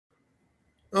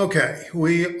Okay,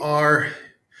 we are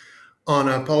on.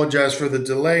 I apologize for the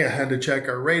delay. I had to check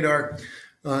our radar,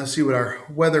 see what our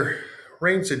weather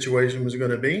rain situation was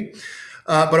going to be.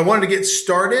 But I wanted to get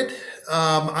started.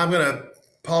 I'm going to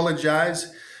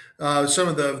apologize. Some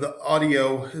of the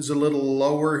audio is a little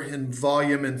lower in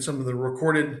volume in some of the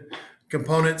recorded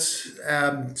components.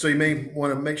 So you may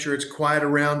want to make sure it's quiet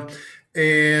around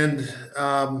and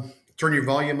turn your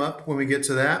volume up when we get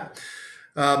to that.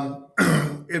 Um,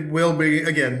 it will be,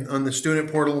 again, on the student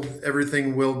portal,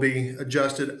 everything will be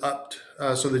adjusted up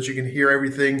so that you can hear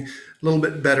everything a little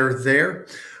bit better there.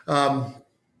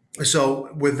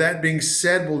 So with that being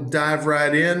said, we'll dive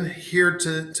right in here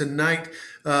tonight.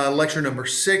 Lecture number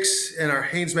 6 in our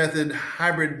Haynes Method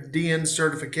Hybrid DN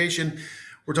certification.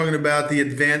 We're talking about the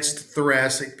advanced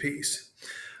thoracic piece.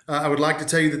 I would like to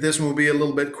tell you that this one will be a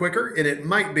little bit quicker, and it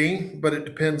might be, but it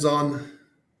depends on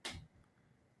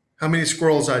how many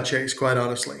squirrels I chase, quite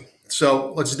honestly.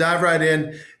 So let's dive right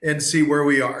in and see where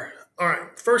we are. All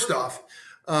right, first off,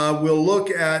 we'll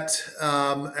look at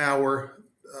our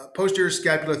posterior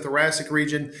scapulothoracic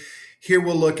region. Here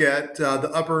we'll look at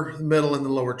the upper, middle, and the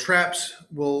lower traps.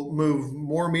 We'll move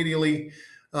more medially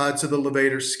to the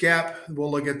levator scap.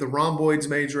 We'll look at the rhomboids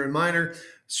major and minor,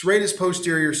 serratus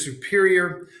posterior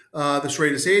superior, the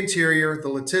serratus anterior, the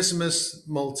latissimus,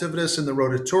 multifidus, and the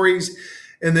rotatories,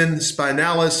 and then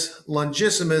spinalis,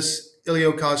 longissimus,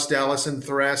 iliocostalis, and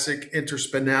thoracic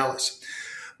interspinalis.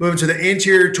 Moving to the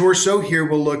anterior torso, here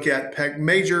we'll look at pec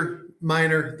major,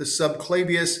 minor, the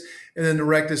subclavius, and then the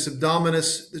rectus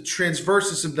abdominis, the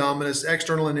transversus abdominis,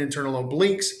 external and internal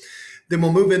obliques. Then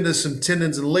we'll move into some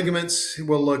tendons and ligaments.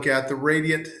 We'll look at the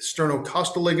radiant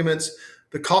sternocostal ligaments,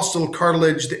 the costal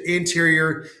cartilage, the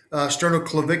anterior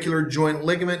sternoclavicular joint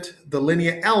ligament, the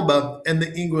linea alba, and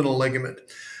the inguinal ligament.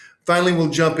 Finally, we'll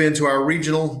jump into our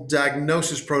regional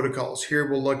diagnosis protocols. Here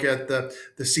we'll look at the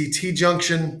CT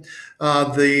junction,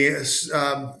 the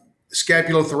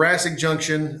scapulothoracic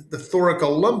junction, the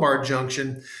thoracolumbar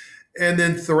junction, and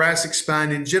then thoracic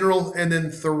spine in general, and then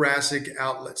thoracic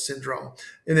outlet syndrome.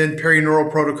 And then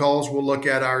perineural protocols, we'll look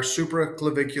at our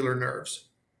supraclavicular nerves.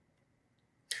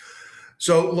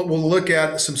 So we'll look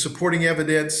at some supporting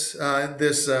evidence.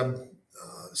 This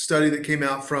study that came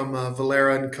out from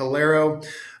Valera and Calero.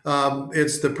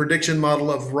 It's the prediction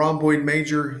model of rhomboid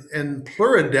major and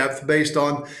pleura depth based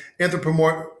on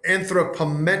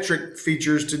anthropometric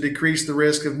features to decrease the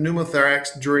risk of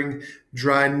pneumothorax during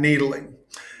dry needling.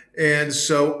 And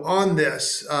so on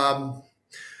this,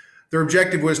 their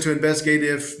objective was to investigate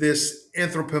if this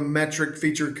anthropometric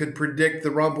feature could predict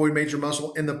the rhomboid major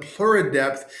muscle in the pleura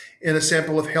depth in a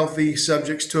sample of healthy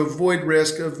subjects to avoid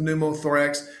risk of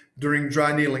pneumothorax during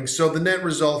dry needling. So the net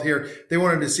result here, they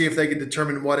wanted to see if they could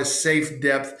determine what a safe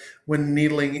depth when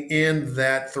needling in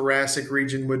that thoracic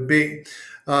region would be.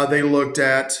 They looked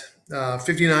at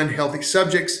 59 healthy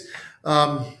subjects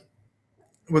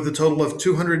with a total of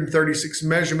 236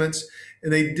 measurements,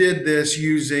 and they did this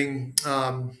using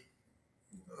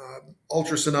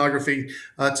ultrasonography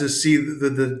to see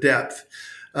the depth.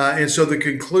 And so the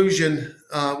conclusion,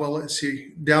 well, let's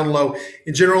see, down low.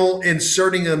 In general,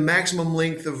 inserting a maximum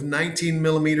length of 19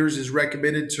 millimeters is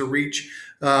recommended to reach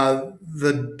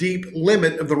the deep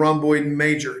limit of the rhomboid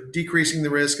major, decreasing the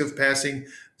risk of passing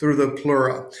through the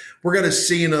pleura. We're going to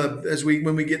see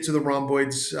when we get to the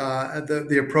rhomboids,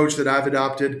 the approach that I've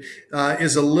adopted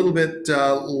is a little bit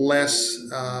less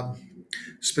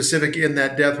specific in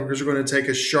that depth, because we're going to take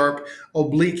a sharp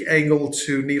oblique angle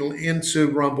to needle into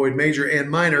rhomboid major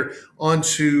and minor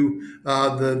onto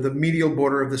the medial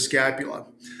border of the scapula.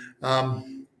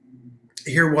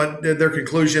 Here, what their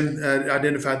conclusion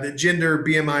identified that gender,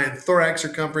 BMI, and thorax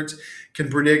circumference can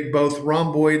predict both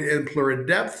rhomboid and pleura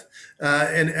depth,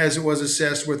 and as it was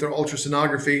assessed with their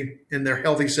ultrasonography in their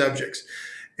healthy subjects.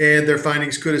 And their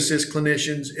findings could assist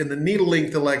clinicians in the needle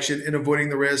length election in avoiding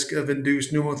the risk of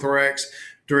induced pneumothorax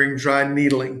during dry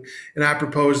needling. And I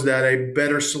propose that a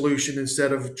better solution,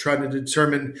 instead of trying to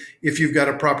determine if you've got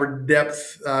a proper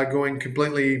depth going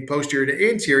completely posterior to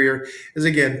anterior, is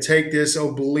again, take this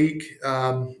oblique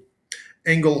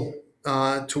angle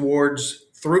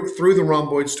through the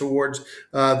rhomboids towards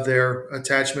their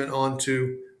attachment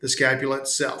onto the scapula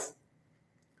itself.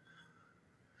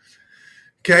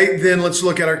 Okay, then let's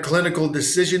look at our clinical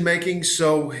decision making.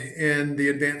 So in the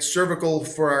advanced cervical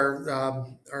for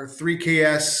our our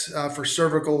 3KS for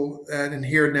cervical, and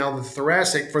here now the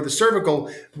thoracic. For the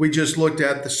cervical, we just looked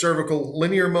at the cervical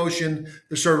linear motion,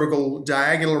 the cervical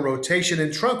diagonal rotation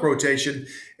and trunk rotation,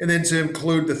 and then to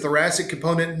include the thoracic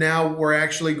component, now we're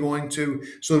actually going to,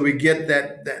 so that we get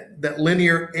that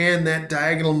linear and that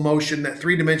diagonal motion, that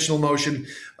three-dimensional motion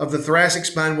of the thoracic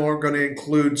spine, we're going to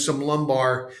include some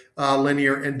lumbar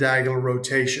linear and diagonal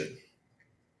rotation.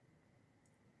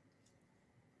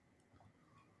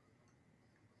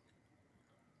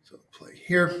 So play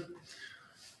here.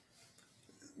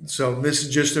 So this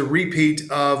is just a repeat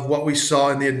of what we saw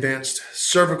in the advanced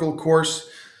cervical course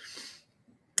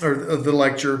or of the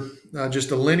lecture, just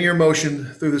a linear motion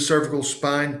through the cervical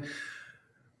spine.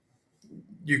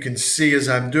 You can see as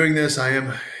I'm doing this, I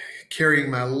am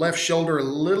carrying my left shoulder a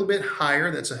little bit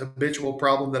higher. That's a habitual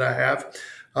problem that I have.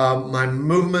 My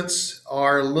movements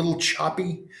are a little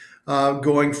choppy,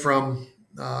 going from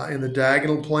in the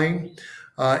diagonal plane.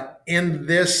 In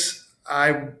this,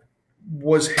 I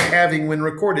was having, when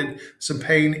recorded, some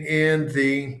pain in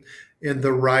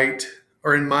the right,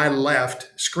 or in my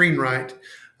left, screen right,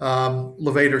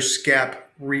 levator scap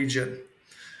region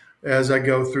as I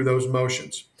go through those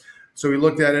motions. So we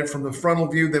looked at it from the frontal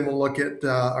view, then we'll look at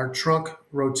our trunk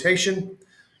rotation.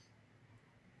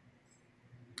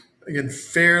 Again,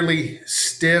 fairly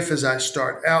stiff as I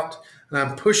start out, and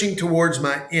I'm pushing towards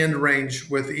my end range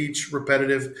with each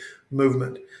repetitive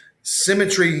movement.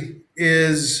 Symmetry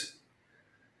is,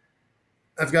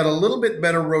 I've got a little bit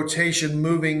better rotation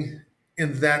moving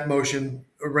in that motion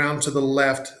around to the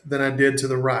left than I did to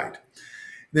the right.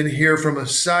 Then here from a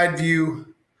side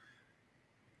view,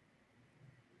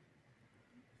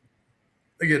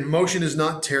 again, motion is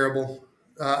not terrible.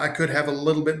 I could have a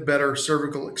little bit better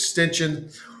cervical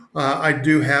extension. I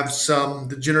do have some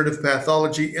degenerative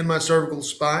pathology in my cervical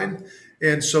spine,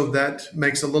 and so that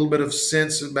makes a little bit of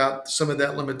sense about some of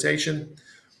that limitation.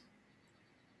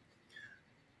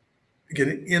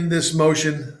 Again, in this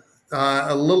motion,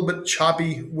 a little bit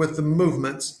choppy with the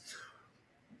movements.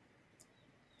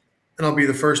 And I'll be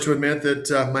the first to admit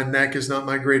that my neck is not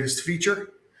my greatest feature,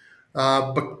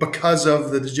 but because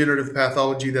of the degenerative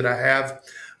pathology that I have.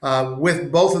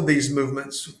 With both of these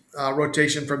movements,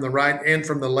 rotation from the right and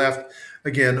from the left,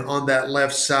 again, on that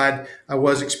left side, I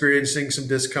was experiencing some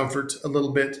discomfort a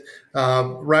little bit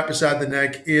right beside the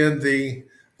neck in the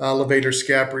levator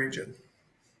scap region.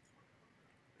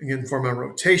 Again, for my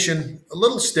rotation, a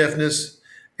little stiffness.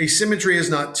 Asymmetry is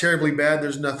not terribly bad.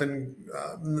 There's nothing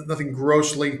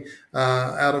grossly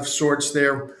out of sorts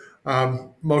there.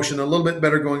 Motion a little bit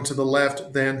better going to the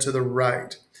left than to the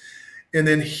right. And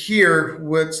then here,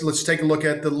 let's take a look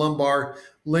at the lumbar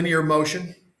linear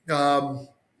motion. There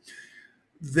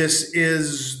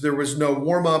was no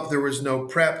warm up, there was no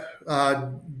prep.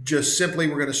 Just simply,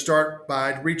 we're going to start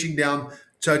by reaching down,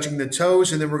 touching the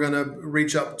toes, and then we're going to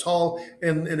reach up tall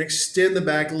and extend the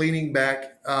back, leaning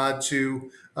back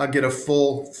to get a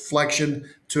full flexion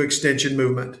to extension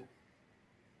movement.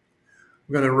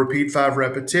 We're going to repeat 5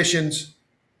 repetitions.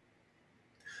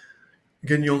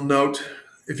 Again, you'll note,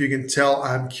 if you can tell,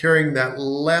 I'm carrying that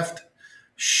left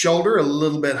shoulder a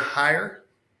little bit higher.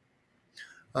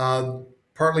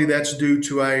 Partly that's due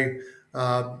to a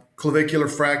clavicular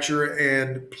fracture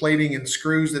and plating and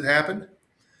screws that happened.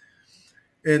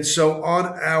 And so on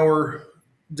our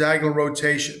diagonal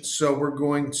rotation, so we're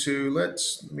going to, let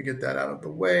me get that out of the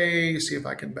way, see if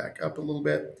I can back up a little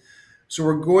bit. So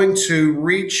we're going to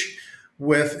reach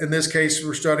with, in this case,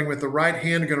 we're starting with the right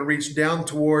hand, going to reach down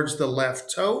towards the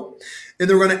left toe. And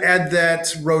then we're going to add that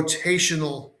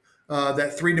rotational,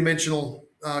 that three-dimensional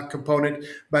component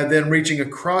by then reaching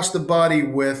across the body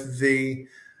with the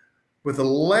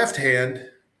left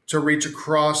hand to reach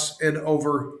across and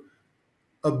over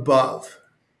above.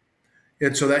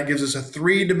 And so that gives us a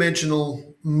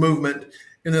three-dimensional movement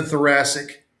in the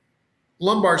thoracic,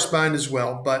 lumbar spine as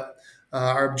well. But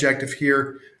our objective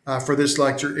here for this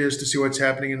lecture is to see what's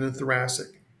happening in the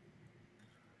thoracic.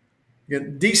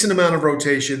 Again, decent amount of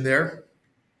rotation there,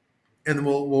 and then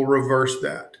we'll reverse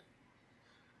that.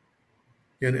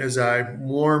 And as I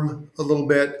warm a little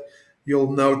bit,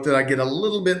 you'll note that I get a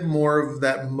little bit more of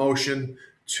that motion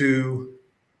to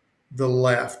the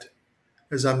left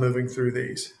as I'm moving through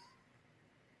these.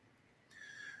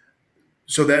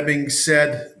 So that being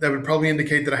said, that would probably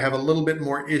indicate that I have a little bit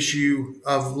more issue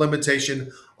of limitation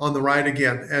on the right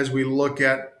again. As we look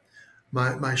at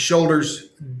my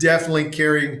shoulders, definitely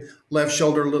carrying left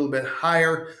shoulder a little bit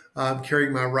higher,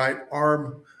 carrying my right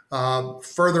arm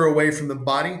further away from the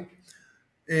body.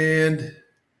 And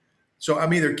so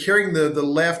I'm either carrying the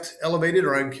left elevated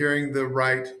or I'm carrying the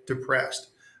right depressed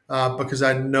because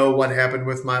I know what happened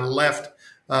with my left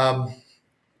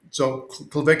So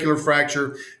clavicular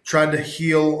fracture tried to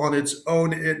heal on its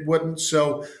own, it wouldn't.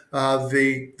 So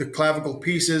the clavicle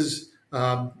pieces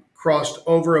crossed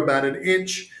over about an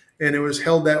inch, and it was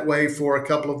held that way for a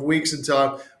couple of weeks until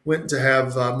I went to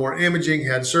have more imaging,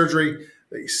 had surgery.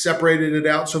 They separated it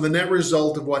out. So the net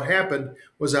result of what happened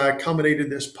was I accommodated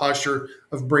this posture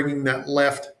of bringing that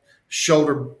left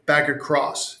shoulder back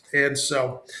across. And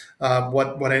so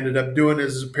what I ended up doing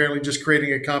is apparently just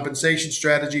creating a compensation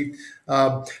strategy.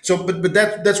 But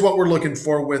that's what we're looking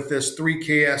for with this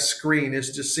 3KS screen,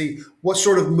 is to see what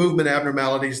sort of movement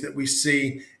abnormalities that we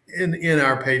see in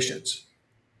our patients.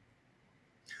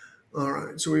 All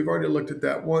right, so we've already looked at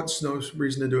that once. No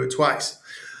reason to do it twice.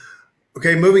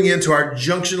 Okay, moving into our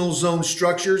junctional zone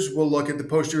structures, we'll look at the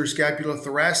posterior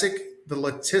scapulothoracic, the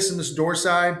latissimus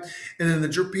dorsi, and then the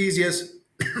trapezius.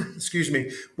 Excuse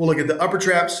me. We'll look at the upper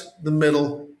traps, the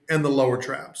middle, and the lower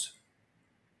traps.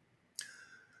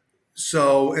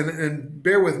 So, and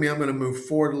bear with me, I'm going to move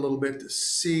forward a little bit to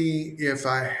see if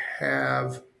I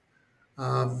have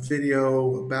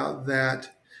video about that.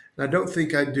 And I don't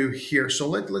think I do here. So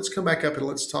let's come back up and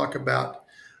let's talk about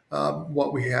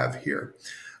what we have here.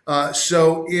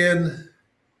 So in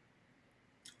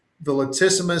the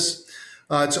latissimus,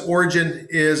 its origin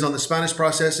is on the spinous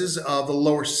processes of the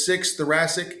lower six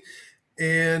thoracic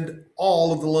and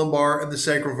all of the lumbar and the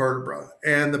sacral vertebra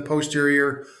and the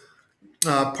posterior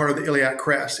part of the iliac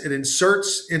crest. It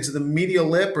inserts into the medial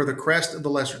lip or the crest of the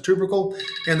lesser tubercle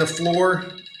and the floor.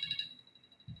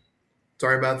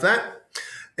 Sorry about that.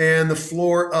 And the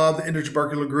floor of the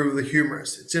intertubercular groove of the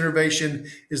humerus. Its innervation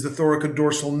is the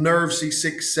thoracodorsal nerve,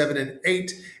 C6, 7, and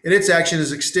 8, and its action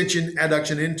is extension,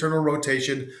 adduction, internal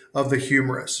rotation of the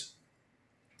humerus.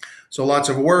 So lots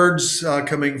of words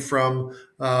coming from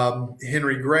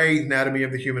Henry Gray, Anatomy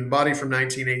of the Human Body from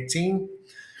 1918.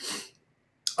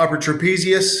 Upper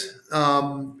trapezius,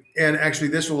 and actually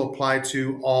this will apply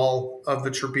to all of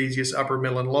the trapezius, upper,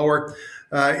 middle, and lower.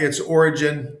 Its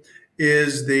origin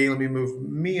is the, let me move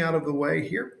me out of the way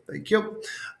here. Thank you.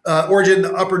 Origin,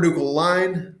 the upper nuchal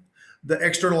line, the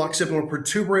external occipital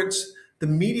protuberance, the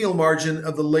medial margin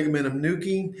of the ligamentum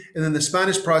nuchae, and then the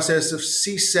spinous process of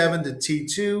C7 to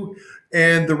T2,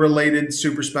 and the related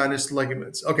supraspinous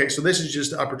ligaments. Okay, so this is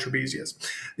just upper trapezius.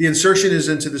 The insertion is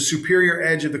into the superior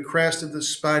edge of the crest of the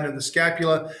spine of the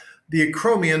scapula, the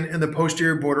acromion, and the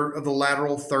posterior border of the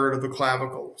lateral third of the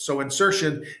clavicle. So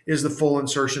insertion is the full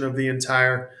insertion of the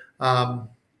entire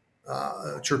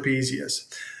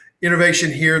trapezius.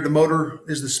 Innervation here, the motor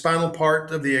is the spinal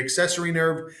part of the accessory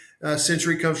nerve.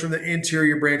 Sensory comes from the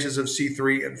anterior branches of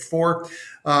C3 and 4.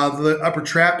 The upper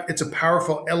trap, it's a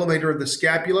powerful elevator of the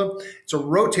scapula. It's a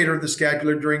rotator of the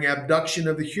scapula during abduction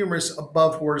of the humerus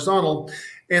above horizontal.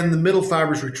 And the middle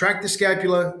fibers retract the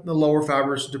scapula. The lower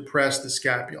fibers depress the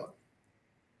scapula.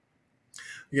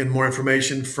 Again, more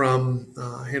information from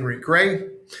Henry Gray.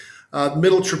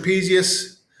 Middle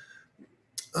trapezius.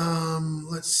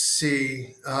 Let's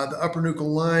see, the upper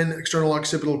nuchal line, external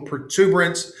occipital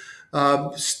protuberance,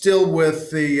 still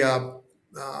with the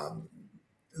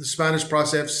spinous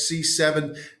process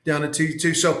C7 down to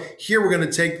T2. So here we're going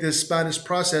to take this spinous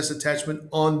process attachment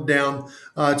on down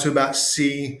to about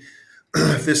C.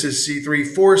 If this is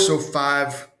C3, 4, so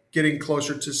 5, getting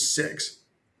closer to 6.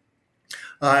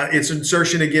 Its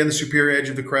insertion, again, the superior edge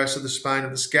of the crest of the spine of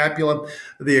the scapula,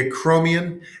 the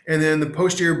acromion, and then the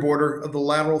posterior border of the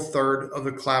lateral third of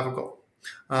the clavicle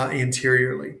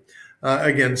anteriorly.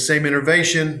 Again, same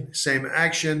innervation, same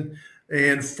action.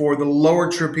 And for the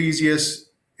lower trapezius,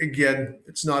 again,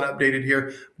 it's not updated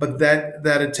here, but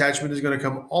that attachment is going to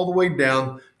come all the way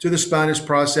down to the spinous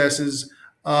processes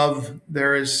of,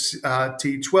 there is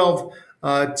T12,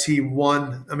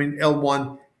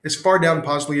 L1, as far down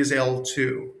possibly as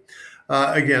L2.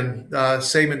 Again,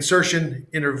 same insertion,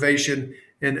 innervation,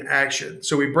 and action.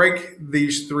 So we break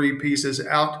these three pieces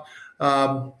out.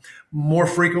 More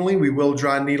frequently, we will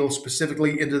draw needles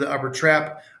specifically into the upper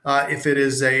trap. If it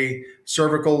is a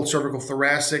cervical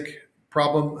thoracic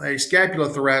problem, a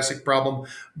scapulothoracic problem,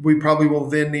 we probably will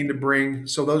then need to bring,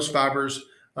 so those fibers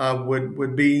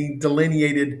would be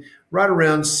delineated right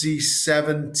around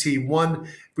C7, T1.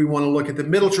 If we want to look at the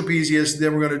middle trapezius,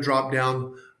 then we're going to drop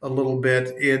down a little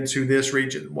bit into this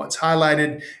region. What's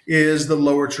highlighted is the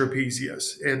lower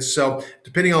trapezius. And so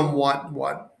depending on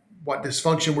what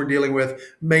dysfunction we're dealing with,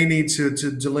 may need to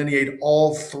delineate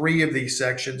all three of these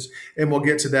sections. And we'll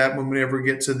get to that when we ever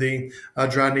get to the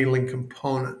dry needling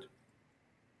component.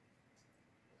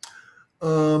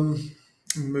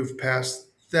 Move past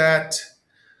that.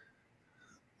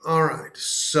 All right,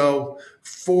 so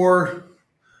for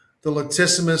the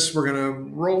latissimus, we're going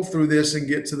to roll through this and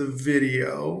get to the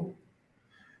video.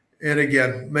 And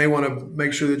again, may want to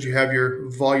make sure that you have your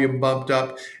volume bumped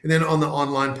up. And then on the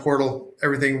online portal,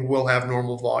 everything will have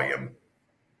normal volume.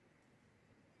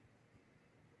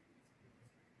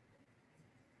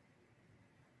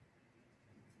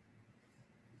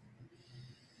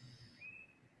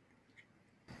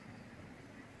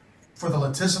 For the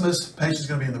latissimus, patient's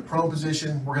going to be in the prone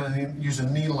position. We're going to use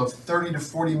a needle of 30 to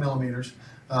 40 millimeters.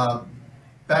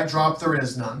 Backdrop, there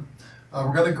is none.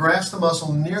 We're going to grasp the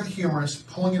muscle near the humerus,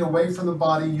 pulling it away from the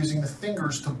body using the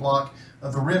fingers to block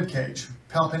the rib cage,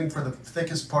 palpating for the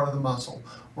thickest part of the muscle.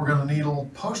 We're going to needle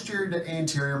posterior to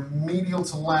anterior, medial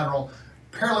to lateral,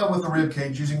 parallel with the rib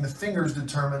cage, using the fingers to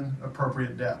determine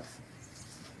appropriate depth.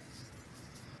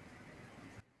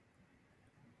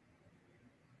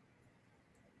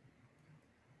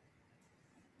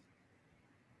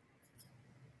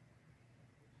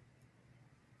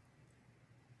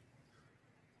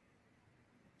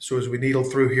 So as we needle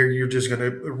through here, you're just going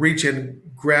to reach in,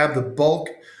 grab the bulk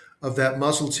of that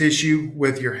muscle tissue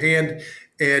with your hand,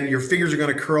 and your fingers are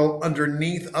going to curl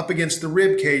underneath up against the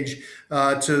rib cage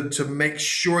to make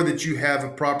sure that you have a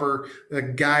proper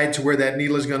guide to where that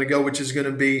needle is going to go, which is going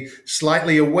to be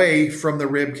slightly away from the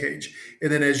rib cage. And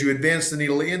then as you advance the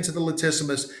needle into the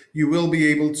latissimus, you will be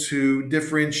able to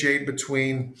differentiate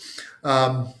between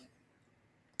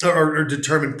or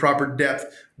determine proper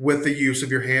depth with the use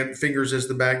of your fingers as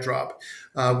the backdrop.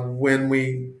 When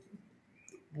we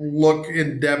look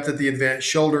in depth at the advanced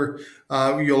shoulder,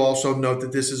 you'll also note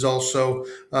that this is also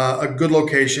a good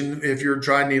location if you're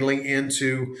dry needling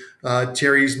into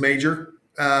teres major,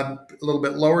 a little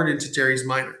bit lowered into teres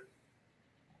minor.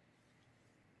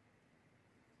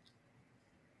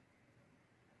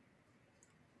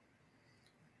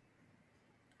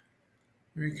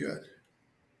 Very good.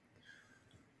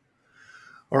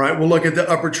 All right, we'll look at the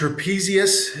upper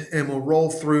trapezius and we'll roll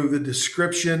through the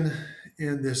description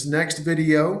in this next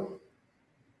video.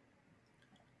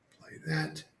 Play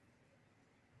that.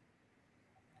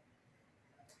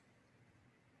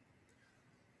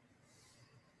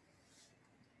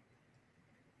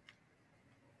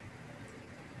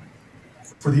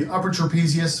 For the upper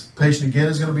trapezius, patient again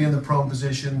is going to be in the prone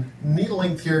position. Needle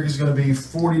length here is going to be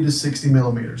 40 to 60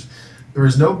 millimeters. There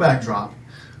is no backdrop.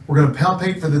 We're going to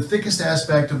palpate for the thickest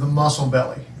aspect of the muscle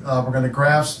belly. We're going to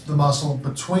grasp the muscle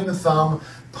between the thumb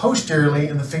posteriorly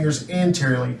and the fingers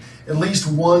anteriorly, at least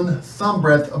one thumb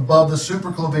breadth above the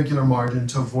supraclavicular margin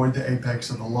to avoid the apex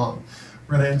of the lung.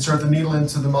 We're going to insert the needle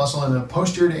into the muscle in a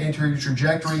posterior to anterior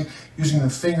trajectory using the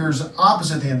fingers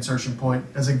opposite the insertion point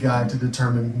as a guide to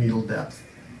determine needle depth.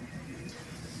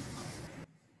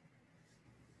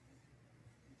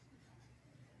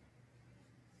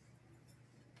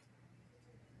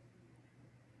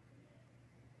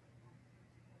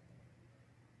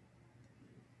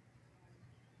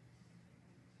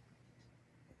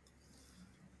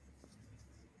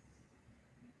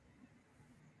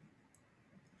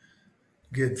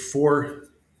 Good for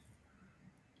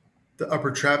the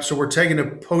upper trap. So we're taking a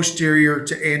posterior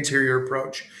to anterior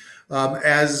approach.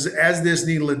 As this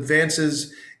needle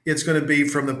advances, it's going to be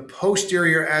from the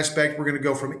posterior aspect. We're going to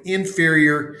go from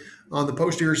inferior on the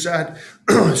posterior side,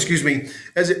 excuse me,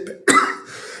 as it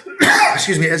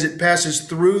as it passes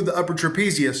through the upper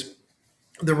trapezius.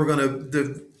 Then we're going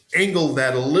to angle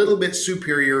that a little bit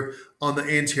superior on the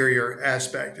anterior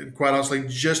aspect, and quite honestly,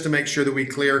 just to make sure that we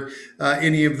clear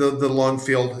any of the lung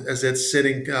field as it's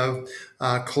sitting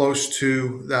close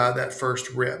to that first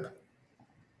rib.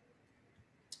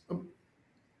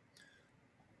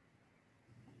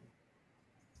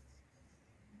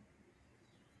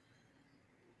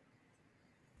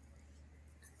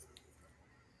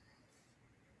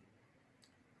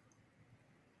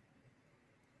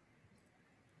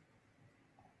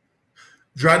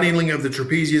 Dry needling of the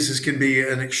trapezius can be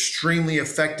an extremely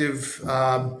effective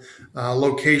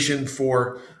location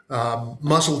for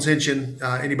muscle tension.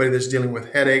 Anybody that's dealing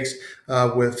with headaches,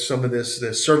 with some of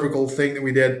this cervical thing that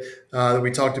we did, that we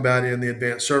talked about in the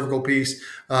advanced cervical piece,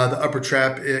 the upper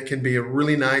trap, it can be a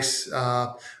really nice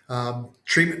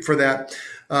treatment for that.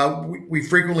 We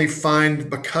frequently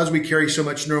find, because we carry so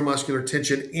much neuromuscular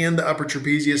tension in the upper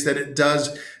trapezius, that it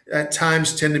does at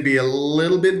times tend to be have a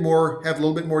little bit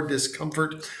more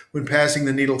discomfort when passing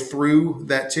the needle through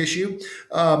that tissue.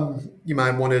 You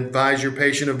might want to advise your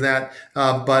patient of that,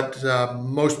 but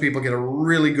most people get a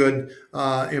really good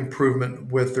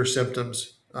improvement with their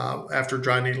symptoms after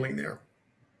dry needling there.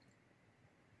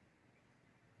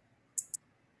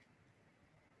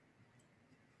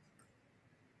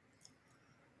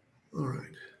 All right.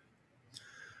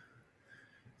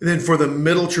 And then for the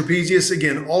middle trapezius,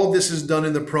 again, all of this is done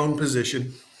in the prone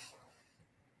position.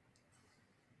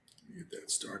 Get that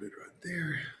get started right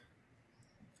there.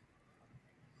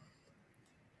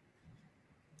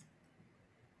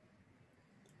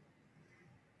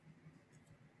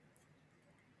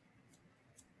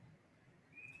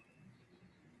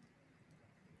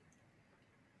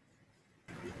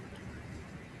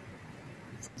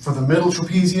 For the middle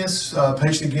trapezius,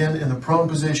 patient again in the prone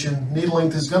position, needle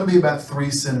length is going to be about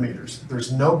 3 centimeters.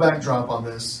 There's no backdrop on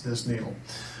this needle.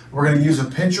 We're going to use a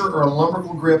pincher or a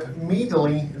lumbrical grip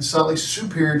medially and slightly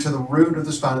superior to the root of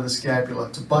the spine of the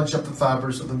scapula to bunch up the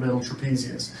fibers of the middle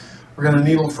trapezius. We're going to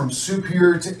needle from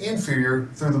superior to inferior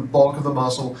through the bulk of the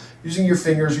muscle using your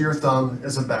fingers or your thumb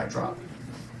as a backdrop.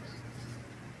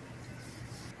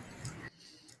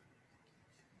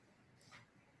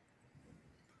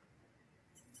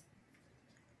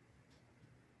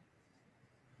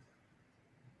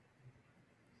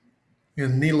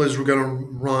 And needle is we're going to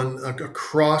run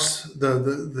across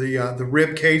the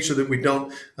rib cage so that we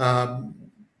don't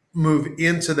move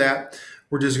into that.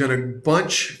 We're just going to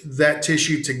bunch that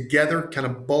tissue together, kind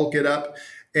of bulk it up,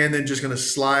 and then just going to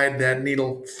slide that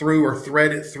needle through or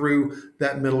thread it through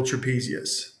that middle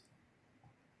trapezius.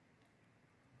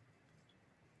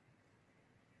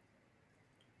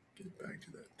 Get back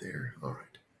to that there. All right.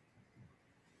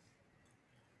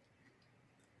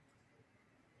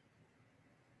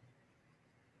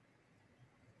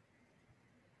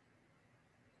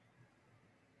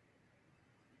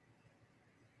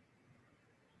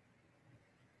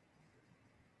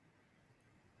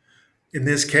 In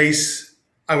this case,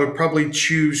 I would probably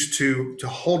choose to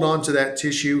hold on to that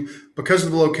tissue because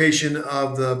of the location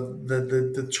of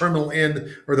the terminal end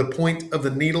or the point of the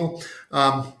needle.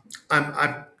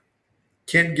 I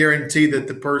can't guarantee that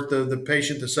the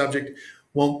patient, the subject,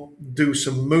 won't do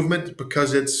some movement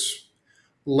because it's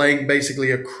laying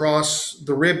basically across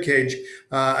the rib cage.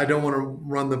 I don't want to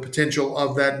run the potential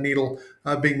of that needle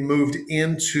being moved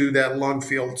into that lung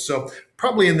field. So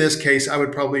probably in this case, I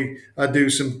would probably do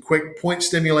some quick point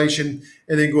stimulation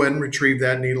and then go ahead and retrieve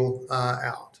that needle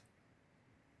out.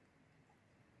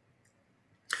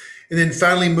 And then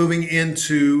finally moving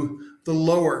into the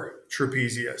lower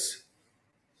trapezius.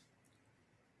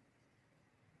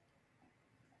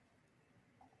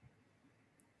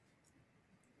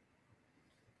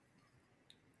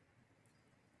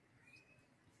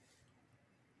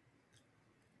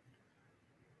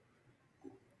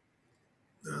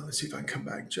 Let's see if I can come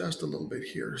back just a little bit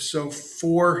here. So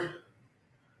for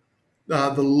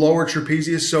the lower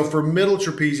trapezius, so for middle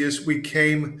trapezius, we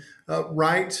came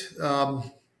right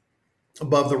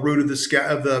above the root of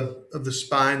the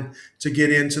spine to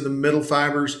get into the middle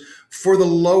fibers. For the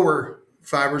lower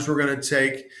fibers, we're going to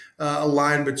take a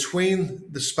line between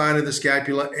the spine of the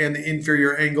scapula and the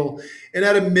inferior angle, and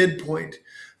at a midpoint.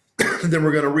 Then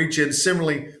we're going to reach in.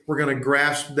 Similarly, we're going to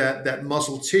grasp that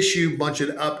muscle tissue, bunch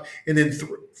it up, and then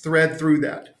thread through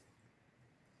that.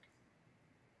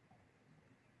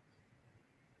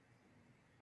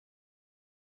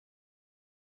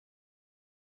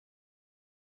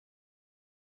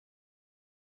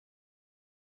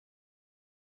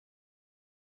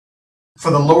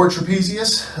 For the lower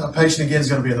trapezius, a patient again is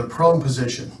going to be in the prone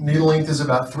position. Needle length is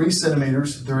about 3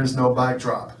 centimeters. There is no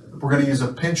backdrop. We're going to use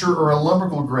a pincher or a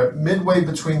lumbrical grip midway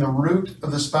between the root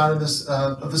of the spine of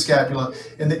the scapula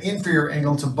and the inferior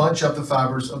angle to bunch up the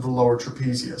fibers of the lower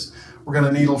trapezius. We're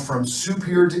going to needle from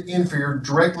superior to inferior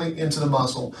directly into the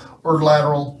muscle, or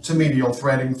lateral to medial,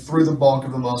 threading through the bulk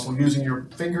of the muscle using your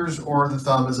fingers or the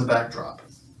thumb as a backdrop.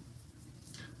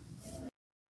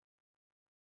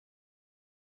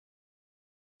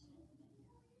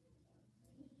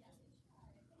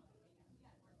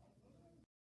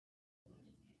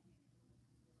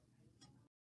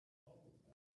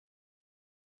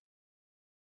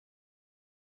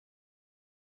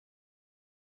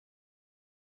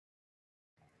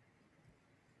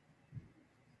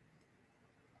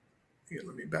 Here,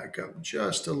 let me back up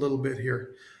just a little bit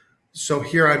here. So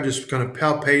here I'm just going to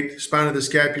palpate the spine of the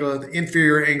scapula, the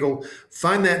inferior angle,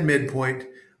 find that midpoint,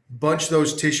 bunch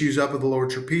those tissues up of the lower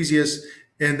trapezius,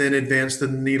 and then advance the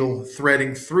needle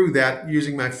threading through that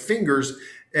using my fingers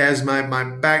as my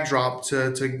backdrop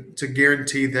to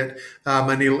guarantee that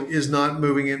my needle is not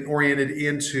moving and oriented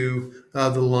into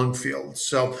the lung field.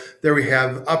 So there we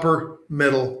have upper,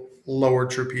 middle, lower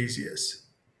trapezius.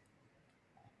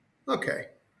 Okay.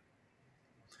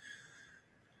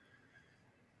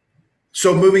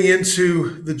 So moving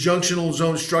into the junctional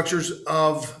zone structures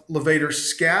of levator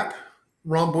scap,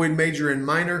 rhomboid major and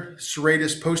minor,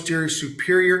 serratus posterior,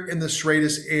 superior, and the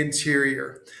serratus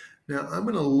anterior. Now I'm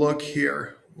going to look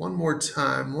here one more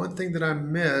time. One thing that I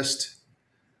missed,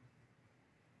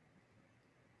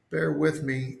 bear with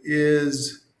me,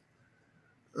 is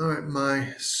All right,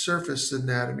 my surface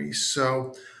anatomy.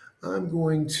 So I'm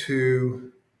going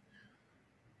to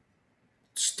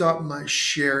stop my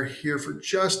share here for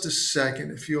just a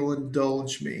second, if you'll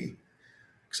indulge me,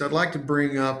 because I'd like to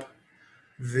bring up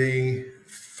the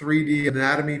 3D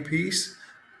anatomy piece.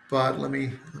 But let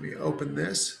me open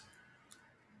this.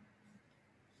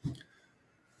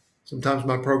 Sometimes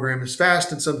my program is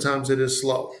fast and sometimes it is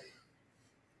slow.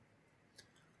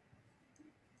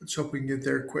 Let's hope we can get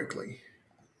there quickly.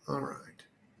 All right.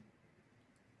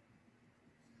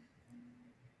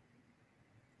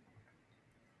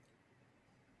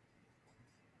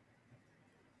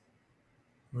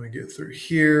 I'm going to get through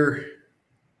here.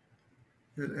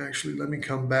 And actually, let me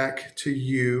come back to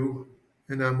you,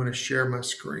 and I'm going to share my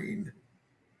screen.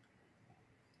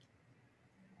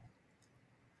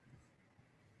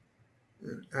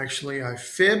 And actually, I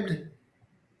fibbed.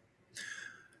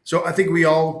 So I think we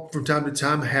all, from time to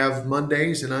time, have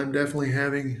Mondays, and I'm definitely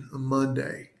having a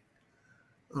Monday.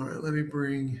 All right, let me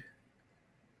bring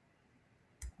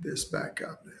this back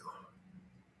up now.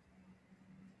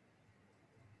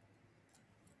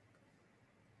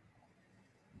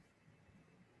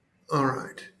 All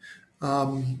right. I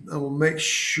will make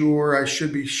sure I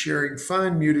should be sharing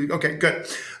fine muted. Okay, good.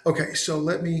 Okay, so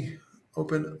let me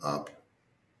open up,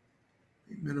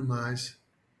 minimize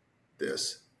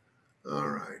this. All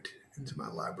right, into my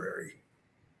library.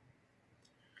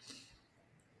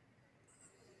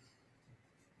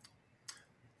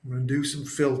 I'm going to do some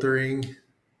filtering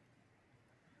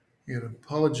and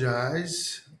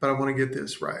apologize, but I want to get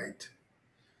this right.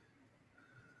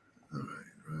 All right,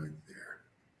 right there.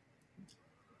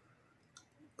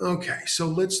 Okay, so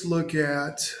let's look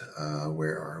at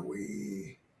where are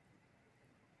we?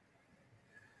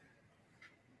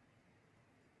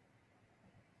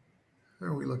 How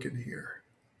are we looking here?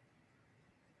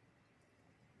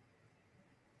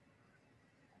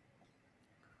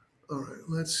 All right,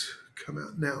 let's come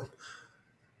out now.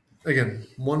 Again,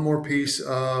 one more piece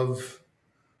of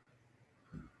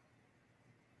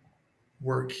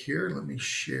work here. Let me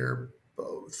share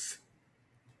both.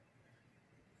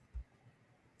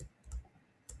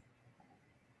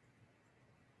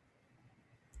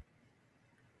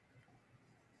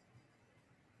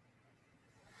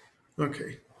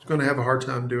 Okay, it's going to have a hard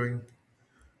time doing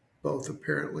both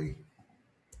apparently.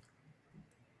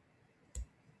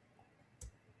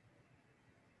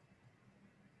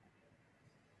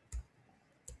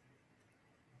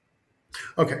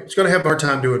 Okay, it's going to have a hard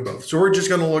time doing both. So we're just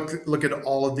going to look at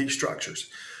all of these structures.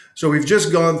 So we've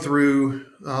just gone through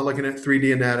looking at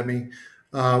 3D anatomy.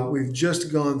 We've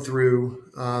just gone through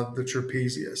the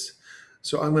trapezius.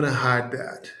 So I'm going to hide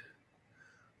that.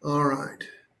 All right.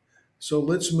 So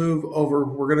let's move over.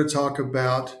 We're going to talk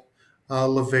about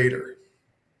levator.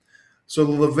 So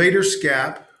the levator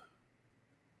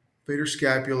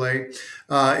scapulae,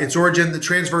 its origin, the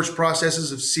transverse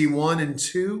processes of C1 and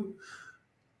 2.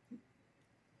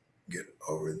 Get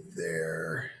over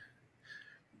there.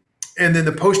 And then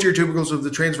the posterior tubercles of the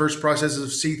transverse processes of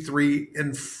C3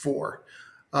 and 4.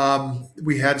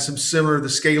 We had some similar, the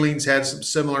scalenes had some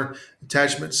similar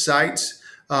attachment sites,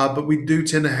 but we do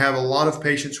tend to have a lot of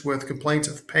patients with complaints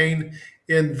of pain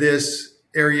in this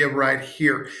area right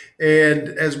here. And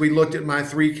as we looked at my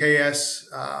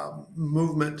 3KS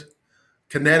movement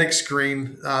kinetic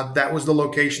screen, that was the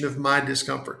location of my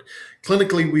discomfort.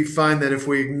 Clinically, we find that if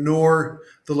we ignore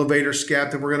the levator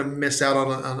scap, then we're going to miss out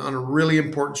on a really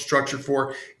important structure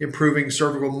for improving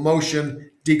cervical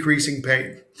motion, decreasing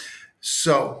pain.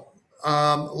 So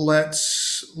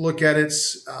let's look at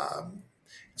its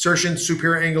insertion,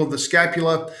 superior angle of the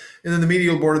scapula, and then the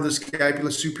medial border of the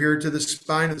scapula superior to the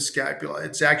spine of the scapula.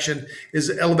 Its action is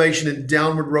elevation and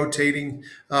downward rotating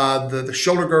the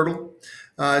shoulder girdle.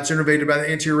 It's innervated by the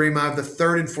anterior rami of the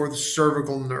third and fourth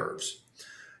cervical nerves.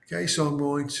 Okay, so I'm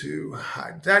going to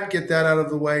hide that, get that out of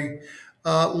the way.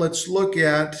 Let's look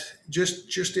at,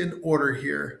 just in order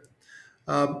here,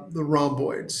 the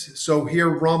rhomboids. So here,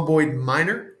 rhomboid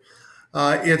minor.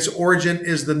 Its origin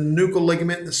is the nuchal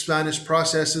ligament, the spinous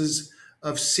processes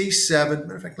of C7.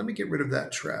 Matter of fact, let me get rid of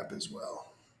that trap as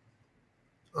well.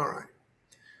 All right.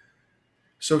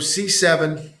 So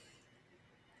C7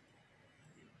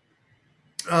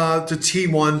 to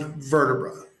T1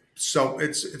 vertebra. So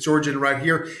its origin right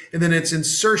here. And then its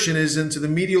insertion is into the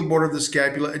medial border of the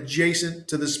scapula, adjacent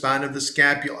to the spine of the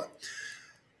scapula.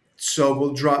 So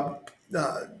we'll drop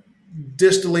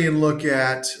distally and look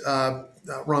at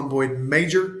rhomboid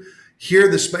major.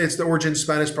 Here, it's the origin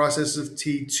spinous process of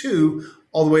T2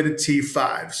 all the way to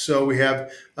T5. So we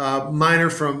have minor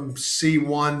from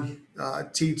C1,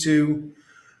 T2,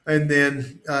 and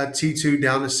then T2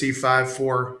 down to C5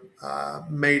 for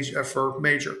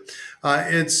major.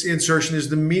 Its insertion is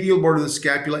the medial border of the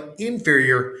scapula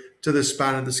inferior to the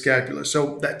spine of the scapula.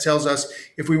 So that tells us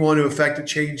if we want to effect a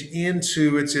change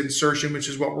into its insertion, which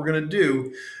is what we're going to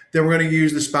do, then we're going to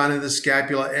use the spine of the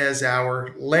scapula as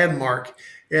our landmark.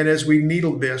 And as we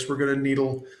needle this, we're going to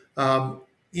needle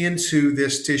into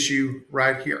this tissue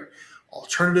right here.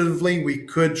 Alternatively, we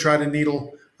could try to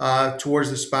needle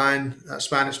towards the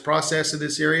spinous process in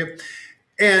this area.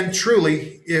 And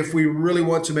truly, if we really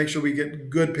want to make sure we get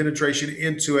good penetration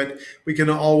into it, we can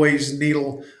always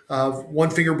needle 1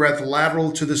 finger breadth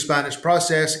lateral to the spinous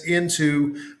process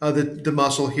into the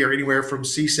muscle here, anywhere from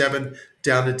C7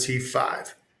 down to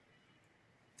T5.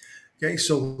 Okay,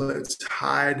 so let's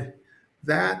hide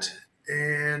that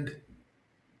and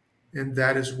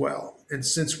that as well. And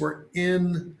since we're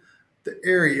in the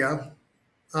area,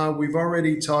 we've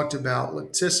already talked about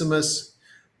latissimus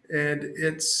and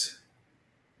its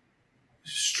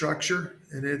structure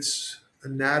and its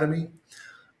anatomy.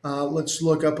 Let's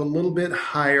look up a little bit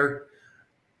higher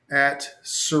at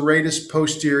serratus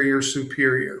posterior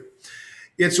superior.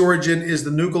 Its origin is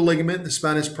the nuchal ligament, the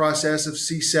spinous process of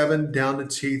C7 down to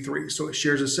T3. So it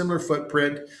shares a similar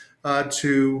footprint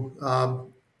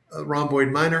to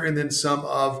rhomboid minor and then some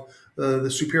of the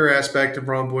superior aspect of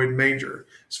rhomboid major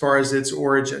as far as its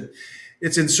origin.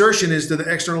 Its insertion is to the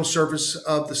external surface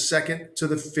of the 2nd to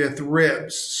the 5th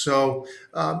ribs. So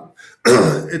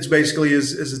it's basically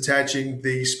is attaching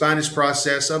the spinous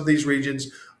process of these regions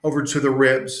over to the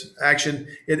ribs. Action,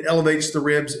 it elevates the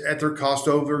ribs at their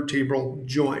costovertebral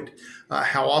joint.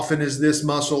 How often is this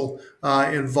muscle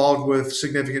involved with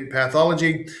significant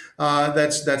pathology?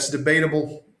 That's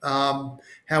debatable.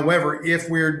 However, if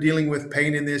we're dealing with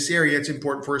pain in this area, it's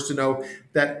important for us to know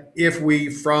that if we,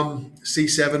 from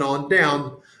C7 on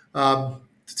down to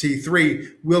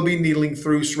T3, we'll be needling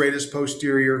through serratus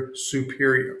posterior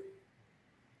superior.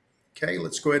 Okay,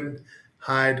 let's go ahead and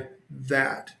hide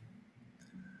that.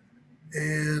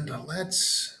 And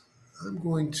I'm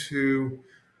going to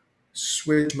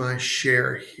switch my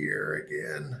share here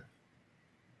again.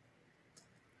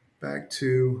 Back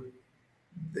to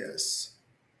this.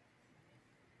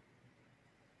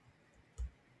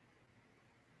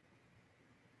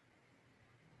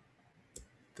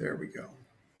 There we go.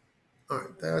 All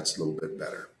right, that's a little bit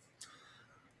better.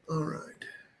 All right.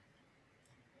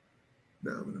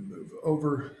 Now I'm going to move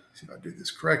over, see if I do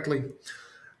this correctly.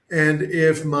 And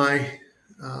if my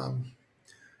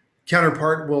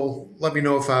counterpart will let me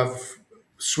know if I've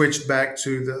switched back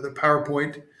to the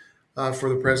PowerPoint for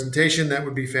the presentation, that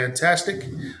would be fantastic.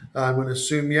 I'm going to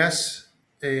assume yes,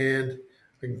 and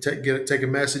I can take a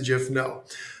message if no.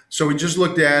 So we just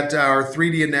looked at our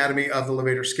 3D anatomy of the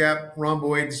levator scap,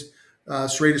 rhomboids,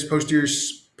 serratus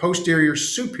posterior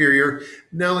superior.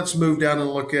 Now let's move down and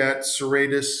look at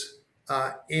serratus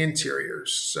anterior.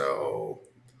 So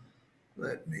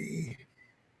let me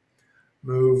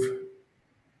move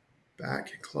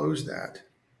back and close that.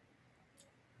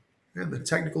 And the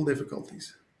technical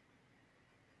difficulties.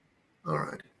 All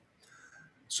right.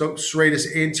 So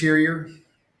serratus anterior.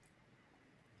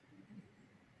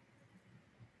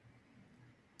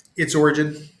 Its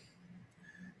origin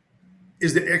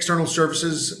is the external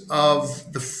surfaces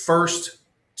of the 1st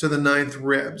to the 9th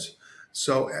ribs.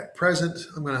 So at present,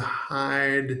 I'm going to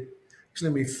hide, actually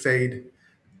let me fade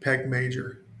pec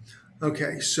major.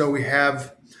 Okay, so we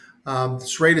have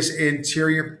serratus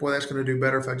anterior. Boy, that's going to do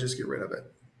better if I just get rid of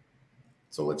it.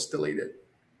 So let's delete it.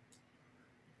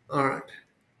 All right.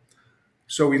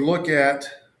 So we look at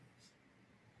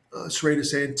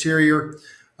serratus anterior.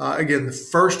 Again, the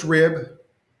 1st rib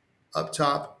up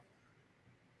top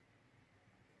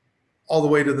all the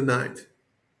way to the 9th.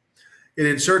 It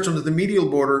inserts onto the medial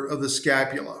border of the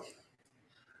scapula.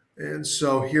 And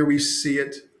so here we see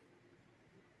it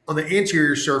on the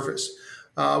anterior surface.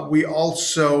 We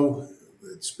also,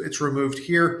 it's removed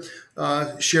here,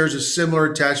 shares a similar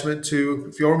attachment to,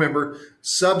 if you'll remember,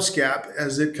 subscap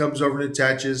as it comes over and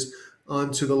attaches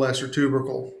onto the lesser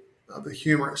tubercle of the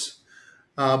humerus.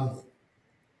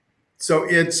 So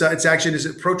its action is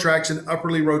it protracts and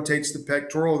upperly rotates the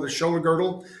pectoral or the shoulder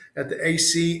girdle at the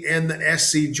AC and the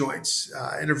SC joints.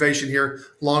 Innervation here,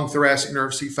 long thoracic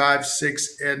nerve, C5,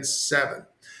 6, and 7.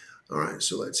 All right,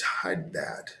 so let's hide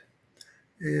that.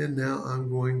 And now I'm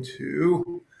going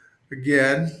to,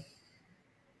 again,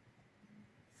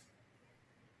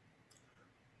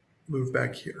 move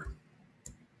back here.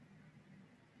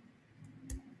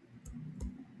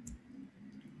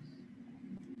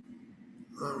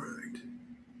 All right.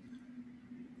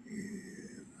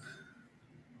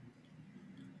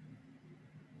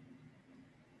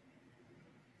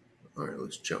 All right,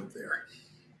 let's jump there.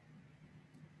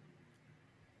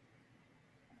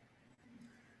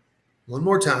 One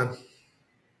more time.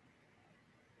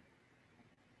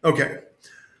 Okay.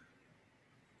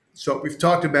 So we've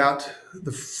talked about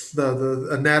the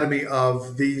anatomy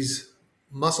of these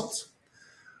muscles.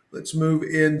 Let's move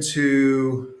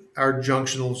into our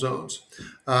junctional zones.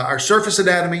 Our surface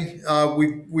anatomy,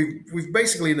 we've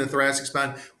basically in the thoracic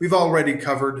spine, we've already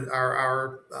covered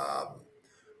our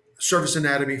surface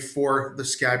anatomy for the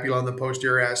scapula and the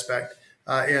posterior aspect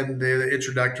in the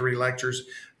introductory lectures.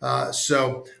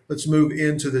 So let's move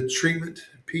into the treatment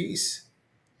piece.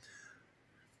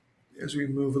 As we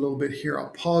move a little bit here, I'll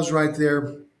pause right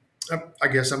there. I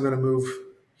guess I'm going to move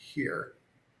here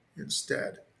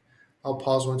instead. I'll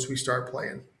pause once we start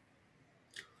playing.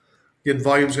 Again,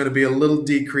 volume is going to be a little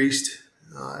decreased.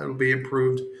 It'll be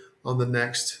improved on the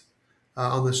next,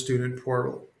 on the student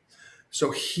portal.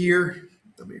 So here,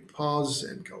 let me pause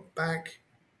and go back.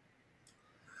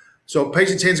 So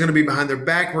patient's hand is going to be behind their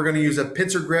back. We're going to use a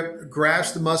pincer grip,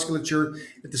 grasp the musculature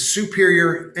at the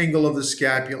superior angle of the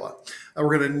scapula.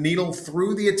 We're going to needle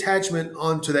through the attachment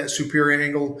onto that superior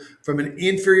angle from an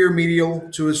inferior medial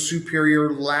to a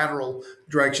superior lateral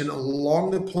direction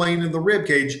along the plane of the rib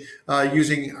cage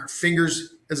using our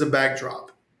fingers as a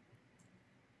backdrop.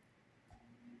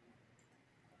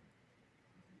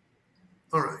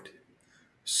 All right,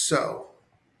 so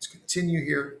let's continue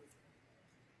here.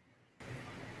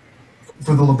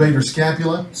 For the levator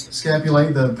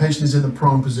scapulae, the patient is in the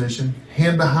prone position,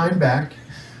 hand behind back.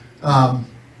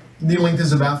 Knee length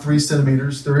is about 3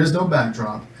 centimeters. There is no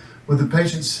backdrop. With the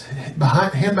patient's hand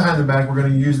behind the back, we're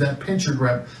going to use that pincer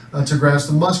grip to grasp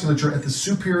the musculature at the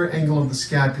superior angle of the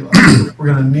scapula. We're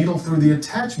going to needle through the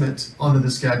attachment onto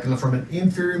the scapula from an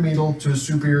inferior medial to a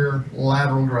superior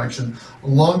lateral direction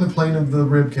along the plane of the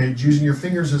rib cage using your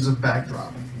fingers as a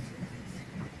backdrop.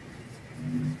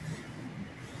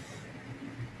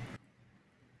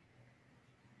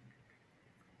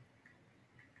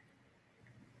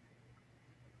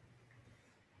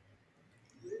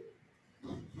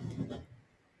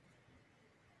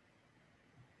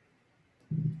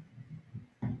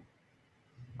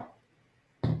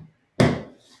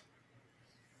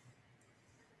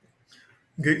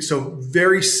 Okay, so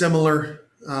very similar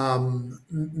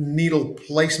needle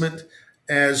placement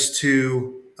as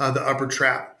to the upper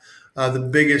trap. The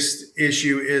biggest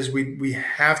issue is we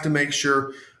have to make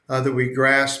sure that we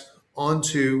grasp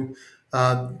onto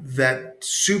that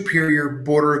superior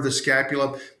border of the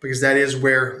scapula because that is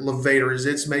where levator is.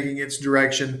 It's making its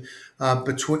direction from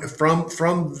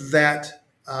that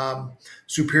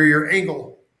superior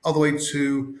angle all the way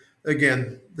to,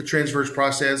 again, the transverse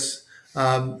process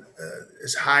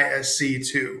as high as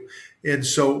C2. And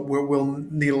so we'll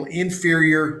needle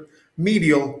inferior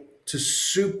medial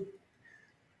to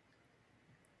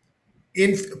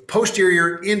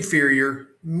posterior inferior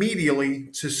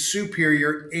medially to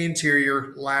superior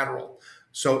anterior lateral.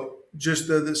 So just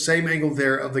the same angle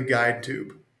there of the guide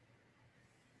tube.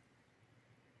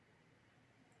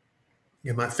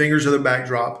 Again, my fingers are the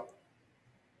backdrop.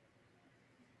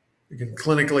 Again,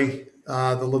 clinically,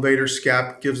 the levator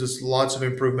scap gives us lots of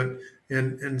improvement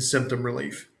in symptom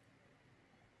relief.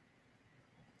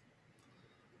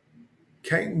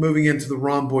 Okay, moving into the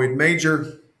rhomboid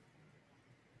major.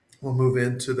 We'll move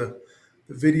into the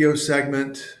video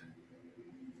segment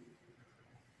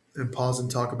and pause and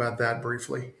talk about that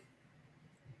briefly.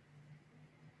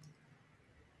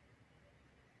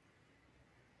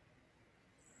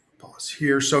 Pause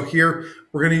here. So here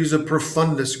we're going to use a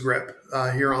profundus grip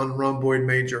here on rhomboid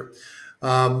major.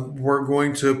 We're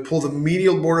going to pull the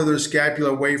medial border of the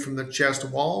scapula away from the chest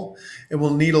wall, and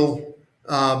we'll needle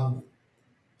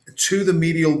to the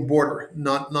medial border,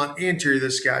 not anterior to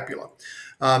the scapula.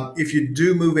 If you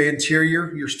do move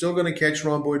anterior, you're still going to catch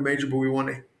rhomboid major, but we want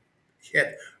to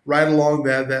hit right along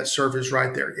that surface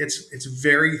right there. It's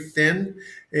very thin,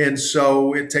 and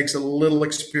so it takes a little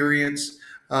experience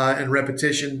and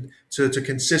repetition to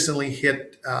consistently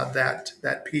hit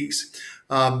that piece.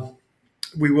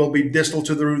 We will be distal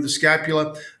to the root of the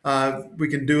scapula. We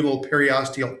can do a little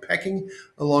periosteal pecking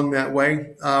along that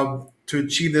way. To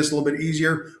achieve this a little bit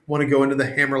easier, want to go into the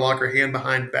hammerlock or hand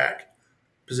behind back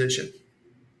position.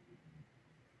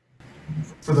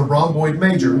 For the rhomboid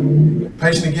major,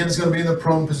 patient again is going to be in the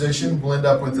prone position. We'll end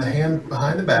up with the hand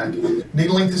behind the back.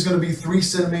 Needle length is going to be 3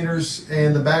 centimeters,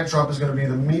 and the backdrop is going to be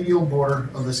the medial border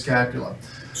of the scapula.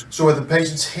 So with the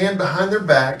patient's hand behind their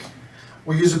back,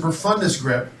 we use a profundus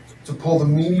grip to pull the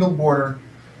medial border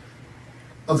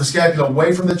of the scapula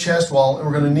away from the chest wall, and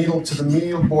we're going to needle to the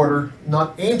medial border,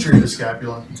 not anterior to the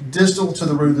scapula, distal to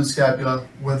the root of the scapula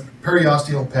with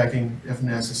periosteal pecking if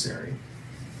necessary.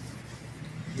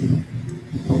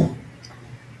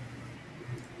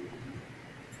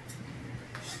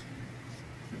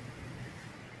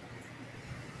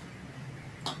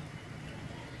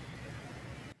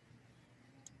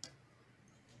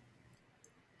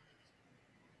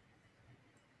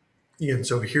 And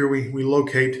so here we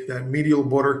locate that medial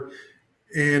border,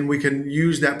 and we can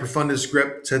use that profundus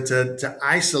grip to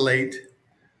isolate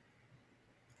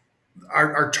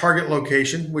our target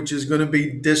location, which is going to be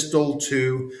distal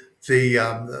to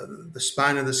the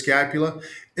spine of the scapula.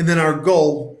 And then our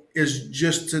goal is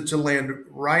just to land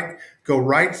right, go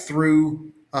right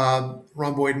through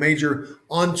rhomboid major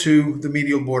onto the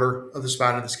medial border of the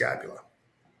spine of the scapula.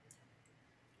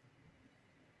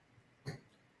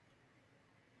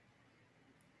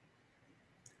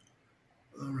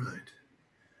 All right.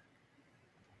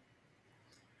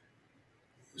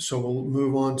 So we'll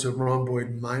move on to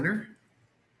rhomboid minor.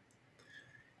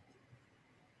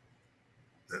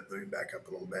 Let me back up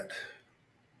a little bit.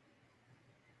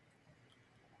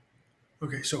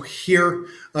 Okay, so here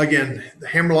again, the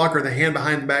hammerlock or the hand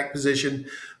behind the back position.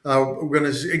 We're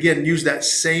going to again use that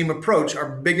same approach.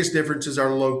 Our biggest difference is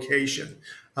our location.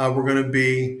 We're going to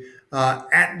be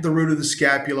at the root of the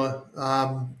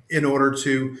scapula in order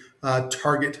to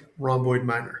target rhomboid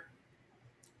minor.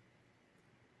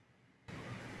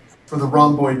 For the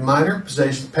rhomboid minor,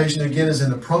 the patient again is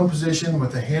in the prone position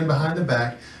with the hand behind the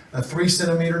back, a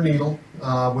 3-centimeter needle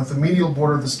with the medial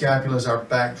border of the scapula as our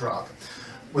backdrop.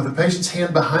 With the patient's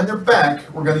hand behind their back,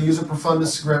 we're going to use a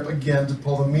profundus grip again to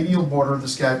pull the medial border of the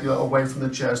scapula away from the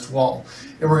chest wall.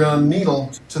 And we're going to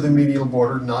needle to the medial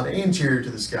border, not anterior to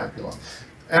the scapula,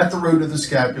 at the root of the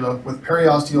scapula with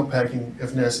periosteal pecking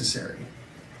if necessary.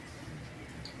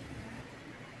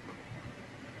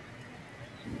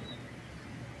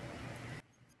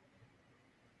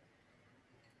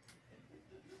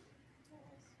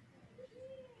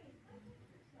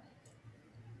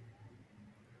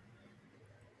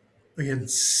 Again,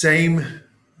 same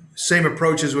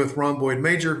approach as with rhomboid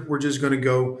major. We're just going to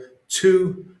go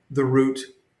to the root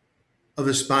of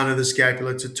the spine of the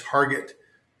scapula to target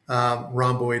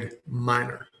rhomboid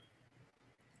minor.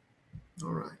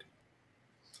 All right.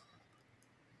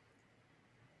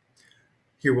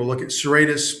 Here we'll look at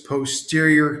serratus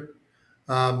posterior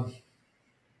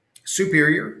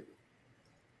superior.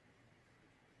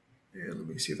 And let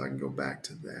me see if I can go back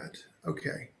to that.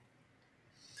 Okay.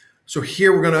 So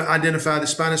here we're going to identify the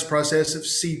spinous process of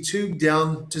C2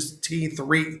 down to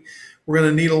T3. We're going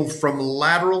to needle from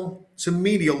lateral to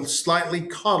medial, slightly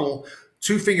caudal,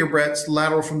 2 finger breadths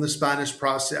lateral from the spinous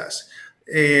process.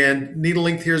 And needle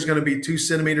length here is going to be 2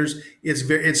 centimeters.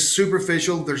 It's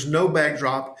superficial. There's no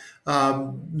backdrop.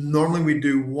 Normally we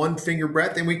do 1 finger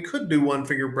breadth, and we could do 1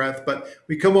 finger breadth, but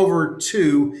we come over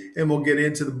 2, and we'll get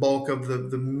into the bulk of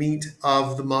the meat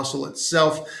of the muscle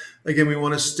itself. Again, we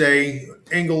want to stay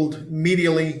angled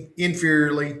medially,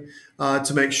 inferiorly,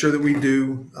 to make sure that we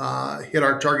do hit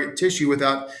our target tissue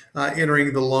without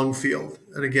entering the lung field.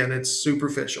 And again, it's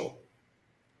superficial.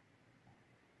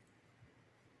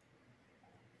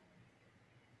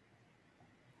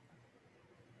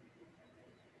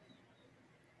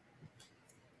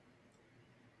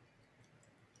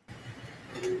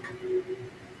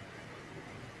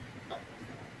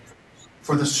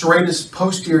 For the serratus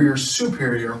posterior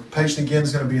superior, patient again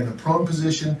is going to be in the prone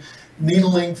position.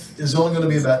 Needle length is only going to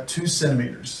be about 2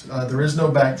 centimeters. There is no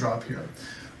backdrop here.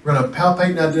 We're going to palpate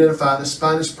and identify the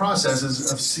spinous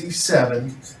processes of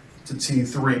C7 to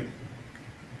T3.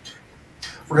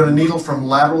 We're going to needle from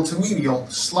lateral to medial,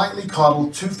 slightly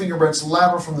caudal, 2 finger breadths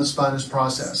lateral from the spinous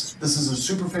process. This is a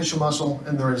superficial muscle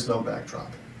and there is no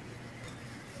backdrop.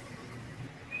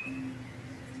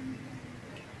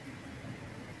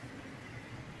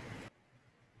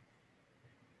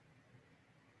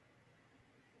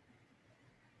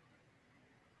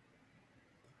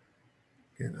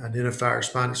 Again, identify our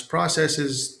spinous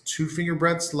processes, 2 finger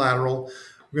breadths lateral.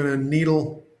 We're going to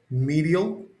needle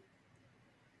medial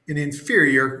and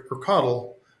inferior or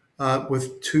caudal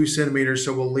with 2 centimeters,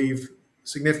 so we'll leave a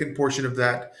significant portion of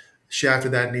that shaft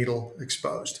of that needle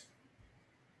exposed.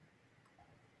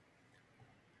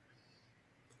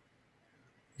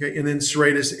 Okay, and then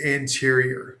serratus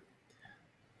anterior.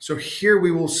 So here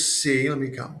we will see, let me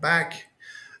come back.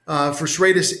 For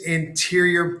serratus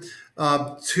anterior,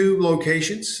 2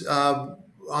 locations, on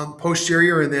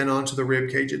posterior and then onto the rib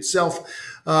cage itself.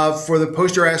 For the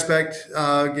posterior aspect,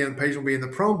 again, the patient will be in the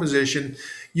prone position.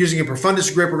 Using a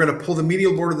profundus grip, we're going to pull the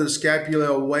medial border of the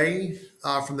scapula away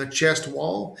from the chest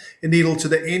wall and needle to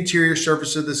the anterior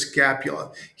surface of the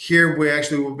scapula. Here we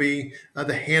actually will be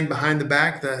the hand behind the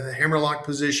back, the hammerlock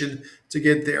position to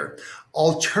get there.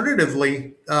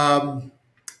 Alternatively,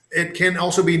 it can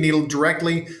also be needled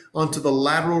directly onto the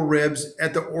lateral ribs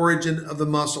at the origin of the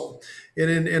muscle. And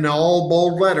in all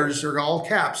bold letters or all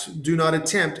caps, do not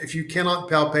attempt if you cannot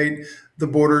palpate the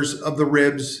borders of the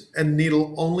ribs and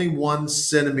needle only 1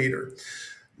 centimeter.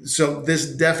 So this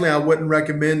definitely I wouldn't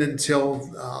recommend until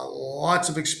lots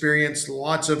of experience,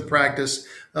 lots of practice.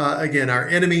 Again, our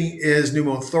enemy is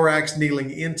pneumothorax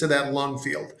needling into that lung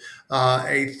field.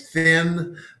 A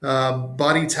thin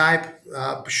body type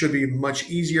should be much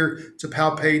easier to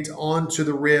palpate onto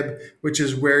the rib, which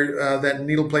is where that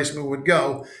needle placement would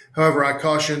go. However, I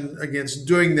caution against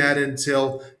doing that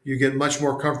until you get much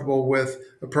more comfortable with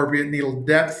appropriate needle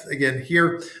depth. Again,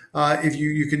 here, if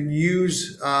you can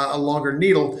use a longer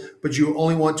needle, but you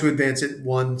only want to advance it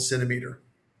 1 centimeter.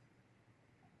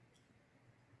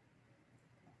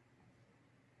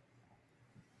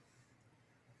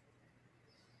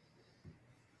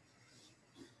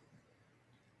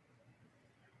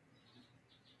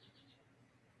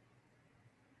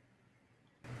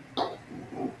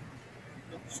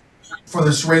 For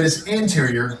the serratus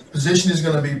anterior, position is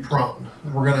going to be prone.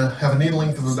 We're going to have a needle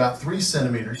length of about 3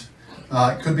 centimeters.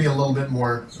 It could be a little bit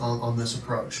more on this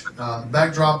approach.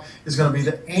 Backdrop is going to be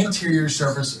the anterior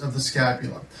surface of the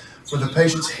scapula. With the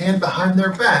patient's hand behind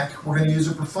their back, we're going to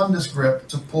use a profundus grip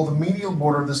to pull the medial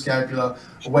border of the scapula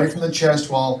away from the chest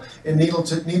wall and needle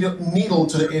to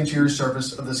the anterior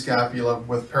surface of the scapula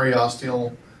with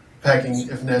periosteal packing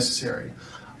if necessary.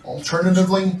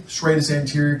 Alternatively, serratus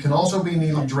anterior can also be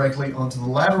needled directly onto the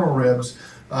lateral ribs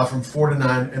from 4 to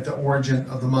 9 at the origin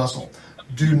of the muscle.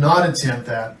 Do not attempt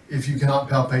that if you cannot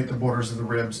palpate the borders of the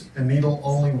ribs and needle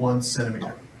only 1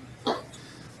 centimeter.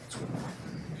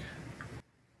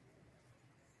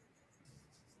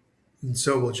 And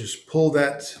so we'll just pull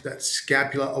that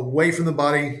scapula away from the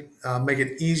body, make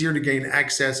it easier to gain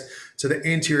access to the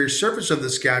anterior surface of the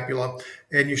scapula,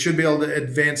 and you should be able to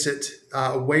advance it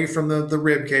away from the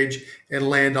rib cage and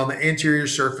land on the anterior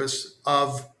surface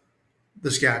of the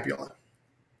scapula.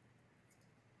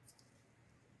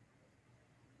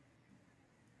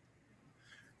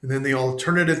 And then the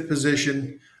alternative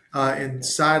position in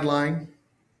side lying.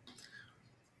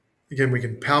 Again, we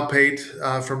can palpate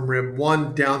from rib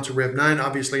 1 down to rib 9,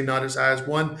 obviously not as high as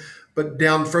 1, but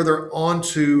down further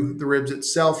onto the ribs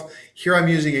itself. Here I'm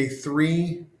using a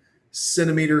 3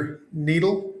 centimeter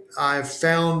needle. I've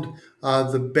found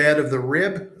the bed of the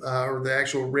rib or the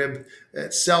actual rib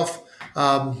itself.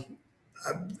 I've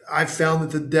found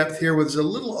that the depth here was a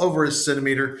little over 1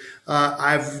 centimeter.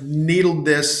 I've needled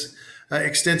this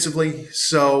extensively.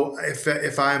 So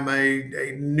if I'm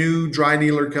a new dry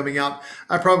needler coming out,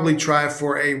 I probably try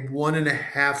for a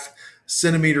 1.5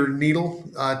 centimeter needle,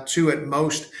 2 at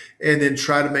most, and then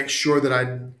try to make sure that I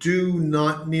do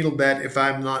not needle that if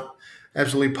I'm not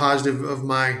absolutely positive of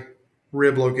my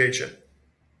rib location.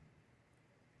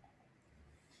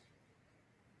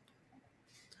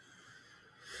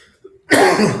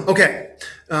 Okay,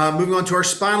 moving on to our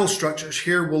spinal structures.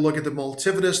 Here we'll look at the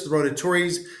multifidus, the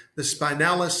rotatories, the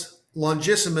spinalis,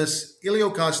 longissimus,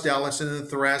 iliocostalis, and the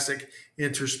thoracic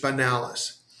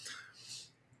interspinalis.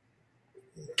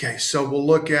 Okay, so we'll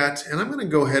look at, and I'm going to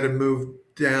go ahead and move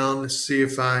down to see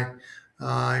if I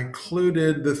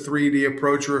included the 3D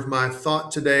approach or if my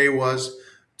thought today was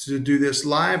to do this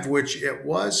live, which it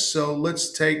was. So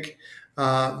let's take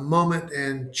a moment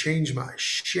and change my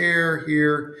share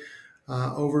here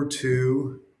over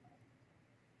to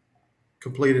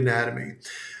complete anatomy.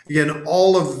 Again,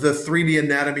 all of the 3D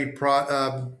anatomy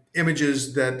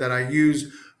images that I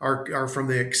use are from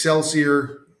the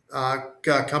Excelsior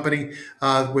company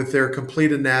with their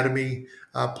complete anatomy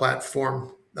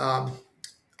platform. I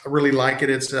really like it.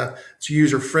 It's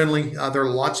user friendly. There are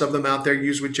lots of them out there.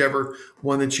 Use whichever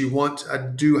one that you want. I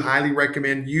do highly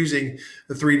recommend using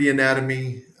the 3D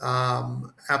anatomy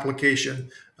application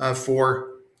for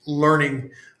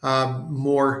learning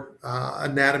more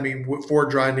anatomy for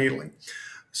dry needling.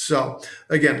 So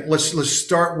again, let's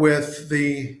start with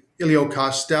the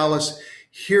iliocostalis.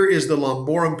 Here is the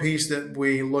lumborum piece that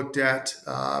we looked at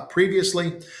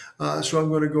previously. So I'm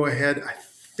going to go ahead. I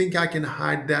think I can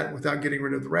hide that without getting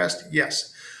rid of the rest.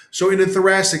 Yes. So in the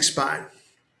thoracic spine,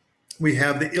 we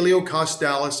have the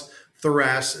iliocostalis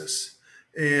thoracis.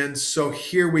 And so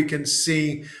here we can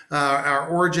see our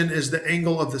origin is the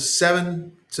angle of the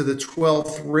 7th to the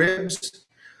 12th ribs.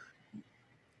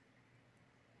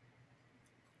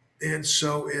 And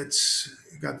so it's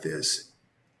got this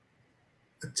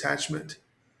attachment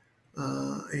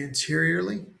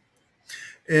anteriorly.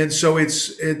 And so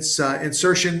its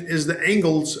insertion is the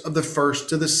angles of the 1st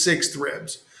to the 6th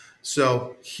ribs.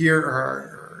 So here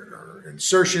are our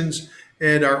insertions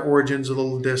and our origins a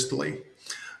little distally.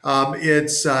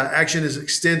 Its action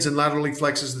extends and laterally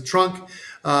flexes the trunk.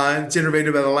 It's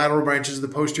innervated by the lateral branches of the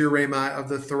posterior rami of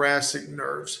the thoracic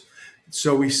nerves.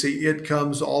 So we see it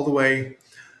comes all the way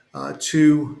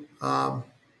to the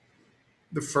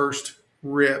 1st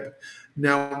rib.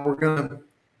 Now we're going to,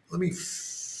 let me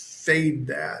fade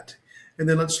that. And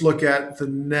then let's look at the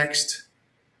next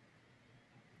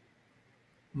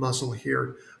muscle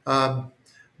here. The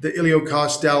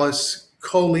iliocostalis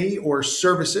coli or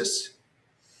cervicis.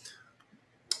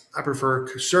 I prefer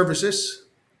cervicis,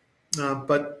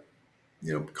 but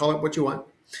call it what you want.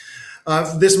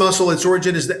 This muscle, its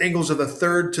origin is the angles of the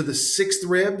third to the sixth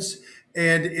ribs,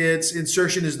 and its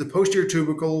insertion is the posterior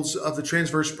tubercles of the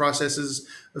transverse processes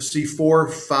of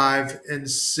C4, 5, and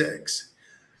 6.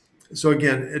 So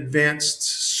again, advanced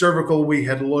cervical, we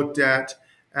had looked at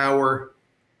our,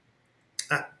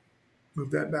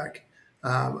 move that back,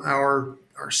 our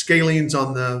scalenes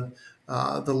on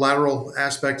the lateral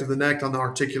aspect of the neck on the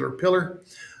articular pillar.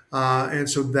 And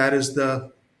so that is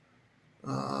the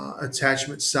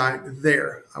attachment site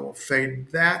there. I will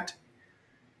fade that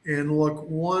and look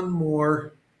one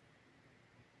more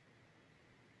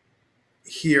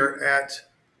here at,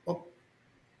 let's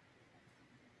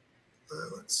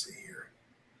see here.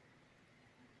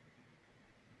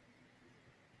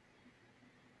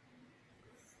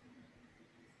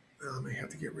 I may have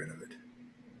to get rid of it.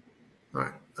 All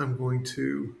right, I'm going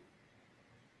to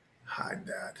hide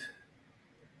that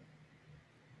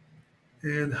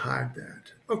and hide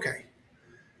that. Okay,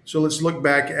 so let's look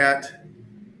back at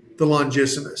the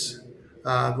longissimus.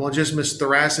 Longissimus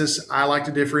thoracis, I like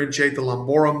to differentiate the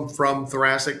lumborum from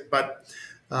thoracic, but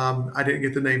I didn't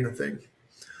get to name the thing.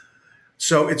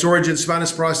 So its origin,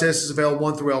 spinous process is of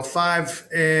L1 through L5,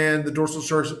 and the dorsal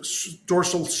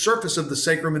surface of the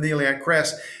sacrum and the iliac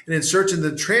crest, and inserts in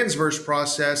the transverse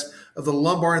process of the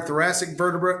lumbar and thoracic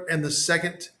vertebra and the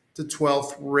 2nd to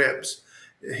 12th ribs.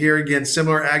 Here again,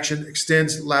 similar action,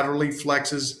 extends laterally,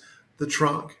 flexes the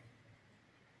trunk.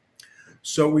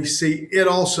 So we see it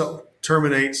also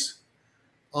terminates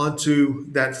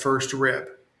onto that first rib.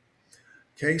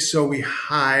 Okay, so we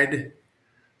hide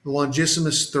the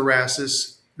longissimus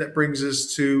thoracis. That brings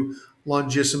us to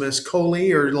longissimus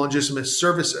coli or longissimus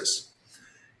cervicis.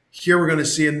 Here we're going to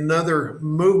see another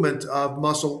movement of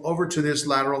muscle over to this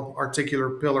lateral articular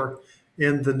pillar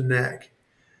in the neck.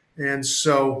 And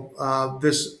so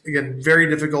this, again, very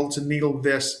difficult to needle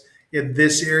this in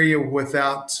this area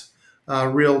without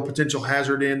real potential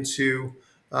hazard into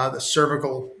the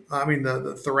cervical,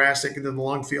 the thoracic and then the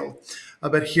lung field.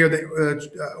 But here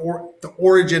the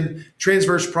origin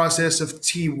transverse process of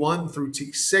T1 through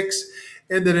T6,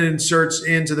 and then it inserts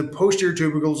into the posterior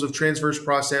tubercles of transverse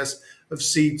process of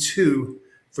C2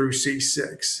 through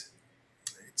C6.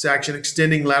 Its action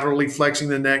extending laterally, flexing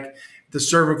the neck, the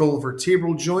cervical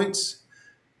vertebral joints.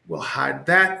 We'll hide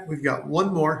that. We've got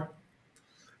one more,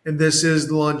 and this is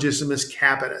the longissimus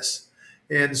capitis.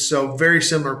 And so very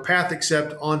similar path,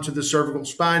 except onto the cervical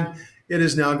spine. It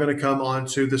is now going to come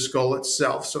onto the skull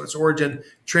itself. So its origin,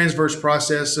 transverse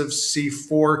process of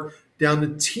C4 down to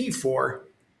T4.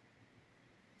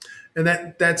 And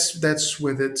that's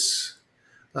with its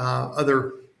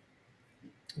other,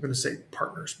 I'm going to say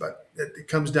partners, but it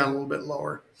comes down a little bit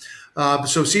lower.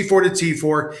 So C4 to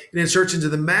T4, it inserts into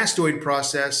the mastoid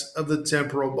process of the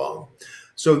temporal bone.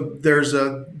 So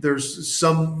there's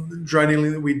some dry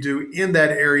needling that we do in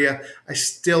that area. I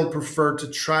still prefer to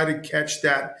try to catch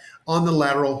that on the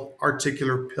lateral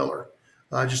articular pillar.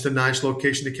 Just a nice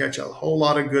location to catch a whole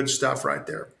lot of good stuff right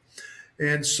there.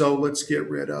 And so let's get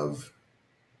rid of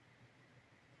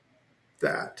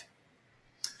that.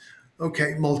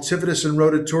 Okay, multifidus and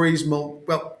rotatories,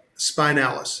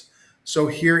 spinalis. So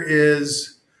here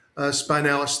is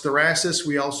spinalis thoracis.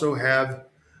 We also have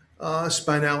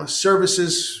spinalis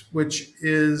cervicis, which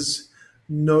is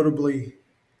notably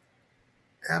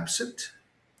absent.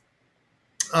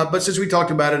 But since we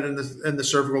talked about it in the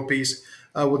cervical piece,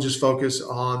 we'll just focus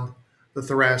on the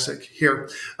thoracic here.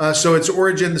 So its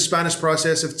origin, the spinous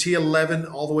process of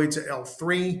T11 all the way to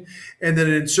L3, and then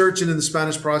it inserts into the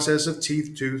spinous process of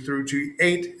T2 through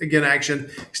T8. Again, action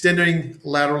extending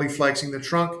laterally, flexing the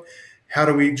trunk. How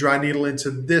do we dry needle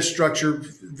into this structure?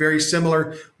 Very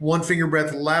similar, 1 finger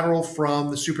breadth lateral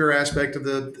from the superior aspect of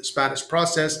the spinous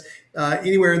process,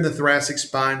 anywhere in the thoracic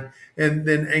spine, and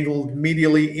then angled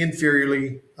medially,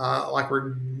 inferiorly, like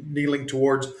we're needling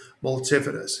towards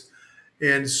multifidus.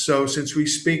 And so since we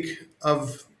speak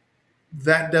of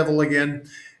that devil again,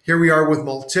 here we are with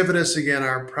multifidus, again,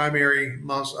 our primary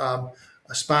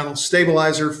spinal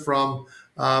stabilizer from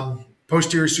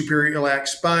posterior superior iliac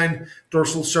spine,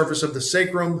 dorsal surface of the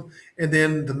sacrum, and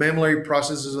then the mammillary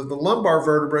processes of the lumbar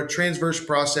vertebra, transverse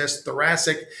process,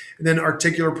 thoracic, and then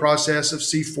articular process of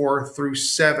C4 through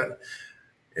 7.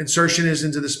 Insertion is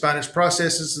into the spinous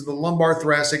processes of the lumbar,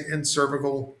 thoracic, and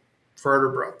cervical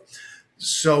vertebra.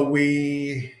 So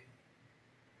we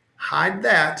hide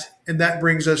that, and that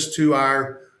brings us to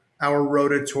our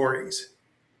rotatories.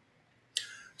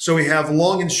 So we have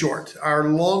long and short. Our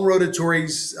long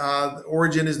rotatories,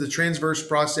 origin is the transverse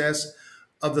process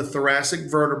of the thoracic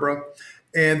vertebra,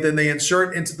 and then they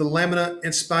insert into the lamina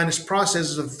and spinous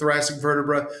processes of the thoracic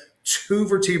vertebra 2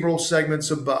 vertebral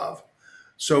segments above.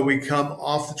 So we come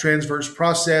off the transverse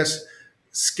process,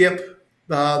 skip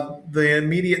the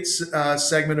immediate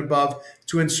segment above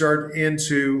to insert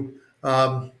into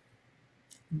the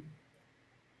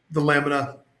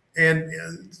lamina and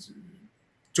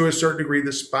to a certain degree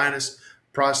the spinous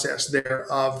process there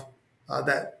of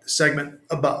that segment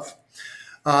above.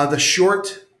 The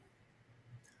short,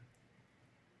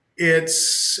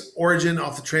 its origin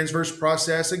off the transverse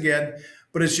process again,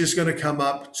 but it's just going to come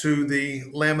up to the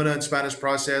lamina and spinous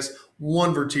process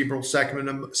 1 vertebral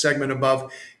segment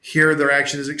above. Here their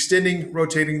action is extending,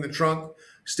 rotating the trunk,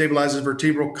 stabilizes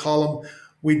vertebral column.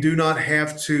 We do not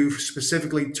have to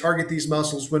specifically target these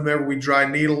muscles whenever we dry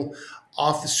needle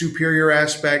off the superior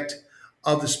aspect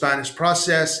of the spinous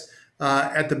process.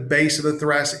 At the base of the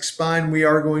thoracic spine, we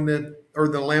are going to, or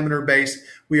the laminar base,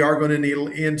 we are going to needle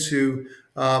into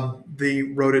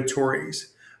the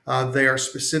rotatories. They are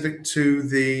specific to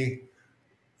the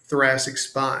thoracic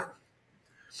spine.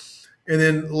 And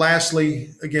then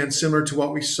lastly, again, similar to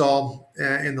what we saw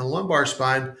in the lumbar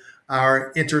spine,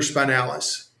 our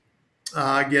interspinalis.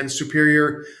 Again,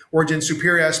 superior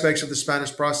aspects of the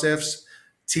spinous process,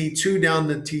 T2 down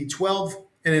to T12,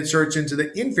 and inserts into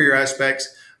the inferior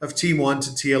aspects of T1 to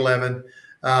T11,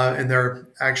 and their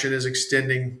action is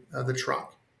extending the trunk.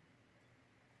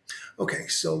 Okay,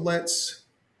 so let's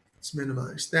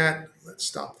minimize that. Let's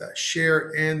stop that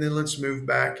share, and then let's move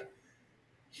back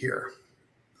here.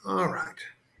 All right.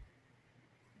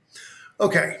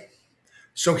 Okay,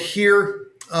 so here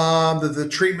the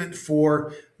treatment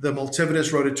for the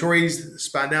multifidus rotatories,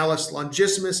 spinalis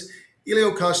longissimus,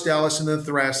 iliocostalis, and the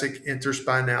thoracic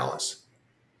interspinalis.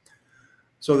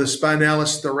 So the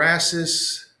spinalis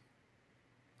thoracis,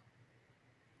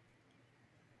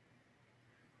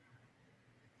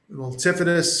 the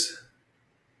multifidus,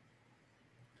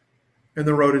 and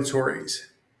the rotatories.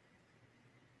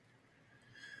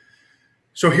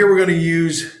 So here we're going to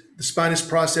use the spinous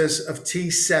process of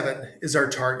T7 is our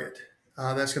target.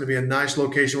 That's going to be a nice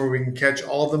location where we can catch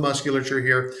all of the musculature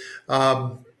here.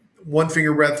 1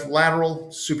 finger breadth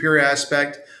lateral, superior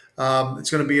aspect. It's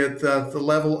going to be at the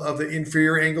level of the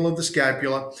inferior angle of the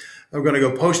scapula. We're going to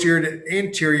go posterior to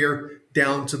anterior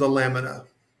down to the lamina.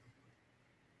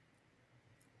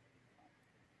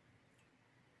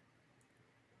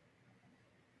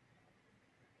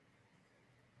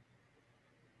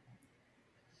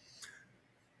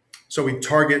 So we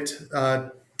target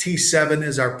T7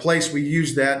 as our place. We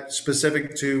use that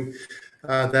specific to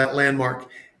that landmark.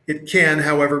 It can,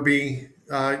 however, be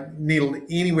needled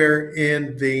anywhere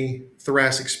in the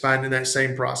thoracic spine in that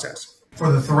same process.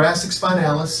 For the thoracic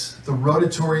spinalis, the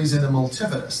rotatories and the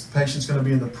multifidus, the patient's going to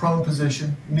be in the prone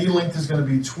position. Needle length is going to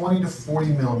be 20 to 40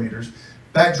 millimeters.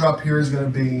 Backdrop here is going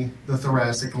to be the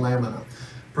thoracic lamina.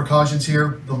 Precautions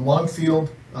here, the lung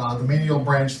field, the medial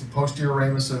branch, the posterior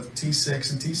ramus of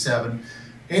T6 and T7,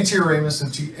 anterior ramus of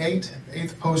T8,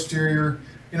 8th posterior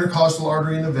intercostal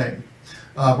artery in the vein.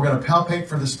 We're going to palpate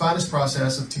for the spinous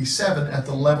process of T7 at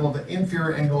the level of the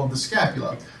inferior angle of the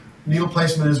scapula. Needle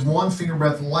placement is 1 finger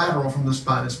breadth lateral from the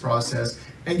spinous process.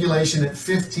 Angulation at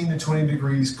 15 to 20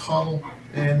 degrees caudal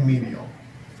and medial.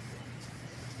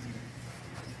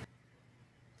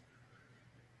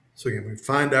 So again, we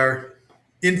find our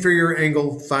inferior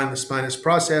angle, find the spinous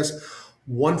process,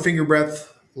 1 finger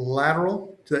breadth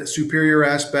lateral to that superior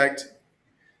aspect,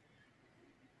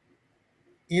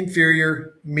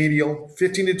 inferior, medial,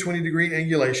 15 to 20 degree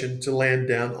angulation to land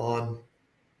down on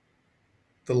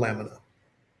the lamina.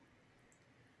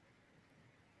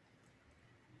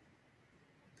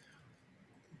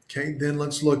 Okay, then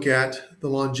let's look at the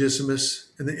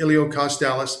longissimus and the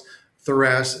iliocostalis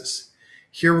thoracis.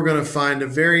 Here we're going to find a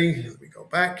let me go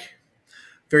back,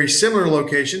 very similar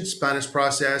location, spinous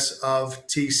process of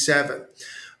T7.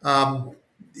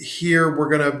 Here we're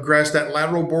going to grasp that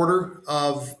lateral border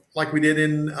of, like we did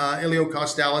in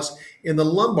iliocostalis in the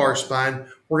lumbar spine.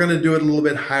 We're going to do it a little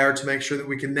bit higher to make sure that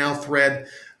we can now thread.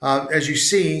 As you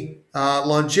see,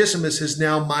 longissimus has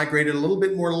now migrated a little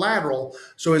bit more lateral.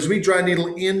 So as we dry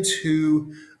needle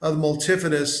into the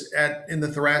multifidus in the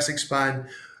thoracic spine,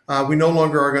 we no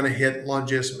longer are going to hit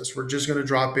longissimus. We're just going to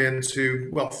drop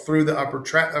into, through the upper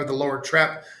trap or the lower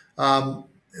trap.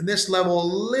 In this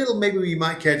level, maybe we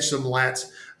might catch some lats,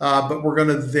 but we're going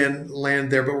to then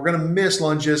land there. But we're going to miss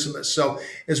longissimus. So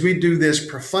as we do this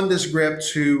profundus grip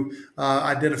to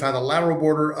identify the lateral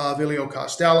border of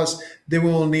iliocostalis, then we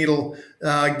will needle,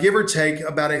 give or take,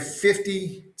 about a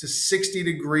 50 to 60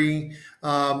 degree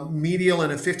medial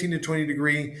and a 15 to 20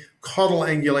 degree caudal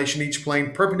angulation, each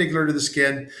plane perpendicular to the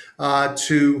skin,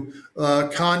 to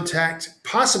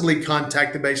possibly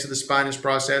contact the base of the spinous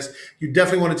process. You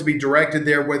definitely want it to be directed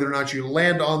there. Whether or not you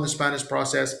land on the spinous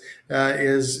process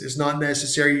is not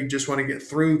necessary. You just want to get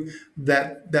through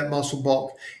that muscle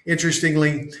bulk.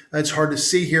 Interestingly, it's hard to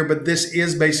see here, but this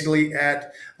is basically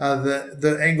at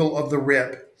the angle of the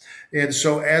rib. And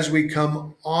so as we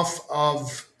come off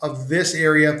of this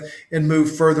area and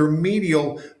move further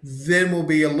medial, then we'll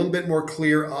be a little bit more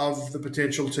clear of the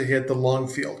potential to hit the lung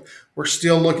field. We're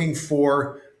still looking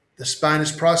for the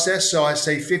spinous process. So I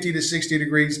say 50 to 60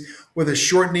 degrees with a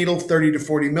short needle, 30 to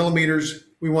 40 millimeters.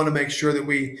 We want to make sure that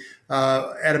we,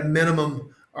 at a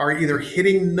minimum, are either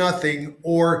hitting nothing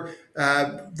or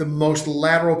the most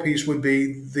lateral piece would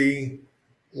be the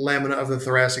lamina of the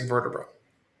thoracic vertebra.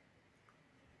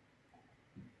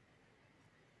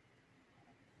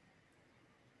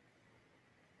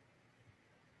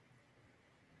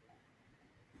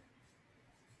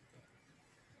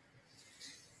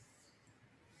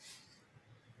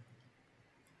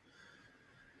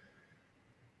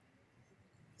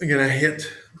 Again, I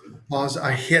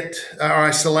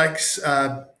select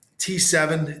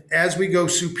T7 as we go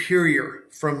superior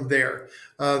from there.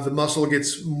 The muscle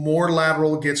gets more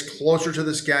lateral, gets closer to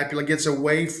the scapula, gets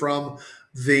away from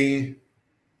the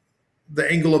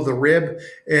angle of the rib,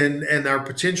 and our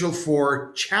potential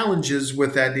for challenges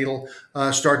with that needle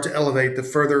start to elevate the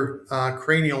further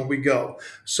cranial we go.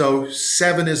 So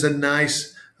 7 is a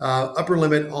nice upper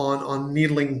limit on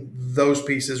needling those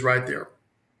pieces right there.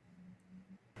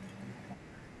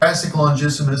 Thoracic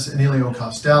longissimus and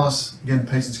iliocostalis. Again,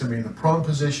 patient's going to be in the prone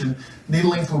position.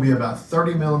 Needle length will be about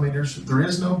 30 millimeters. There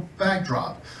is no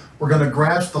backdrop. We're going to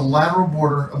grasp the lateral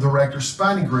border of the rectus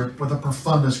spinae group with a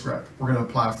profundus grip. We're going to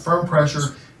apply firm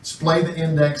pressure, splay the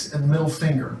index and middle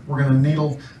finger. We're going to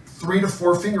needle 3 to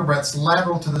 4 finger breadths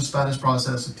lateral to the spinous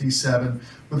process of T7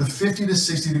 with a 50 to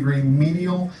 60 degree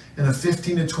medial and a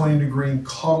 15 to 20 degree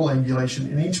caudal angulation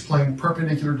in each plane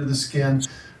perpendicular to the skin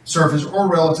surface or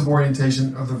relative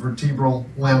orientation of the vertebral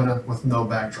lamina with no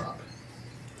backdrop.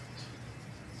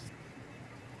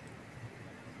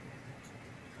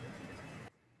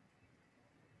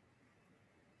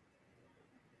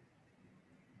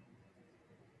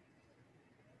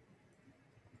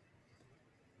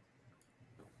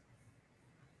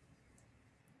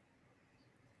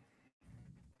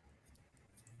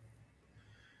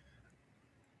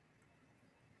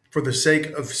 For the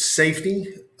sake of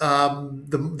safety,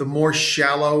 the more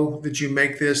shallow that you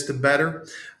make this, the better.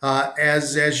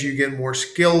 As you get more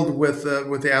skilled with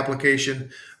the application,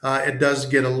 it does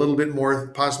get a little bit more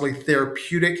possibly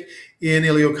therapeutic in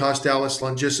iliocostalis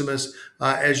longissimus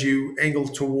as you angle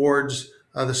towards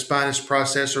the spinous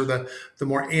process or the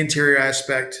more anterior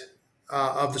aspect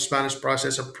of the spinous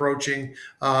process approaching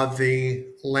the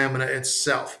lamina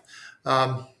itself.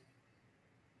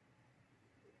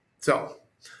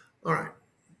 All right,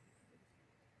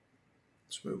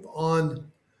 let's move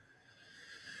on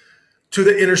to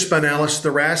the interspinalis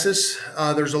thoracis.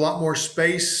 There's a lot more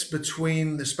space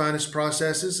between the spinous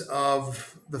processes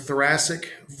of the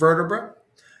thoracic vertebra,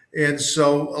 and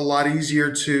so a lot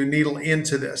easier to needle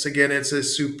into this. Again, it's a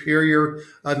superior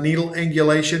needle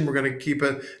angulation. We're going to keep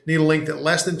a needle length at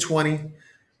less than 20.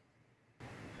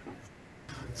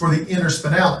 For the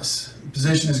interspinalis, the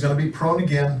position is going to be prone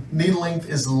again. Needle length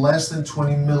is less than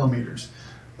 20 millimeters.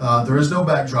 There is no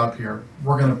backdrop here.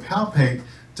 We're going to palpate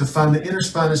to find the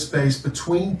interspinous space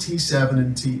between T7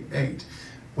 and T8.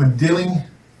 When dealing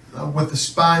with the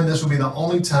spine, this will be the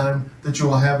only time that you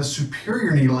will have a superior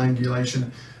needle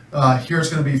angulation. Here it's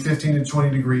going to be 15 to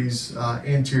 20 degrees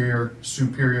anterior,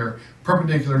 superior,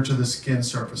 perpendicular to the skin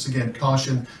surface. Again,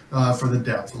 caution for the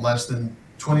depth, less than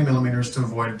 20 millimeters to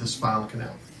avoid the spinal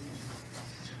canal.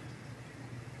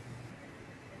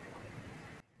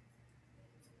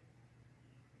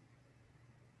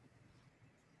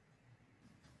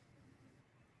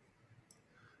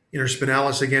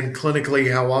 Interspinalis, again,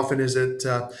 clinically, how often is it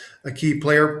a key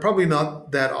player? Probably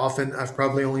not that often. I've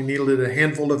probably only needled it a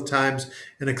handful of times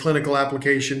in a clinical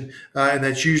application, and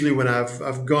that's usually when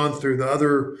I've gone through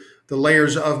the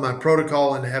layers of my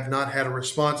protocol and have not had a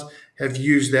response, have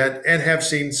used that and have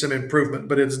seen some improvement,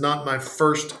 but it's not my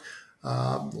first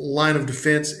line of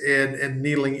defense and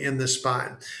needling in the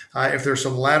spine. If there's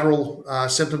some lateral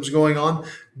symptoms going on,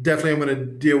 definitely I'm going to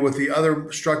deal with the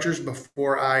other structures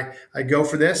before I go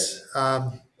for this.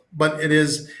 but it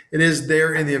is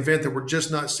there in the event that we're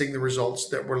just not seeing the results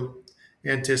that we're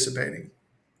anticipating.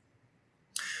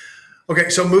 Okay,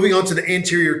 so moving on to the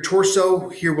anterior torso,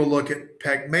 here we'll look at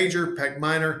pec major, pec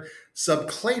minor,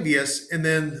 subclavius, and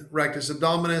then rectus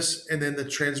abdominis, and then the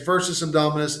transversus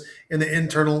abdominis, and the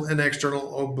internal and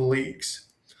external obliques.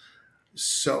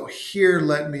 So here,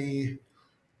 let me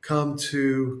come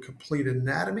to complete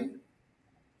anatomy.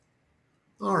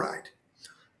 All right,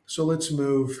 so let's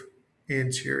move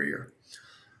anterior.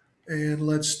 And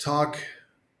let's talk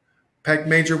pec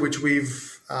major, which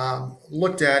we've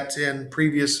looked at in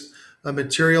previous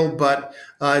material, but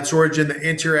its origin, the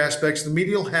anterior aspects, the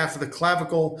medial half of the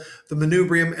clavicle, the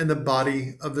manubrium, and the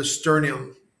body of the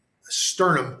sternum,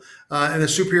 and the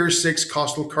superior 6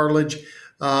 costal cartilage.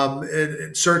 It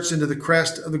inserts into the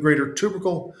crest of the greater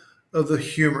tubercle of the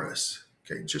humerus.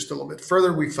 Okay, just a little bit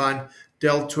further, we find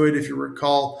deltoid. If you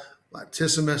recall,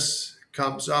 latissimus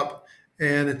comes up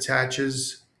and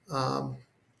attaches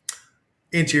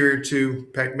anterior to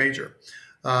pec major.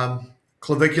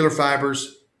 Clavicular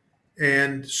fibers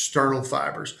and sternal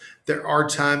fibers. There are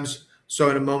times, so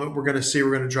in a moment we're going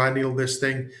to dry needle this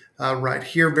thing right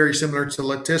here, very similar to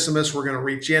latissimus. We're going to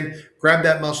reach in, grab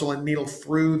that muscle, and needle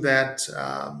through that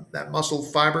muscle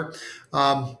fiber.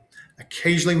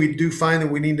 Occasionally we do find that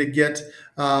we need to get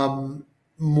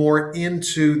more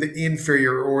into the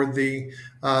inferior or the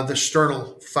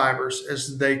sternal fibers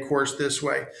as they course this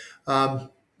way.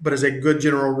 But as a good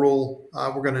general rule,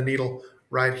 we're going to needle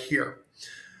right here.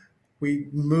 We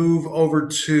move over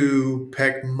to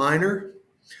pec minor.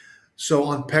 So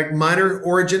on pec minor,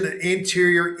 origin, the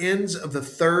anterior ends of the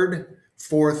 3rd,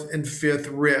 4th, and 5th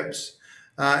ribs.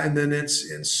 And then its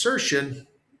insertion,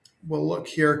 we'll look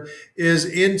here, is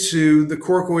into the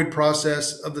coracoid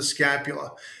process of the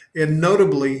scapula. And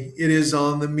notably, it is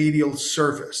on the medial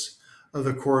surface of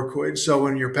the coracoid. So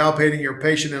when you're palpating your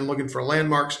patient and looking for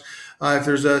landmarks, if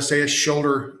there's say a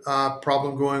shoulder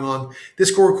problem going on,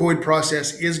 this coracoid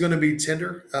process is going to be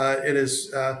tender. It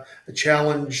is a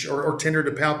challenge or tender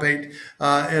to palpate in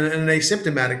an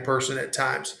asymptomatic person at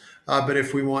times. But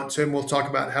if we want to, and we'll talk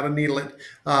about how to needle it,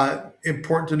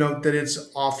 important to note that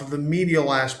it's off of the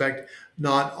medial aspect,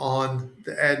 not on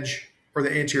the edge or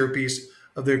the anterior piece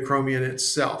of the acromion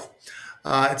itself.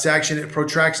 Its action, it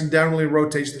protracts and downwardly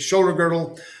rotates the shoulder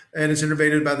girdle, and it's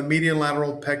innervated by the median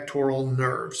lateral pectoral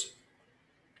nerves.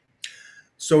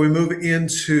 So we move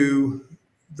into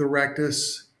the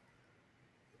rectus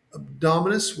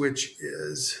abdominis, which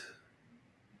is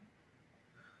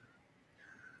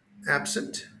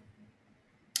absent.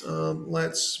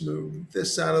 Let's move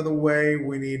this out of the way.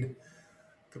 We need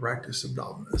the rectus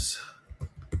abdominis.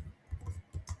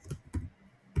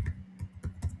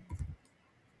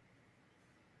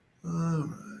 All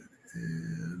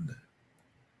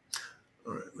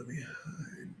right, let me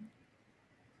hide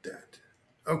that.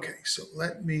 Okay, so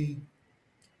let me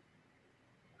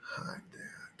hide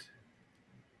that.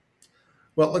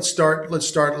 Well, let's start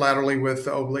laterally with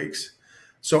the obliques.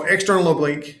 So external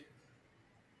oblique,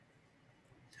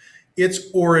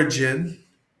 its origin,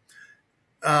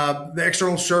 the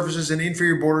external surfaces and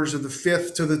inferior borders of the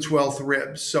 5th to the 12th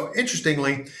ribs. So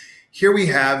interestingly, here we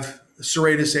have the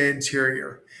serratus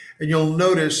anterior. And you'll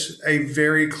notice a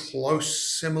very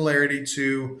close similarity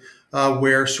to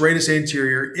where serratus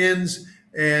anterior ends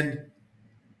and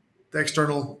the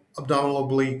external abdominal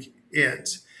oblique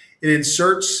ends. It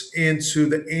inserts into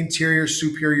the anterior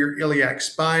superior iliac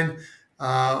spine,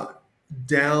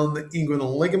 down the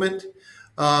inguinal ligament,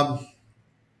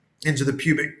 into the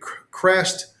pubic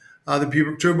crest, the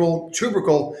pubic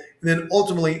tubercle, and then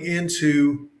ultimately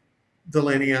into the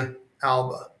linea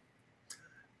alba.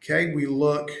 Okay, we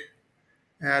look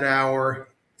at our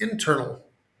internal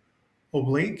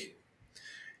oblique.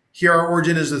 Here our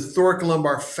origin is the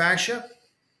thoracolumbar fascia,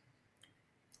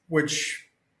 which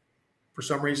for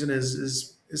some reason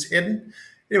is hidden.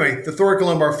 Anyway, the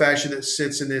thoracolumbar fascia that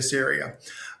sits in this area.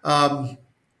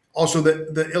 Also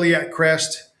the iliac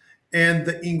crest and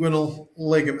the inguinal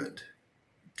ligament.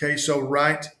 Okay, so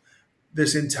right,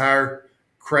 this entire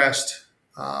crest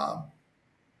at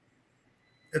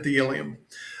the ilium.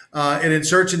 It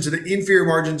inserts into the inferior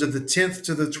margins of the 10th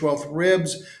to the 12th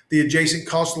ribs, the adjacent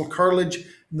costal cartilage,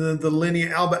 the linea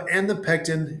alba, and the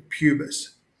pecten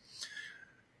pubis.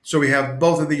 So we have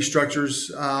both of these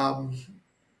structures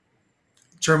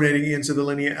terminating into the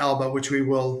linea alba, which we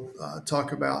will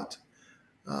talk about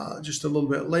just a little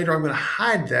bit later. I'm going to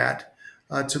hide that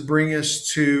to bring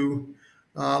us to,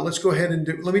 let's go ahead and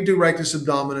let me do rectus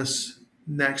abdominis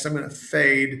next. I'm going to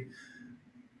fade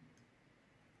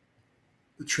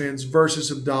the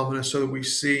transversus abdominis so that we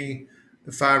see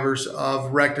the fibers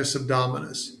of rectus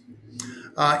abdominis.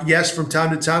 Yes, from time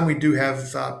to time, we do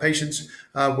have patients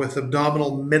with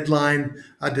abdominal midline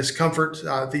discomfort.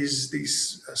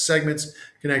 These segments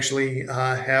can actually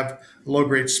have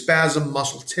low-grade spasm,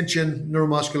 muscle tension,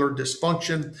 neuromuscular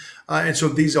dysfunction, and so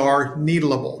these are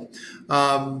needleable.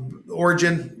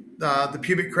 Origin, the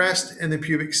pubic crest and the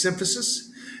pubic symphysis,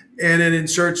 and it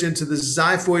inserts into the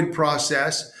xiphoid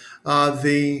process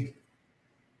the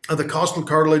costal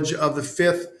cartilage of the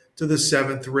 5th to the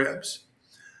 7th ribs.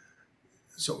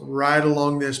 So right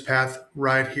along this path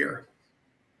right here.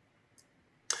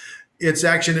 Its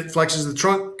action, it flexes the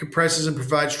trunk, compresses, and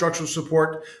provides structural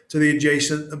support to the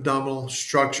adjacent abdominal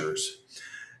structures.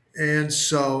 And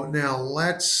so now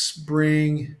let's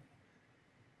bring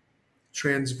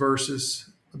transversus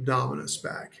abdominis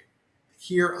back.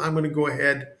 Here I'm going to go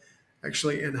ahead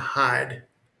actually and hide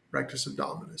rectus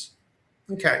abdominis.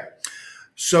 Okay,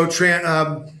 so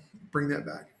bring that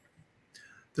back.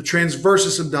 The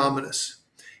transversus abdominis.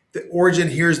 The origin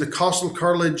here is the costal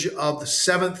cartilage of the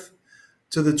 7th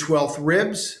to the 12th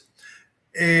ribs,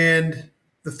 and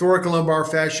the thoracolumbar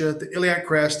fascia, the iliac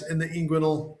crest, and the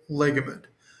inguinal ligament.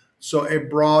 So a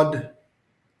broad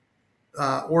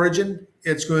origin.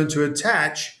 It's going to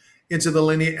attach into the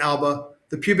linea alba,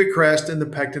 the pubic crest, and the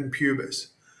pecten pubis.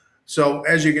 So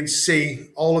as you can see,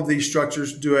 all of these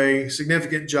structures do a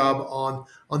significant job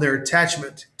on their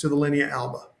attachment to the linea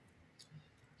alba.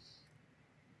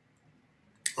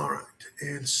 All right,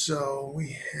 and so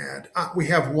we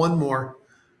have one more,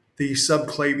 the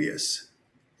subclavius.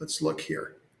 Let's look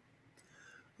here.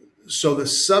 So the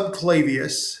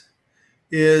subclavius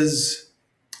is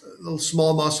a little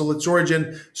small muscle. Its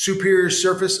origin, superior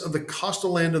surface of the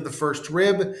costal end of the first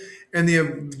rib and the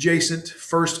adjacent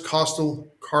first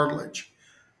costal cartilage.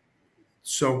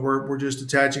 So we're just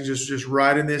attaching just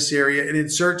right in this area. It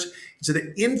inserts into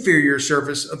the inferior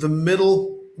surface of the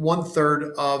middle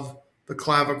 1/3 of the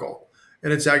clavicle,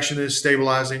 and its action is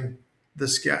stabilizing the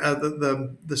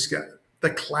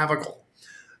clavicle,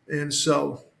 and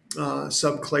so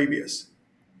subclavius.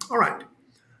 All right,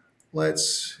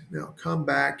 let's now come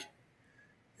back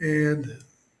and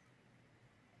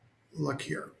look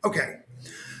here. Okay.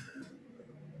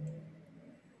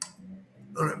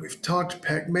 All right, we've talked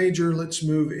pec major. Let's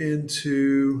move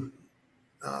into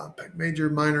pec major,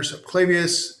 minor,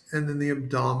 subclavius, and then the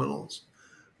abdominals.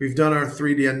 We've done our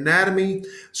 3D anatomy,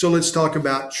 so let's talk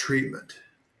about treatment.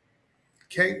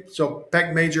 Okay, so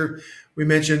pec major, we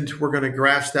mentioned we're going to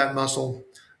grasp that muscle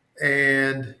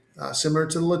and similar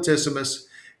to the latissimus,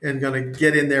 and going to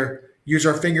get in there, use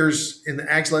our fingers in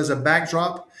the axilla as a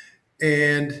backdrop,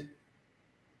 and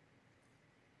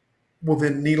we'll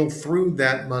then needle through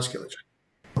that musculature.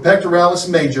 Pectoralis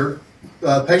major,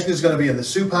 the patient is going to be in the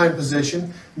supine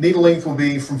position. Needle length will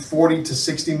be from 40 to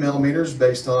 60 millimeters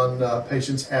based on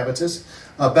patient's habitus.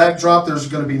 Backdrop, there's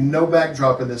going to be no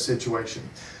backdrop in this situation.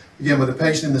 Again, with the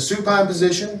patient in the supine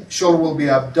position, shoulder will be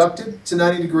abducted to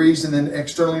 90 degrees and then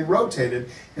externally rotated.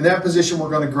 In that position, we're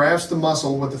going to grasp the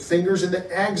muscle with the fingers in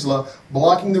the axilla,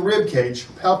 blocking the rib cage,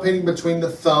 palpating between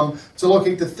the thumb to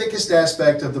locate the thickest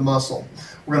aspect of the muscle.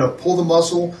 We're going to pull the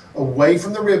muscle away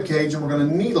from the rib cage, and we're going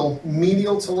to needle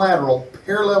medial to lateral,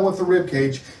 parallel with the rib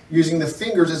cage, using the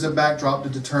fingers as a backdrop to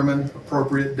determine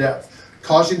appropriate depth.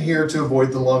 Caution here to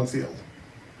avoid the lung field.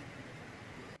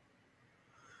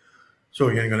 So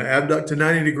again, you're going to abduct to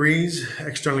 90 degrees,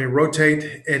 externally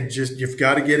rotate, and you've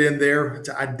got to get in there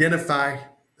to identify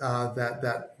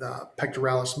that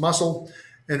pectoralis muscle,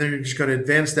 and then you're just going to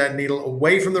advance that needle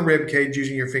away from the rib cage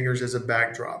using your fingers as a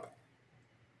backdrop.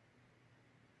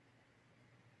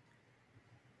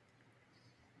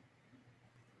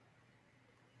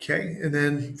 Okay, and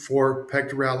then for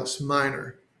pectoralis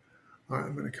minor. All right,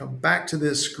 I'm going to come back to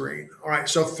this screen. All right,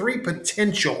 so 3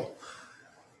 potential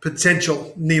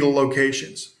needle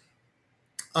locations.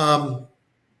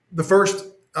 The first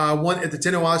one at the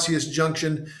tenoosseous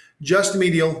junction, just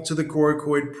medial to the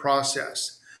coracoid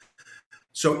process.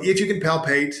 So if you can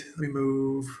palpate, let me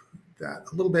move that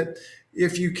a little bit.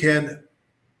 If you can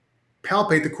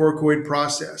palpate the coracoid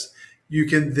process, you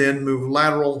can then move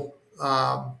lateral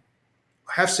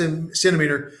half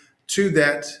centimeter to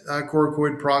that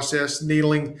coracoid process,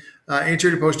 needling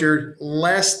anterior to posterior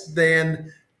less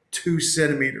than 2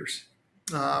 centimeters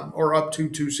or up to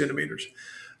 2 centimeters.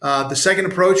 The second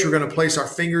approach, we're going to place our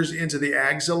fingers into the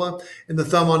axilla and the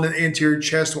thumb on the anterior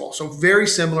chest wall. So very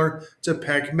similar to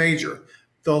pec major.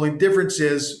 The only difference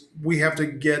is we have to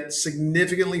get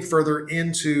significantly further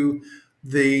into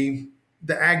the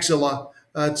axilla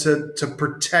to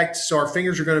protect. So our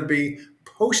fingers are going to be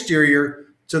posterior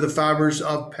to the fibers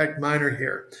of pec minor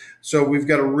here. So we've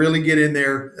got to really get in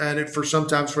there, and for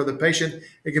sometimes for the patient,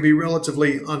 it can be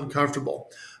relatively uncomfortable.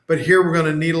 But here we're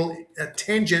going to needle a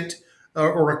tangent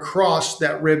or across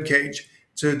that rib cage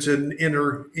to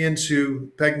enter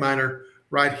into pec minor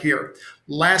right here.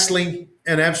 Lastly,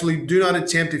 and absolutely do not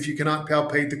attempt if you cannot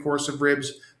palpate the course of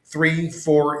ribs 3,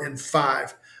 4, and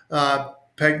 5.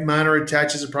 Pec minor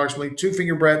attaches approximately 2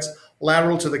 finger breadths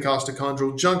lateral to the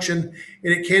costochondral junction,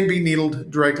 and it can be needled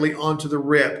directly onto the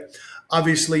rib.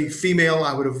 Obviously, female,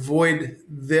 I would avoid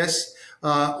this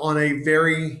on a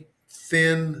very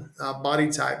thin body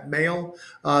type male.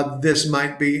 This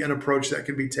might be an approach that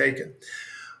could be taken.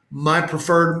 My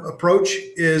preferred approach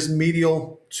is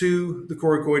medial to the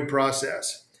coracoid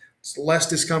process. It's less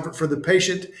discomfort for the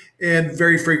patient, and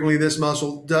very frequently this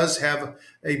muscle does have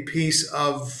a piece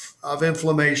of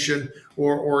inflammation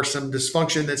or some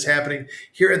dysfunction that's happening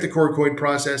here at the coracoid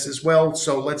process as well.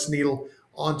 So let's needle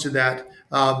onto that.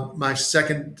 My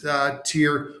second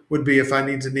tier would be if I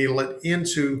need to needle it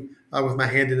into with my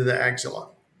hand into the axilla.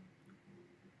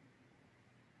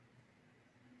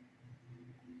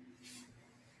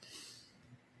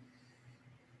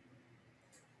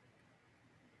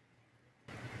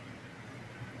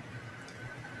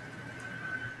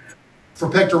 For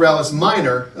pectoralis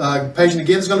minor, patient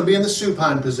again is going to be in the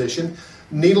supine position.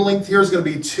 Needle length here is going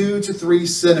to be 2 to 3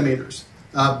 centimeters.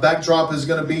 Backdrop is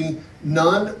going to be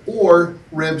none or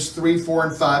ribs 3, 4,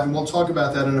 and 5, and we'll talk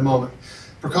about that in a moment.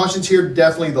 Precautions here,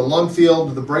 definitely the lung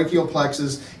field, the brachial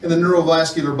plexus, and the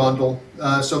neurovascular bundle.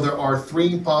 So there are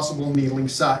 3 possible needling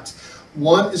sites.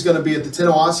 One is going to be at the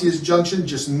tenoosseous junction,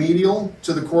 just medial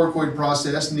to the coracoid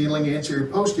process, needling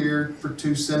anterior-posterior for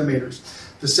 2 centimeters.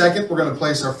 The second, we're going to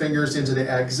place our fingers into the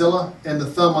axilla and the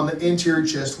thumb on the anterior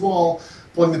chest wall,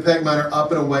 pulling the pec minor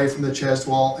up and away from the chest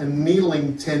wall and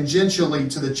needling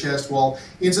tangentially to the chest wall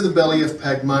into the belly of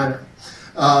pec minor.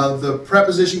 The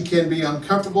preposition can be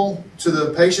uncomfortable to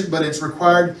the patient, but it's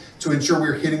required to ensure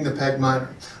we're hitting the pec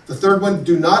minor. The third one,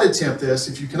 do not attempt this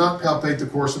if you cannot palpate the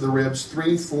course of the ribs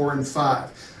 3, 4, and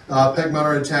 5. Pec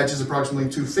minor attaches approximately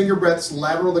 2 finger breadths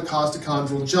lateral to the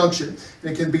costochondral junction,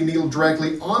 and it can be needled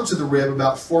directly onto the rib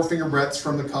about 4 finger breadths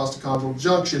from the costochondral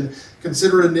junction.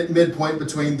 Consider a midpoint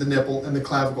between the nipple and the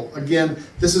clavicle. Again,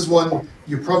 this is one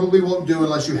you probably won't do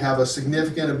unless you have a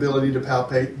significant ability to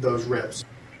palpate those ribs.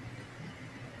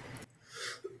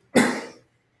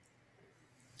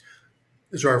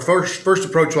 So our first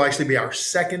approach will actually be our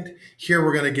second. Here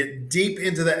we're going to get deep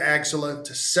into the axilla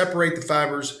to separate the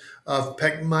fibers of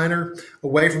pec minor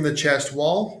away from the chest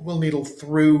wall. We'll needle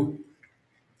through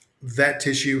that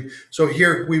tissue. So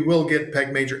here we will get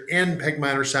pec major and pec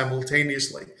minor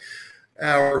simultaneously.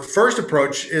 Our first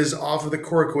approach is off of the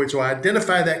coracoid. So I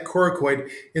identify that coracoid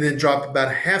and then drop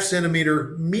about a ½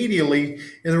 centimeter medially,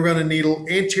 and then we're going to needle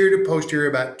anterior to posterior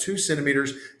about 2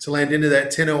 centimeters to land into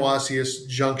that tenoosseous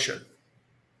junction.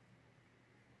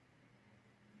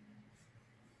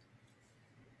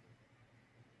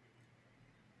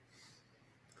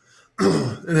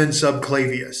 And then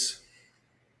subclavius.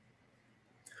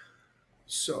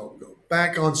 So go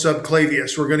back on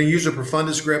subclavius. We're going to use a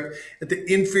profundus grip at the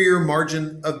inferior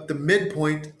margin of the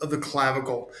midpoint of the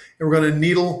clavicle. And we're going to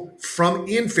needle from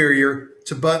inferior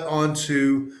to butt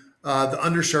onto the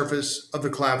undersurface of the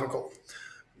clavicle.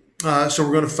 So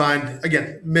we're going to find,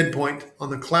 again, midpoint on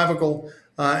the clavicle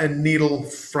and needle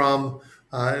from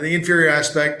the inferior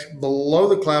aspect below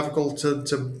the clavicle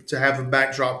to have a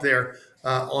backdrop there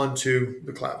onto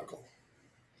the clavicle.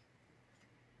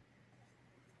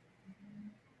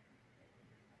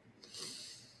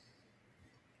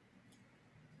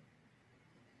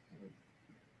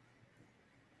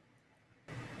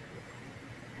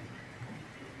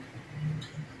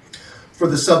 For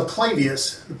the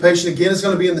subclavius, the patient again is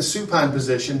going to be in the supine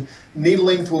position. Needle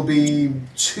length will be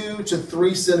 2 to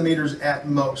 3 centimeters at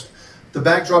most. The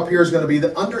backdrop here is going to be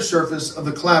the undersurface of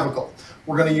the clavicle.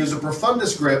 We're going to use a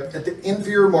profundus grip at the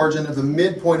inferior margin of the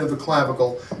midpoint of the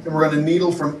clavicle, and we're going to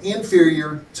needle from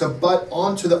inferior to butt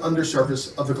onto the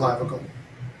undersurface of the clavicle.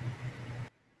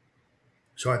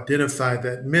 So identify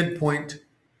that midpoint,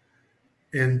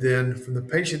 and then from the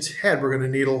patient's head, we're going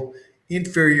to needle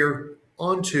inferior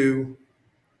onto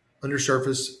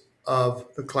undersurface of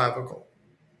the clavicle,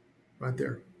 right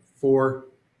there, for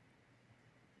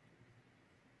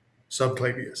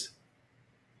subclavius.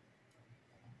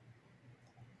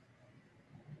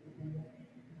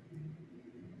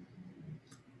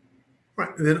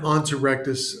 Right, and then onto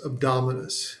rectus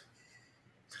abdominis.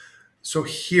 So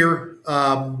here,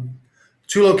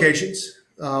 2 locations.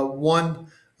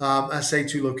 I say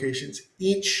 2 locations.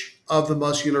 Each of the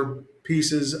muscular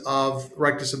pieces of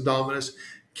rectus abdominis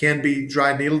can be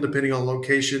dry needle depending on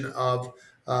location of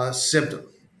symptom.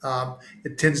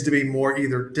 It tends to be more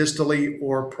either distally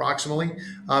or proximally,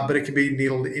 but it can be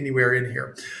needled anywhere in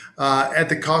here. At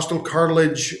the costal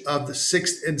cartilage of the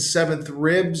 6th and 7th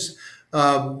ribs,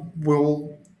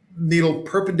 we'll needle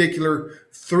perpendicular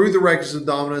through the rectus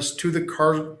abdominis to the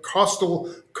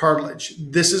costal cartilage.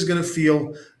 This is going to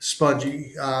feel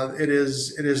spongy. It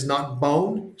is not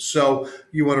bone, so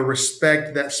you want to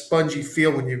respect that spongy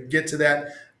feel when you get to that.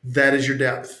 That is your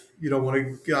depth. You don't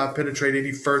want to penetrate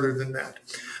any further than that.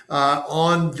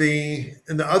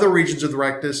 In the other regions of the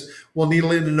rectus, we'll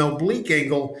needle in an oblique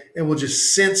angle, and we'll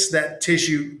just sense that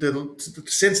tissue,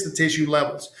 sense the tissue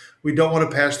levels. We don't want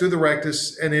to pass through the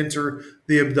rectus and enter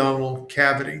the abdominal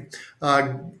cavity.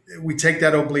 We take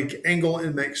that oblique angle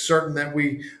and make certain that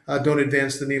we don't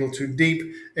advance the needle too deep,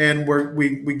 and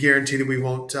we guarantee that we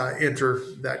won't enter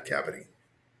that cavity.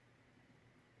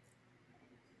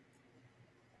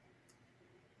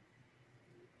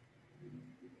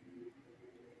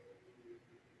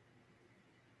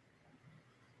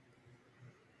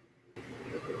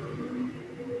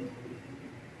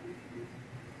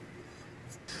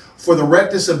 For the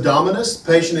rectus abdominis,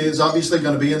 the patient is obviously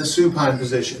going to be in the supine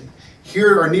position.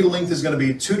 Here, our needle length is going to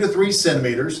be 2 to 3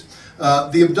 centimeters.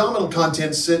 The abdominal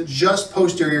contents sit just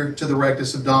posterior to the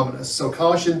rectus abdominis, so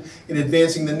caution in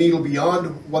advancing the needle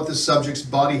beyond what the subject's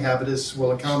body habitus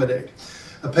will accommodate.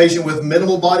 A patient with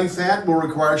minimal body fat will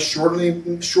require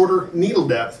shorter needle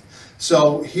depth,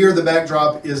 so here the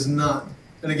backdrop is none.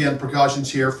 And again,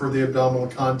 precautions here for the abdominal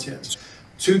contents.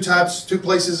 Two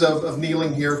places of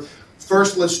needling here.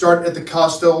 First, let's start at the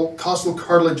costal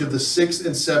cartilage of the 6th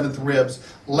and 7th ribs,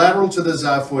 lateral to the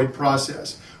xiphoid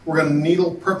process. We're going to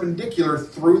needle perpendicular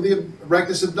through the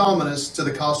rectus abdominis to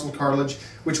the costal cartilage,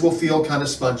 which will feel kind of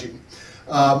spongy.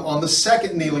 On the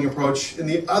second needling approach, in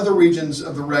the other regions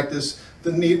of the rectus,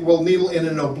 we'll needle in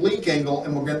an oblique angle,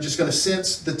 and we're just going to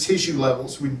sense the tissue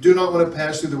levels. We do not want to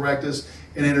pass through the rectus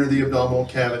and enter the abdominal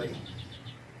cavity.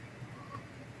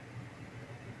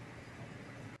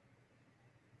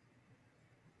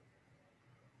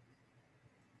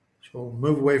 So we'll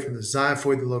move away from the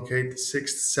xiphoid to locate the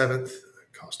 6th, 7th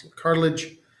costal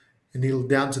cartilage and needle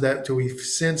down to that until we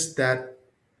sense that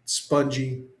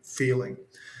spongy feeling.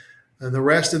 And the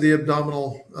rest of the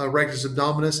abdominal rectus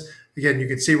abdominis, again, you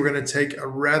can see we're going to take a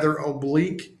rather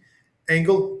oblique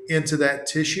angle into that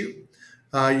tissue.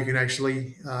 You can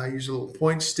actually use a little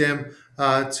point stem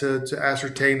to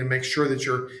ascertain and make sure that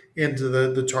you're into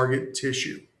the target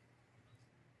tissue.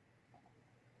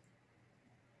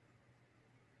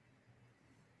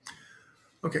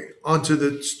 Okay, onto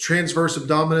the transverse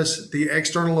abdominis, the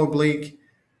external oblique,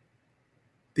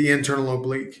 the internal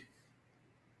oblique,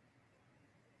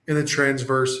 and the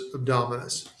transverse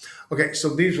abdominis. Okay, so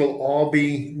these will all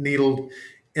be needled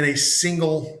in a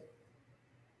single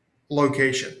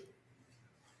location.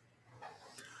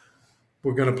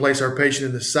 We're going to place our patient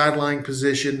in the side-lying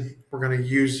position. We're going to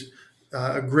use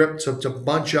a grip to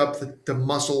bunch up the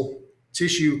muscle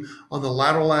tissue on the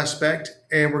lateral aspect,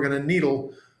 and we're going to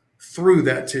needle through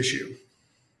that tissue.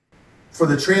 For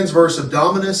the transverse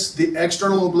abdominis, the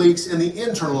external obliques and the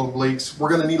internal obliques, we're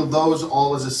going to needle those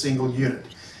all as a single unit.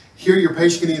 Here, your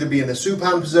patient can either be in the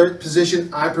supine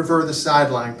position. I prefer the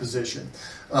side-lying position.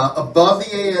 Above the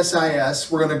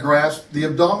ASIS, we're going to grasp the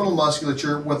abdominal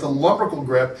musculature with a lumbrical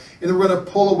grip, and then we're going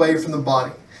to pull away from the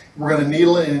body. We're going to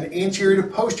needle in an anterior to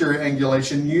posterior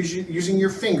angulation using your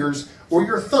fingers or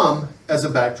your thumb as a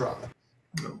backdrop.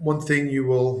 One thing you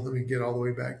will, let me get all the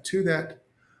way back to that.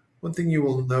 One thing you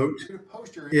will note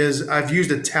is I've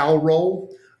used a towel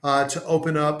roll to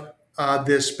open up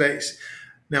this space.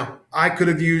 Now, I could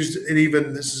have used it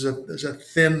even, this is a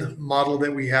thin model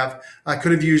that we have. I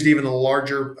could have used even a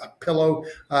larger pillow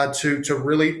to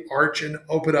really arch and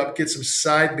open up, get some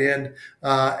side bend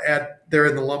there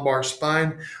in the lumbar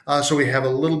spine. So we have a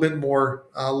little bit more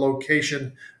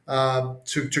location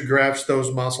to grasp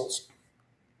those muscles.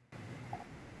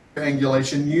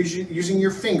 Angulation using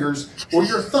your fingers or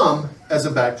your thumb as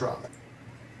a backdrop.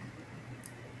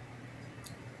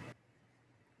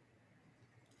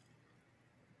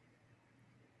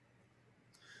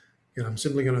 And I'm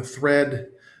simply going to thread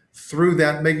through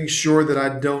that, making sure that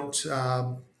I don't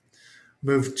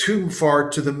move too far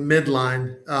to the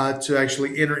midline to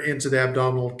actually enter into the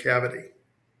abdominal cavity.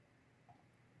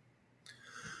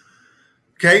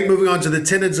 Okay, moving on to the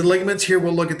tendons and ligaments. Here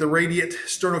we'll look at the radiate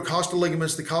sternocostal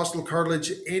ligaments, the costal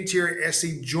cartilage, anterior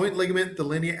SC joint ligament, the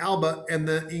linea alba, and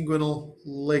the inguinal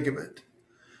ligament.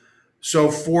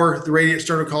 So for the radiate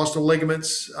sternocostal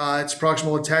ligaments, its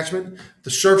proximal attachment,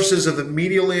 the surfaces of the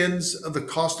medial ends of the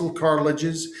costal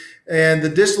cartilages, and the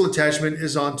distal attachment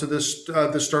is onto the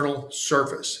sternal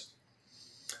surface.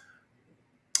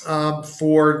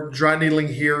 For dry needling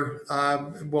here,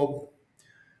 we'll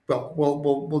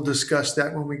discuss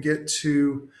that when we get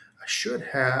to. I should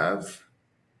have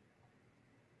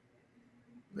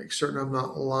make certain I'm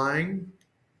not lying.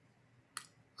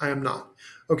 I am not.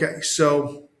 Okay,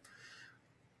 so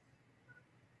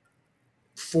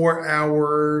for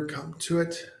our come to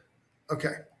it.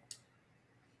 Okay,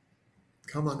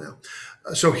 come on now.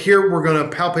 So here we're going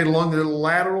to palpate along the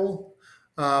lateral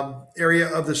area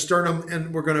of the sternum,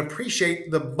 and we're going to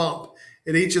appreciate the bump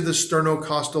at each of the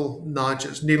sternocostal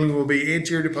notches. Needling will be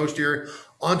anterior to posterior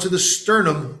onto the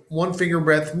sternum, 1 finger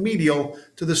breadth medial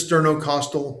to the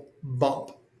sternocostal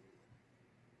bump.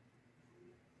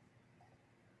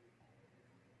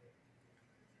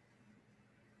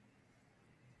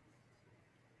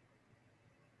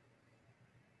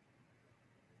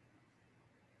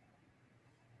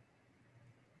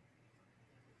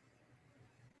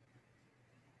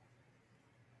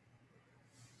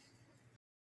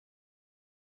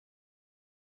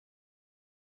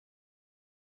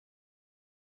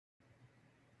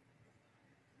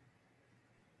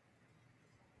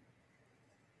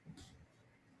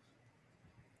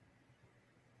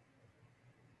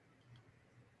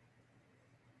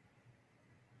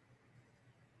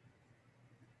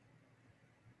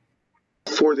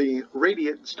 For the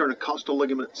radiate sternocostal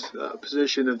ligaments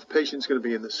position, if the patient is going to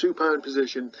be in the supine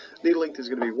position, needle length is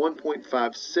going to be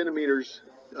 1.5 centimeters.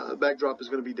 Backdrop is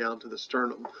going to be down to the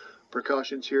sternum.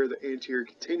 Precautions here: the anterior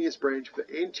cutaneous branch of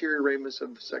the anterior ramus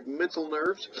of the segmental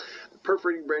nerves, the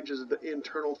perforating branches of the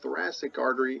internal thoracic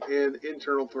artery and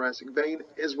internal thoracic vein,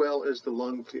 as well as the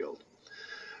lung field.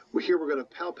 Here we're going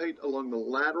to palpate along the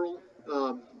lateral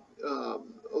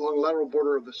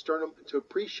border of the sternum to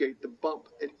appreciate the bump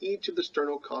at each of the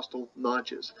sternocostal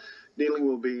notches. Needling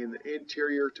will be in the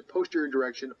anterior to posterior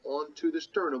direction onto the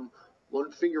sternum,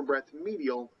 1 finger breadth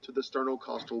medial to the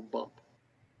sternocostal bump.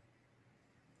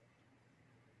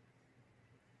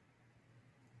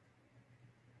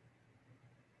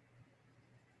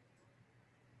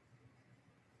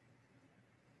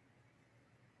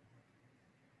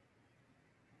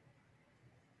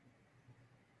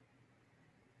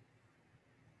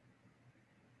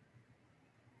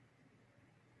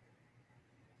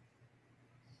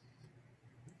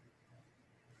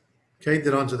 Okay,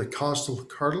 then onto the costal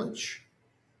cartilage.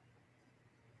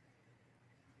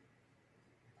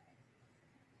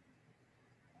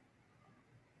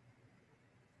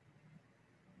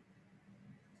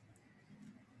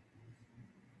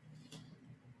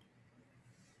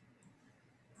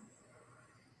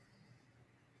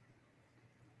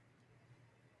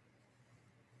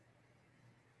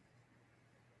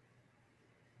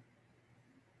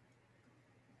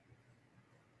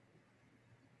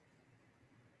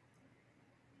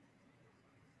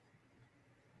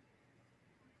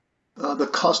 The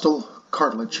costal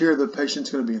cartilage here, the patient's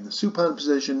going to be in the supine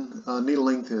position. Needle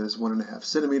length is 1.5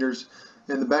 centimeters,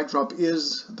 and the backdrop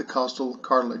is the costal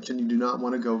cartilage, and you do not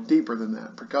want to go deeper than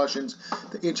that. Precautions: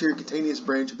 the anterior cutaneous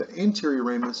branch of the anterior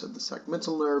ramus of the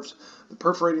segmental nerves, the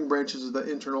perforating branches of the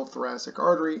internal thoracic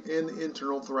artery and the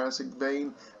internal thoracic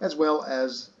vein, as well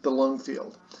as the lung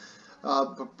field.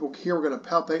 Here we're going to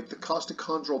palpate the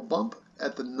costochondral bump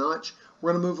at the notch.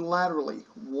 We're going to move laterally,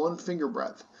 1 finger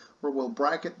breadth, where we'll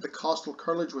bracket the costal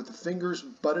cartilage with the fingers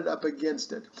butted up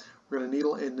against it. We're going to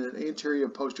needle in an anterior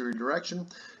posterior direction.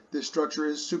 This structure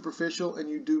is superficial, and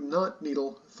you do not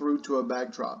needle through to a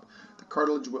backdrop. The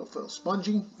cartilage will feel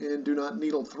spongy, and do not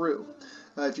needle through.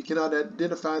 If you cannot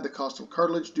identify the costal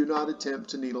cartilage, do not attempt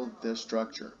to needle this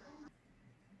structure.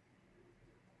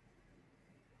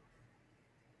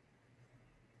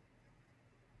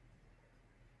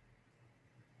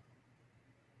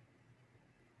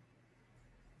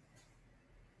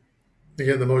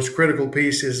 Again, the most critical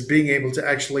piece is being able to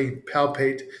actually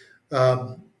palpate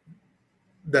um,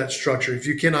 that structure. If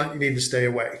you cannot, you need to stay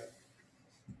away.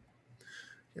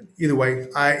 Either way,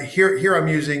 here I'm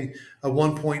using a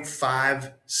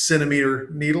 1.5 centimeter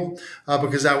needle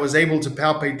because I was able to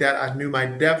palpate that. I knew my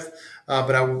depth,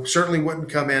 but I certainly wouldn't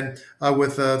come in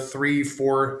with a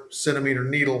 3-4 centimeter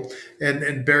needle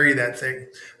and bury that thing.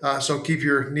 So keep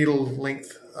your needle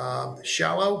length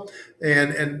shallow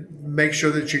and make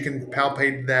sure that you can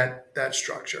palpate that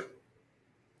structure.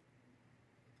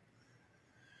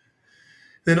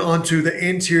 Then onto the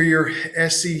anterior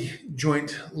SC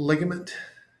joint ligament.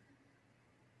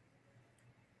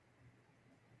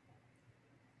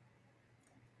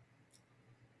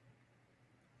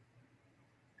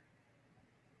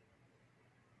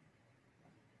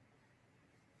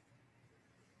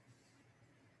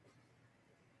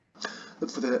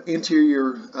 For the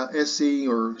anterior SC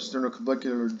or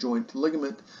sternoclavicular joint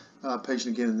ligament,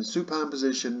 patient again in the supine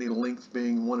position, needle length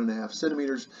being 1.5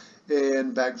 centimeters,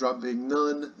 and backdrop being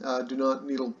none. Do not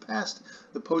needle past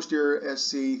the posterior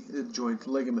SC joint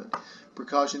ligament.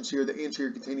 Precautions here: the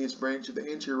anterior cutaneous branch of the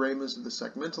anterior ramus of the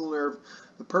segmental nerve,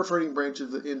 the perforating branch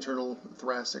of the internal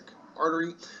thoracic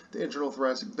artery, the internal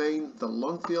thoracic vein, the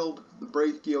lung field, the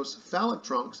brachiocephalic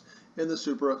trunks, and the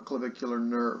supraclavicular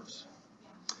nerves.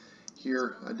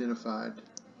 Here identified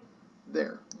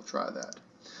there. We'll try that.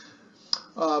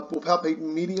 We'll palpate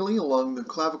medially along the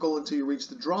clavicle until you reach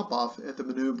the drop-off at the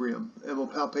manubrium, and we'll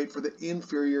palpate for the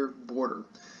inferior border.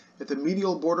 At the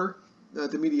medial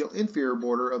inferior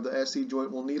border of the SC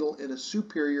joint, we'll needle in a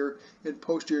superior and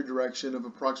posterior direction of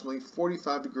approximately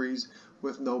 45 degrees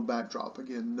with no backdrop.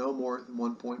 Again, no more than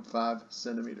 1.5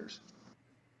 centimeters.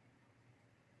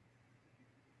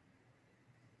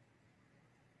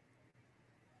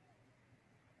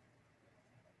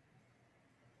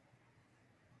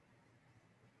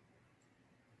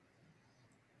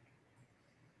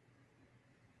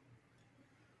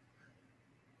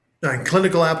 Now, in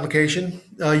clinical application,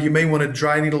 you may want to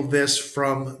dry needle this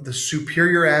from the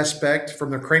superior aspect,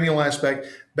 from the cranial aspect,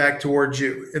 back towards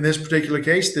you. In this particular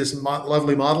case, this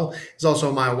lovely model is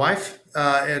also my wife,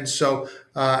 and so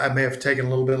I may have taken a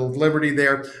little bit of liberty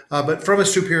there. But from a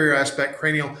superior aspect,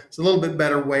 cranial, it's a little bit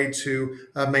better way to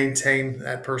maintain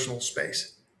that personal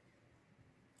space.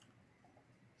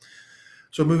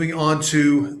 So moving on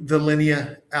to the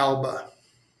linea alba.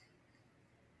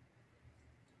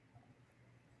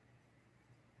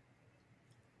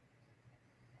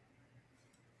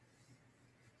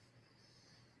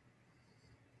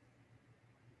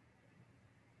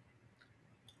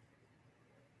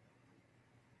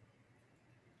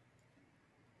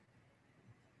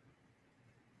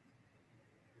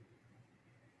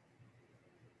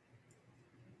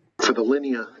 For the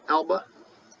linea alba,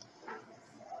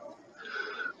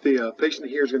 the patient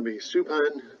here is going to be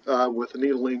supine with a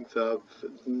needle length of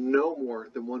no more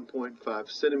than 1.5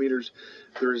 centimeters.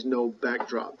 There is no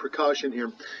backdrop. Precaution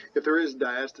here: if there is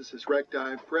diastasis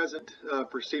recti present,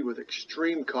 proceed with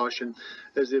extreme caution,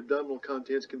 as the abdominal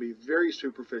contents can be very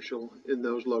superficial in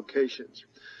those locations.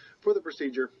 For the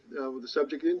procedure, with the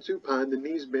subject in supine, the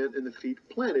knees bent and the feet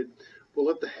planted, we'll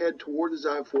lift the head toward the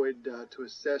xiphoid to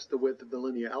assess the width of the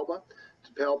linea alba,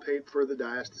 to palpate for the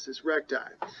diastasis recti.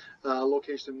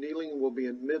 Location of needling will be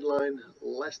in midline,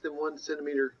 less than 1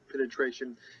 centimeter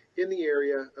penetration in the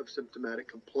area of symptomatic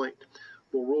complaint.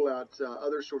 We'll rule out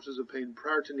other sources of pain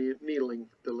prior to needling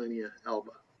the linea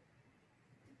alba.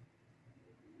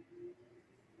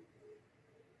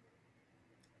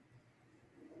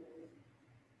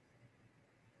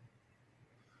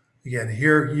 Again,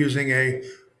 here using a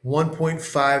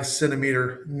 1.5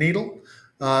 centimeter needle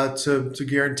to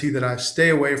guarantee that I stay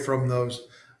away from those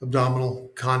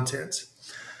abdominal contents.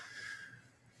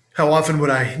 How often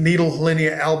would I needle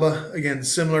linea alba? Again,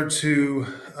 similar to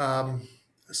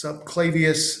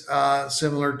subclavius,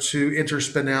 similar to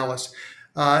interspinalis.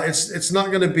 It's not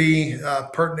going to be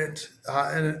pertinent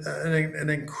in an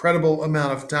incredible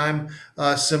amount of time,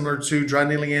 similar to dry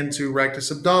needling into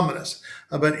rectus abdominis.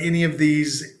 But any of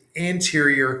these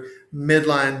anterior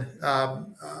midline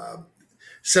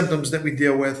symptoms that we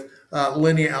deal with,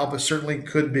 linea alba certainly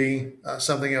could be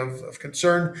something of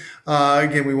concern.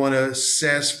 Again, we want to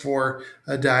assess for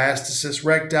a diastasis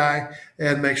recti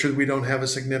and make sure that we don't have a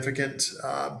significant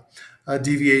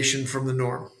deviation from the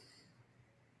norm.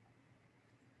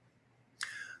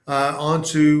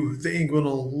 Onto the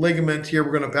inguinal ligament here,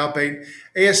 we're going to palpate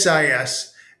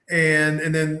ASIS, and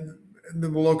then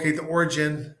we'll locate the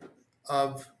origin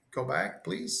of, go back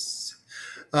please,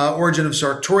 origin of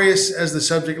sartorius as the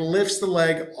subject lifts the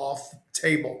leg off the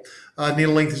table.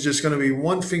 Needle length is just going to be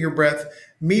 1 finger breadth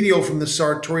medial from the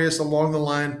sartorius along the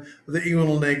line of the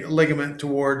inguinal ligament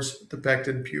towards the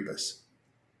pecten pubis.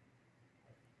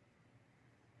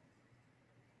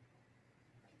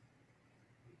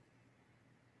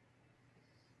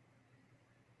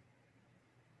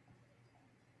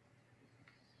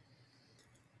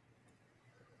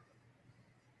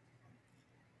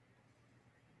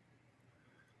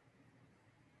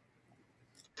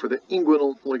 For the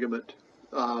inguinal ligament,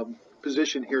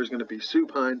 position here is going to be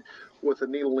supine with a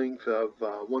needle length of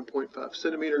 1.5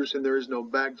 centimeters, and there is no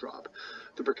backdrop.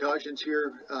 The precautions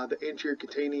here: the anterior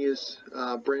cutaneous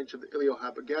branch of the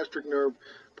iliohypogastric nerve,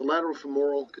 the lateral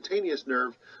femoral cutaneous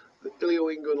nerve, the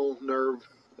ilioinguinal nerve,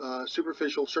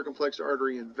 superficial circumflex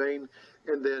artery and vein,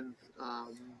 and then,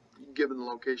 given the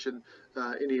location,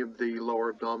 any of the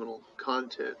lower abdominal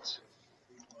contents.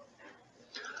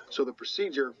 So the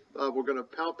procedure, we're going to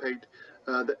palpate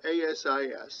the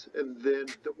ASIS and then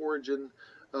the origin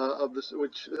of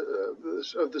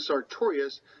the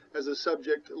sartorius as the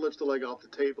subject lifts the leg off the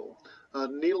table.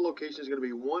 Needle location is going to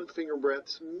be 1 finger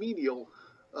breadths medial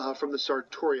from the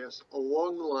sartorius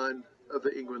along the line of the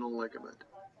inguinal ligament.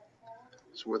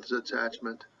 So with this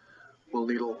attachment, we'll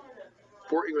needle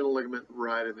 4 inguinal ligament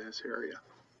right in this area.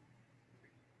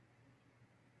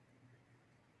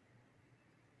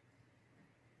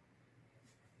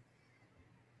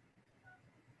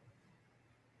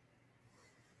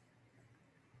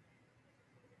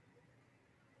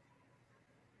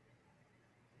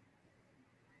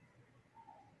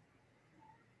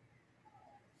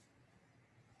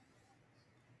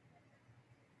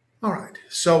 All right,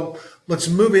 so let's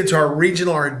move into our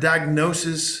regional, our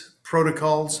diagnosis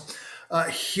protocols.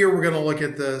 Here we're going to look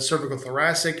at the cervical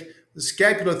thoracic, the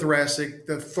scapulothoracic,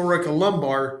 the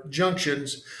thoracolumbar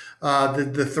junctions,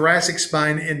 the thoracic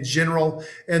spine in general,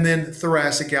 and then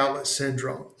thoracic outlet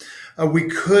syndrome. We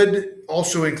could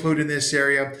also include in this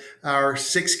area our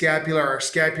sixth scapula, our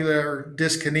scapular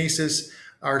dyskinesis,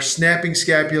 our snapping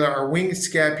scapula, our winged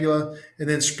scapula, and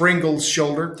then Springel's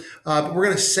shoulder. But we're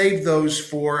going to save those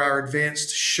for our advanced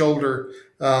shoulder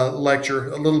lecture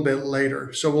a little bit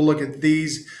later. So we'll look at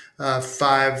these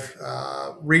 5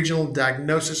 regional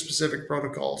diagnosis-specific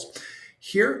protocols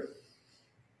here.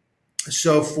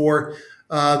 So for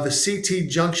the CT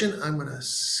junction, I'm going to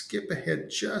skip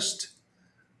ahead just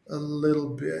a little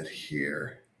bit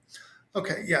here.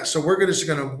 Okay, yeah, so we're just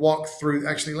going to walk through.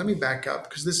 Actually, let me back up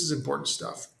because this is important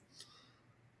stuff.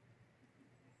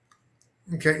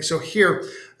 Okay, so here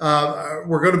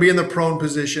we're going to be in the prone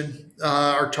position.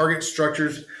 Our target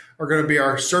structures are going to be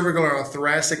our cervical or our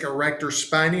thoracic erector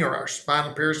spiny or our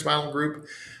spinal paraspinal group,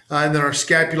 and then our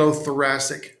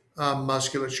scapulothoracic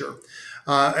musculature.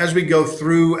 As we go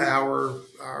through our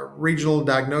regional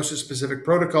diagnosis specific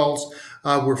protocols,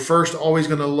 we're first always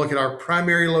going to look at our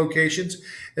primary locations.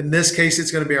 In this case,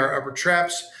 it's going to be our upper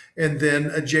traps and then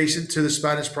adjacent to the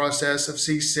spinous process of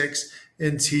C6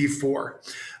 and T4.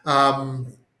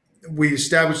 We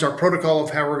established our protocol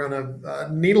of how we're going to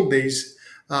needle these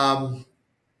in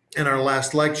our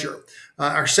last lecture.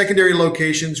 Our secondary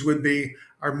locations would be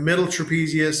our middle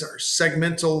trapezius, our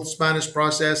segmental spinous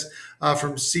process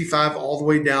from C5 all the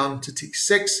way down to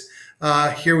T6.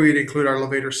 Here we would include our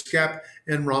levator scap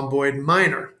and rhomboid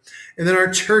minor. And then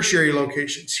our tertiary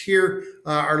locations. Here,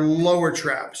 our lower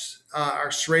traps, our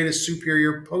serratus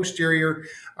superior, posterior,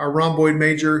 our rhomboid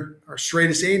major, our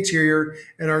serratus anterior,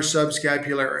 and our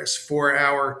subscapularis. For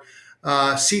our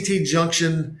CT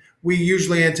junction, we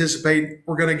usually anticipate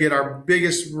we're going to get our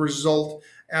biggest result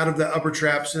out of the upper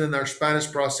traps and then our spinous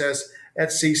process at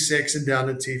C6 and down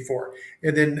to T4.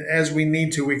 And then as we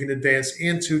need to, we can advance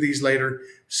into these later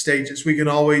stages. We can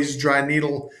always dry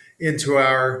needle into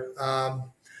our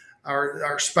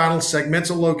spinal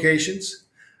segmental locations.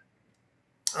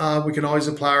 We can always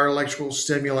apply our electrical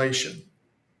stimulation.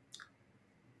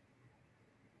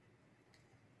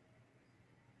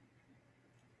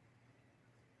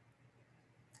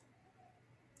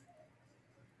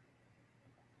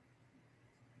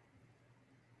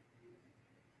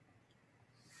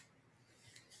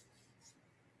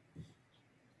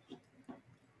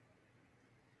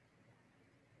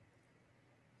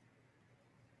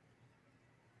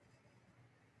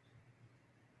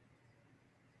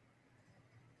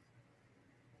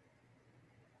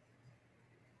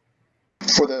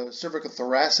 For the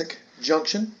cervicothoracic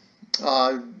junction,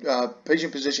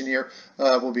 patient position here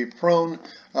will be prone.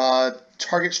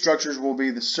 Target structures will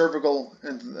be the cervical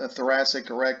and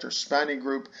thoracic erector spiny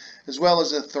group, as well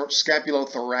as the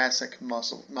scapulothoracic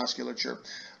musculature.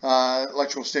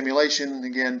 Electrical stimulation,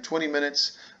 again, 20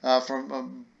 minutes from a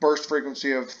burst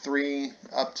frequency of 3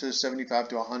 up to 75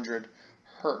 to 100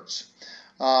 hertz.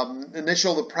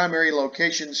 The primary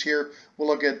locations here, we'll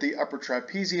look at the upper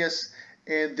trapezius,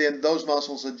 and then those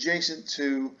muscles adjacent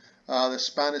to the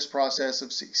spinous process of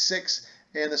C6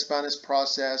 and the spinous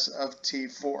process of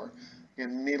T4.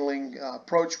 In needling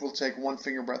approach, we'll take 1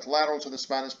 finger breadth lateral to the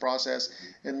spinous process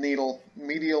and needle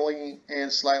medially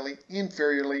and slightly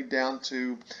inferiorly down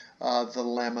to the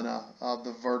lamina of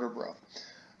the vertebra.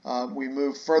 We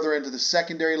move further into the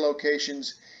secondary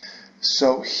locations.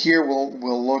 So here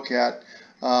we'll look at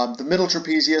the middle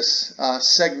trapezius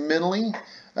segmentally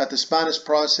at the spinous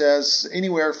process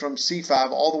anywhere from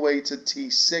C5 all the way to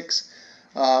T6.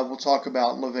 We'll talk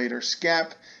about levator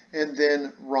scap and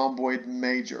then rhomboid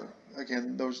major.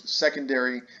 Again, those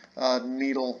secondary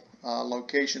needle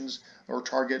locations or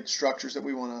target structures that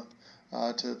we want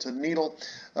to needle.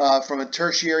 From a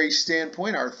tertiary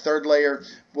standpoint, our third layer,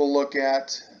 we'll look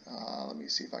at let me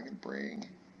see if I can bring,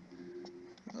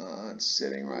 it's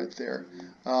sitting right there.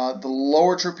 The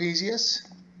lower trapezius,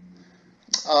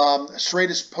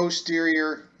 serratus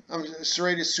posterior,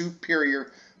 serratus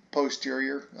superior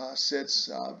posterior sits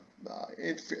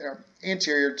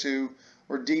anterior to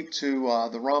or deep to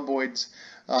the rhomboids.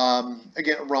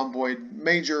 Again, rhomboid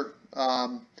major,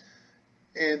 and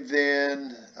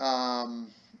then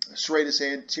serratus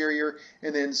anterior,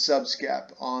 and then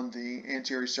subscap on the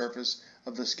anterior surface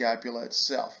of the scapula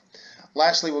itself.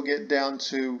 Lastly, we'll get down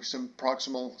to some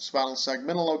proximal spinal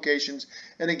segmental locations,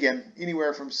 and again,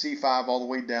 anywhere from C5 all the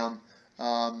way down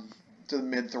to the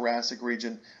mid-thoracic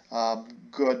region.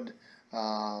 Good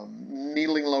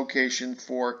needling location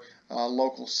for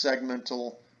local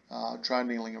segmental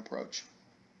tri-needling approach.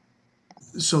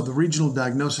 So the regional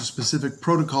diagnosis specific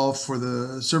protocol for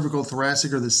the cervical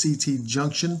thoracic or the CT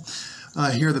junction.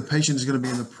 Here the patient is going to be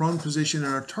in the prone position,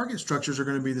 and our target structures are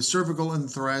going to be the cervical and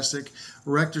thoracic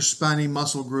rector spinae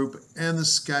muscle group and the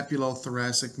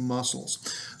scapulothoracic muscles.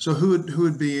 So who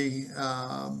would be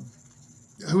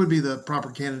the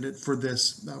proper candidate for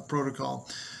this protocol?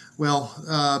 Well,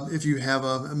 if you have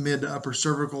a mid to upper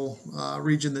cervical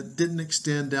region that didn't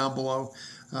extend down below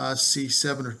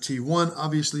C7 or T1,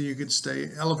 obviously you could stay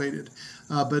elevated.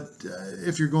 But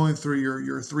if you're going through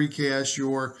your 3KS,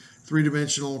 your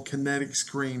three-dimensional kinetic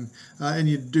screen, and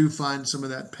you do find some of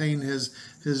that pain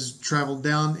has traveled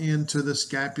down into the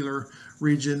scapular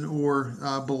region or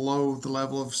below the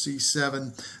level of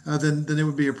C7, then it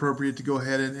would be appropriate to go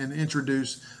ahead and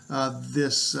introduce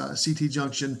this CT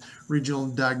junction regional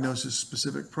diagnosis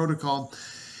specific protocol.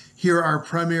 Here our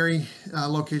primary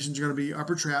locations are going to be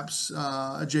upper traps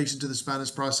adjacent to the spinous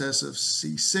process of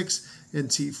C6 and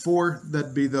T4.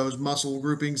 That'd be those muscle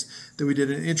groupings that we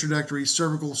did an introductory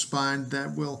cervical spine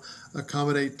that will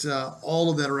accommodate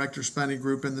all of that erector spinae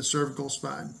group in the cervical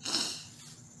spine.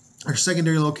 Our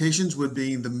secondary locations would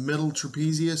be the middle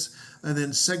trapezius, and then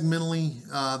segmentally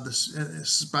the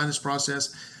spinous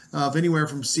process of anywhere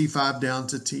from C5 down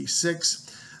to T6.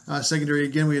 Secondary,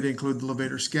 again, we had to include the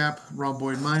levator scap,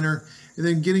 rhomboid minor, and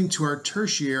then getting to our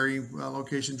tertiary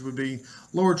locations would be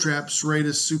lower trap,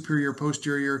 serratus superior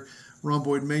posterior,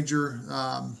 rhomboid major,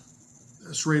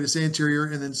 serratus anterior,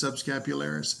 and then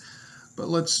subscapularis. But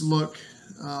let's look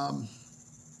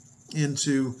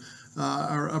into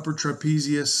our upper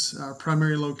trapezius, our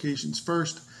primary locations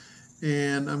first,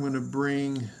 and I'm going to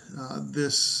bring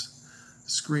this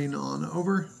screen on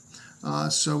over.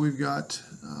 So we've got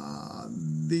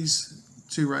these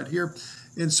two right here,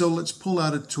 and so let's pull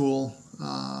out a tool.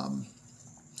 I'm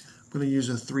going to use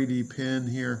a 3D pen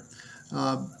here.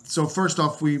 So first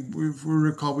off, we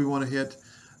recall we want to hit,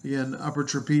 again, upper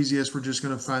trapezius. We're just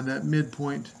going to find that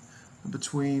midpoint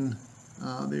between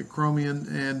the acromion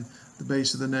and the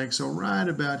base of the neck. So right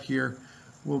about here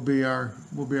will be our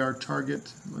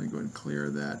target. Let me go ahead and clear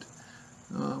that.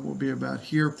 Will be about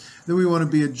here. Then we want to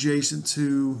be adjacent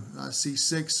to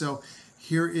C6. So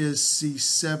here is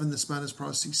C7, the spinous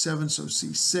process C7. So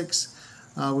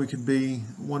C6, we could be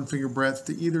one finger breadth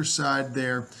to either side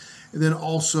there. And then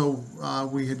also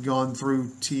we had gone through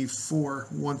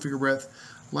T4, one finger breadth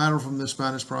lateral from the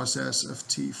spinous process of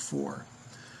T4.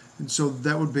 And so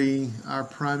that would be our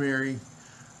primary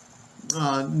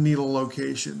needle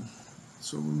location.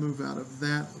 So we'll move out of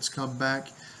that. Let's come back.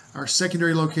 Our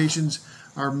secondary locations,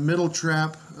 our middle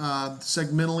trap,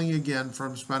 segmentally, again,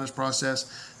 from spinous process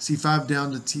C5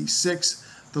 down to T6,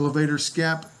 the levator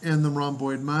scap, and the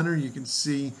rhomboid minor. You can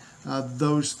see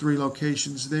those three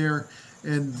locations there.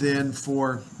 And then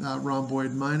for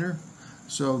rhomboid minor,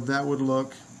 so that would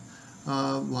look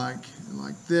like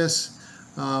this.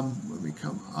 Let me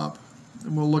come up,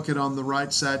 and we'll look at on the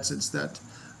right side since that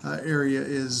area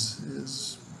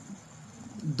is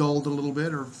dulled a little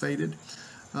bit or faded.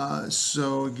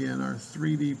 So again, our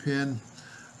 3D pen,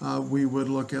 we would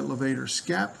look at levator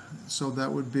scap. So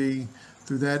that would be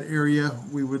through that area.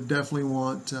 We would definitely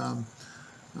want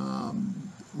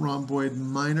rhomboid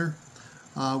minor.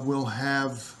 We'll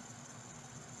have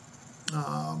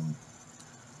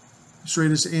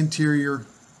serratus anterior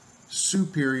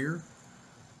superior.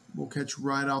 We'll catch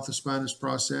right off the spinous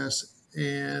process,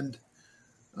 and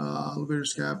levator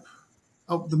scap.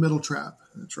 Oh, the middle trap.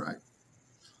 That's right.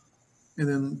 And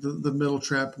then the middle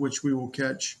trap, which we will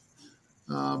catch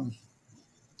right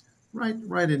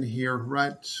in here,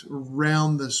 right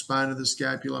around the spine of the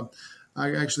scapula.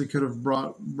 I actually could have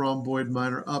brought rhomboid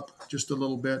minor up just a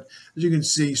little bit. As you can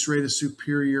see, serratus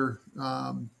superior,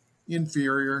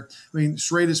 inferior. I mean,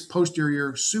 serratus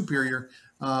posterior, superior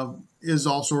is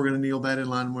also, we're going to kneel that in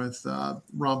line with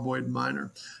rhomboid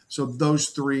minor. So those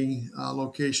three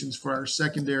locations for our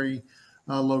secondary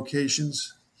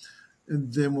locations.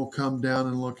 And then we'll come down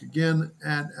and look again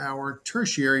at our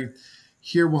tertiary.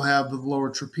 Here we'll have the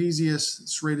lower trapezius,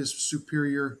 serratus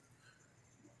superior.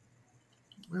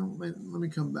 Well, let me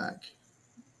come back.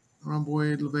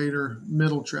 Rhomboid, levator,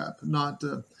 middle trap, not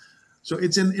so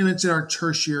it's in our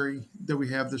tertiary that we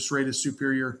have the serratus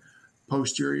superior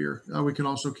posterior. We can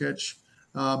also catch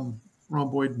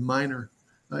rhomboid minor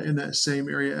in that same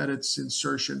area at its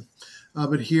insertion.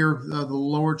 But here, the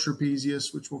lower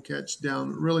trapezius, which we'll catch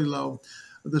down really low,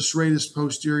 the serratus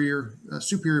posterior,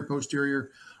 superior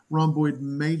posterior, rhomboid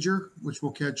major, which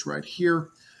we'll catch right here,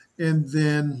 and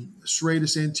then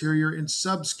serratus anterior and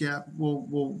subscap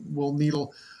will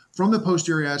needle from the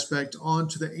posterior aspect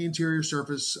onto the anterior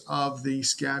surface of the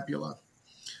scapula.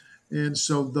 And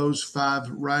so those 5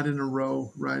 right in a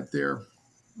row right there,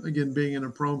 again, being in a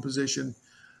prone position,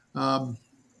 we'll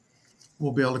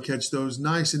be able to catch those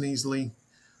nice and easily.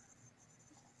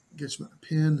 Get my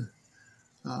pin.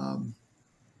 The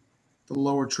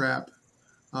lower trap,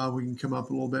 we can come up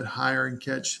a little bit higher and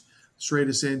catch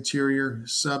serratus anterior,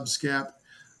 subscap,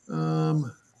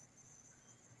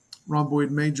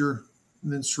 rhomboid major,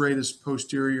 and then serratus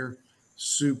posterior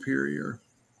superior.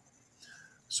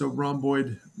 So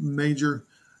rhomboid major.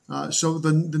 So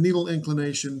the needle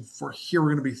inclination for here, we're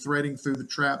going to be threading through the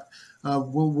trap.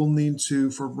 We'll need to,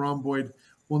 for rhomboid,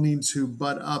 we'll need to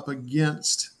butt up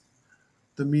against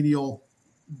the medial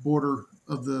border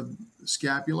of the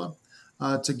scapula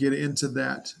to get into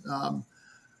that.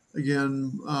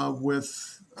 Again,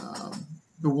 with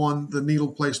the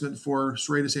needle placement for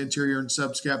serratus anterior and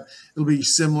subscap, it'll be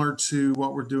similar to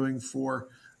what we're doing for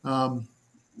the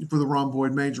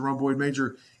rhomboid major. Rhomboid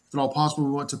major, if at all possible,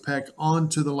 we want to peck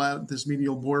onto this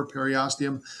medial border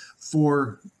periosteum.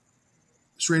 For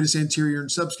serratus anterior and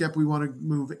subscap, we want to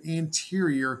move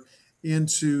anterior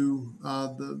into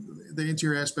the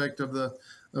anterior aspect of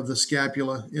the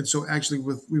scapula. And so actually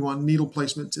we want needle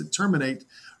placement to terminate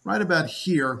right about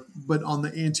here, but on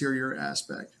the anterior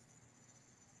aspect.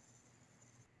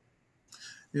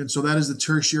 And so that is the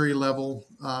tertiary level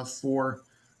for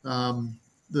the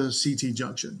CT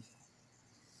junction.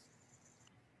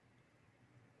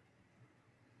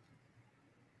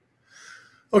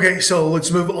 Okay, so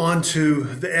let's move on to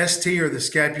the ST, or the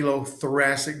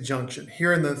scapulothoracic junction.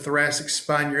 Here in the thoracic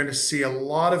spine, you're going to see a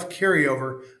lot of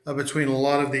carryover between a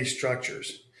lot of these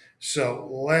structures. So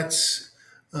let's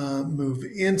move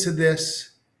into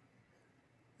this.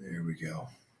 There we go.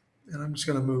 And I'm just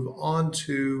going to move on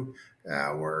to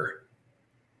our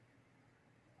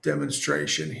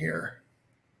demonstration here.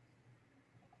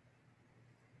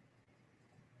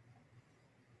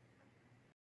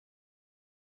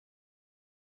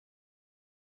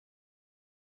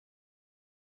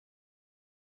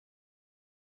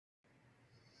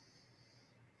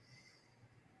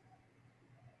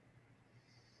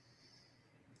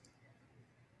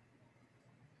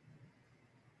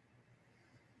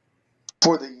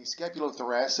 For the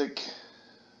scapulothoracic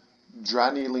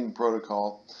dry needling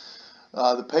protocol,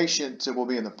 the patient will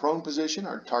be in the prone position.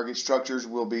 Our target structures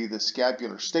will be the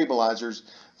scapular stabilizers.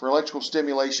 For electrical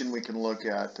stimulation, we can look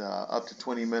at up to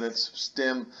 20 minutes.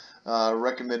 Stim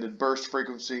recommended burst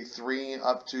frequency 3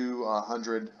 up to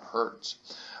 100 hertz.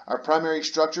 Our primary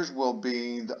structures will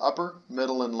be the upper,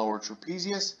 middle, and lower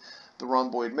trapezius, the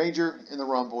rhomboid major, and the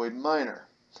rhomboid minor.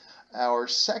 Our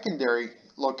secondary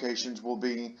locations will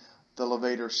be the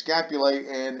levator scapulae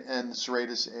and the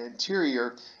serratus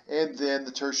anterior, and then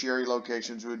the tertiary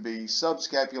locations would be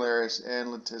subscapularis and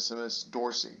latissimus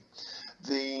dorsi.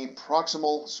 The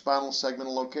proximal spinal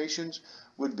segmental locations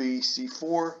would be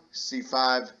C4,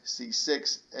 C5,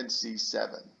 C6, and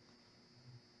C7.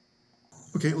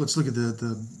 Okay, let's look at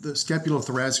the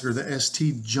scapulothoracic, or the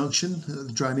ST junction,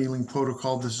 the dry needling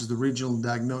protocol. This is the regional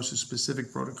diagnosis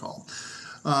specific protocol.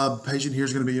 Patient here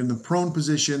is going to be in the prone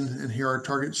position, and here our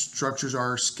target structures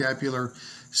are scapular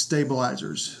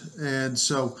stabilizers. And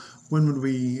so when would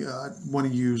we want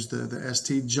to use the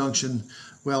ST junction?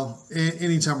 Well,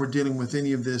 anytime we're dealing with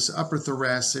any of this upper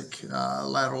thoracic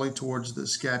laterally towards the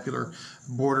scapular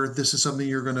border, this is something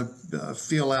you're going to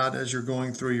feel out as you're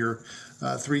going through your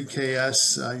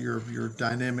 3KS, your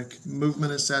dynamic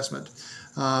movement assessment.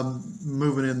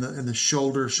 Moving in the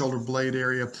shoulder blade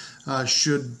area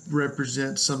should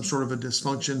represent some sort of a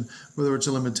dysfunction, whether it's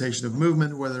a limitation of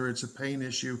movement, whether it's a pain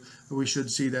issue. We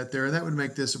should see that there, and that would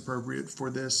make this appropriate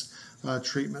for this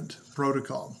treatment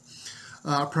protocol.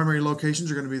 Primary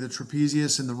locations are going to be the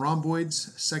trapezius and the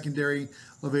rhomboids, secondary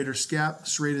levator scap,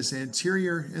 serratus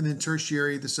anterior, and then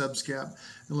tertiary the subscap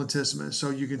and latissimus. So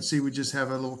you can see we just have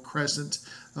a little crescent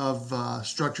of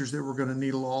structures that we're going to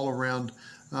needle all around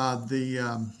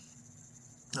the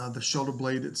shoulder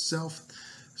blade itself.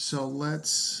 So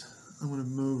I'm going to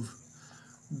move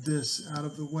this out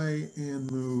of the way and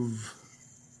move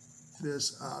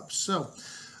this up. So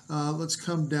let's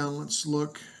come down, let's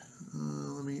look.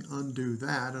 Let me undo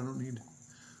that. I don't need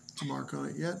to mark on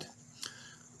it yet.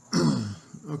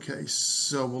 Okay,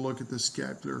 so we'll look at the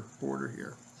scapular border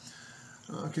here.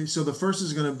 Okay, so the first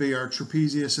is going to be our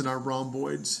trapezius and our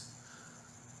rhomboids.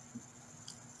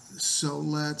 So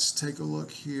let's take a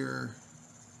look here.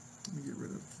 Let me get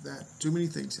rid of that. Too many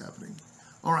things happening.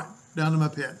 All right, down to my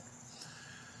pen.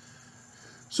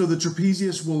 So the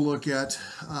trapezius we'll look at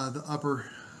the upper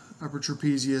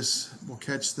trapezius. We'll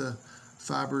catch the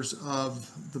fibers of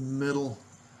the middle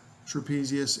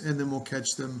trapezius, and then we'll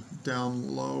catch them down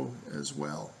low as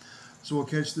well. So we'll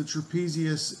catch the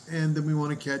trapezius, and then we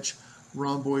want to catch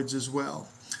rhomboids as well.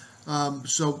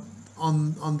 So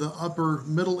on the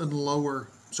middle and lower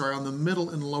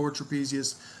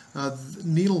trapezius, the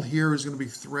needle here is going to be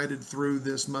threaded through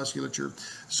this musculature.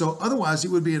 So otherwise, it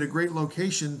would be at a great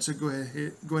location to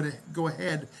go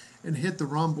ahead and hit the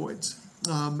rhomboids.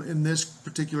 In this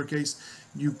particular case,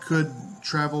 you could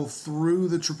travel through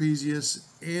the trapezius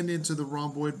and into the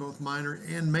rhomboid, both minor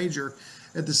and major,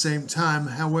 at the same time.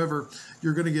 However,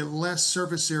 you're going to get less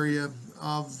surface area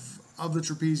of the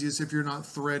trapezius if you're not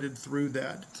threaded through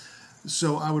that.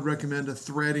 So I would recommend a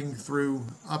threading through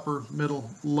upper, middle,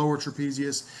 lower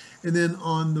trapezius. And then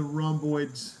on the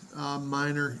rhomboids,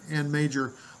 minor and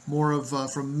major, more of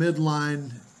from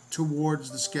midline towards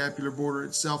the scapular border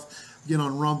itself. Again,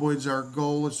 on rhomboids, our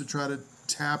goal is to try to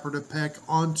tap or to peck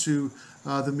onto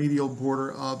the medial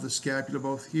border of the scapula,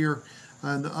 both here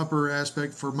in the upper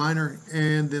aspect for minor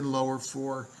and then lower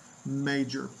for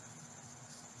major.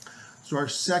 So our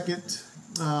second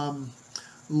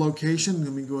location,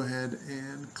 let me go ahead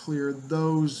and clear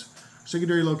those.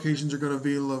 Secondary locations are going to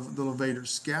be the levator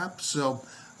scap. So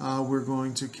we're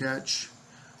going to catch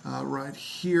right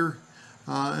here.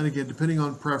 And again, depending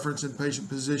on preference and patient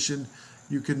position,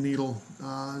 you can needle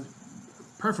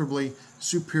preferably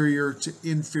superior to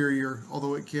inferior,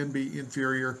 although it can be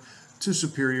inferior to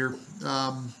superior.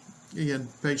 Again,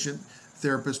 patient,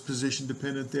 therapist, position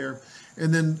dependent there.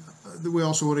 And then we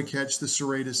also want to catch the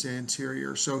serratus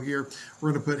anterior. So here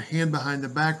we're going to put hand behind the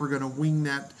back. We're going to wing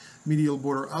that medial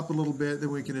border up a little bit.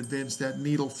 Then we can advance that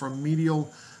needle from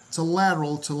medial to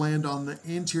lateral to land on the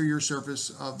anterior surface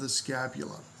of the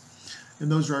scapula.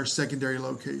 And those are our secondary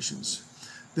locations.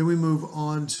 Then we move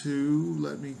on to,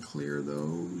 let me clear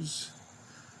those.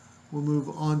 We'll move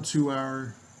on to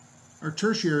our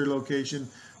tertiary location,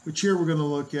 which here we're going to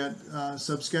look at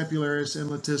subscapularis and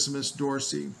latissimus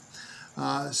dorsi.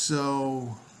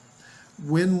 So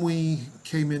when we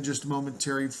came in just a moment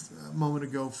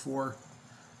ago for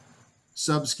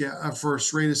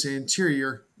serratus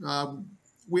anterior,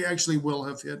 we actually will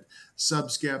have hit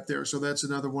subscap there. So that's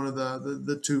another one of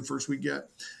the two first we get.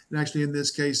 And actually in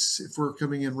this case, if we're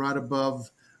coming in right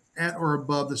at or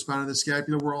above the spine of the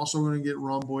scapula, we're also going to get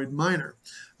rhomboid minor.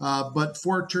 But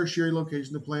for tertiary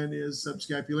location, the plan is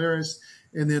subscapularis,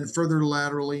 and then further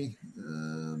laterally,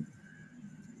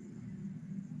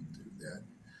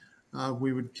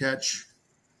 we would catch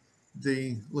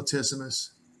the latissimus.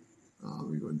 Let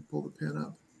me go ahead and pull the pin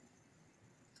up.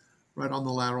 Right on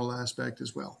the lateral aspect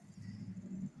as well.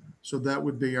 So that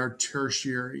would be our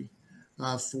tertiary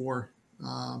for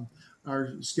our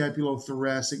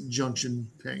scapulothoracic junction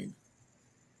pain.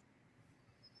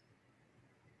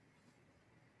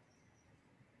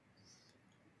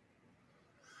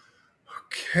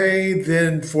 Okay,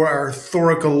 then for our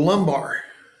thoracolumbar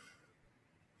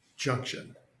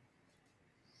junction.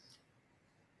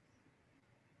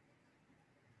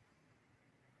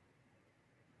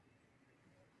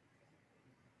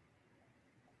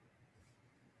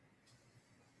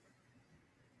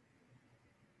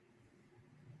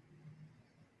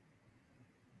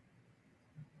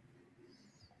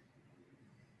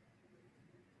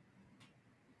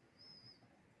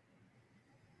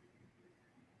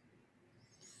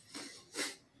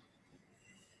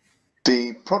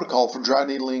 The protocol for dry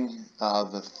needling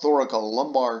the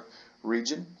thoracolumbar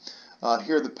region.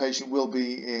 Here the patient will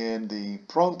be in the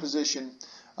prone position.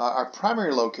 Our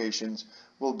primary locations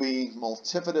will be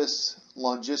multifidus,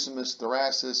 longissimus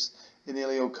thoracis, and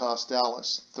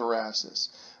iliocostalis thoracis.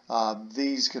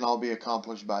 These can all be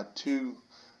accomplished by two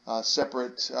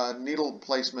separate needle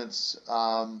placements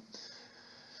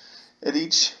at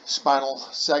each spinal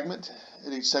segment,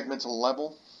 at each segmental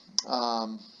level.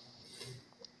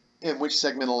 In which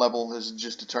segmental level is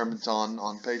just determined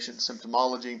on patient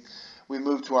symptomology. We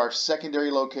move to our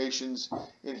secondary locations,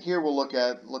 and here we'll look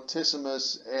at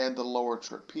latissimus and the lower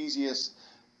trapezius.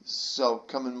 So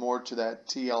coming more to that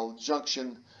TL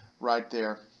junction right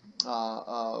there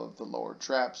of the lower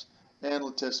traps and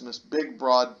latissimus, big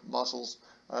broad muscles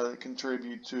that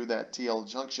contribute to that TL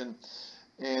junction.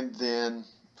 And then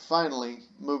finally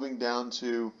moving down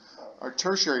to our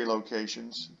tertiary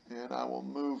locations, and I will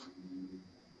move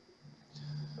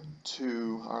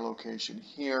to our location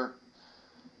here.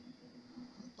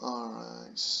 All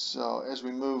right, so as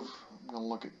we move, I'm going to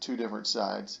look at two different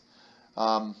sides.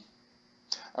 Our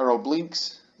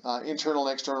obliques, internal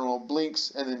and external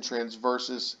obliques, and then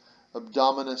transversus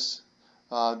abdominis,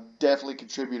 definitely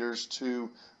contributors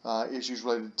to issues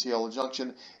related to TL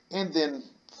junction. And then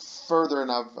further,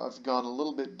 and I've gone a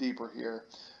little bit deeper here,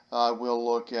 we'll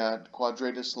look at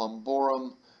quadratus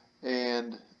lumborum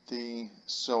and the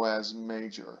psoas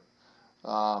major.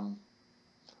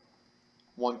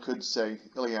 One could say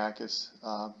iliacus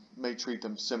may treat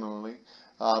them similarly,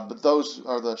 but those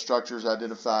are the structures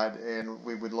identified, and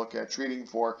we would look at treating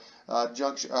for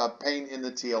pain in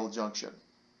the TL junction.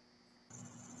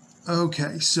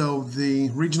 Okay, so the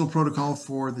regional protocol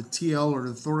for the TL or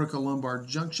the thoracolumbar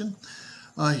junction.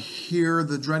 Here,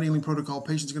 the dry needling protocol,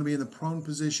 patient's going to be in the prone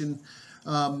position.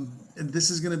 And this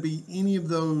is going to be any of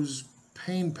those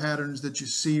pain patterns that you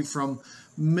see from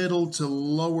middle to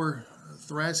lower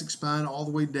thoracic spine all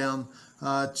the way down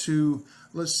to,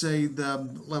 let's say, the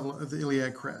level of the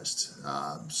iliac crest.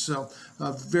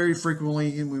 Very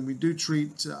frequently, and when we do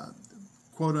treat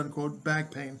quote-unquote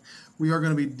back pain, we are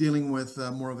going to be dealing with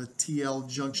more of a TL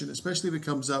junction, especially if it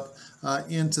comes up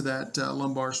into that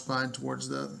lumbar spine towards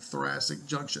the thoracic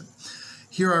junction.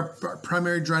 Here, our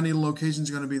primary dry needle locations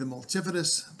are going to be the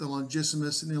multifidus, the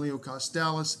longissimus, and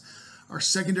iliocostalis. Our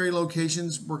secondary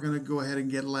locations, we're going to go ahead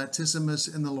and get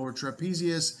latissimus and the lower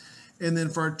trapezius. And then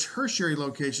for our tertiary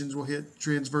locations, we'll hit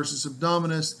transversus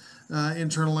abdominis,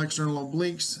 internal, external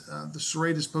obliques, the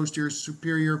serratus posterior,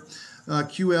 superior,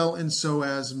 QL, and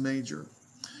psoas major.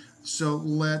 So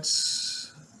let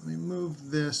me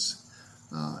move this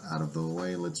out of the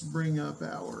way. Let's bring up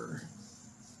our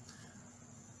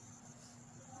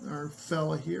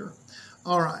fella here.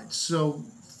 All right, so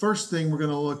first thing we're going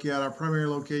to look at, our primary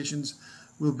locations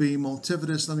will be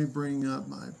multifidus. Let me bring up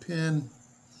my pen.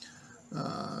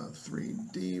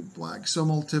 3D black. So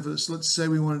multifidus. Let's say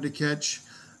we wanted to catch,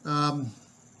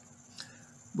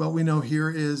 what we know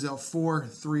here is L4,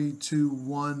 3, 2,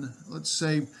 1. Let's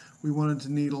say we wanted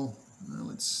to needle.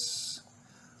 Let's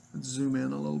zoom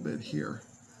in a little bit here.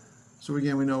 So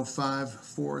again, we know 5,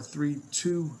 4, 3,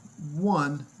 2,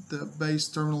 1, the base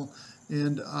terminal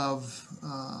end of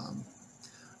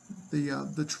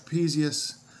the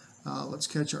trapezius. Let's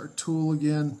catch our tool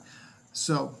again.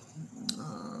 So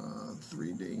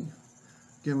 3D.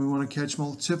 Again, we want to catch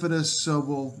multifidus, so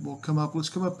we'll come up. Let's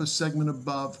come up a segment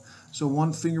above. So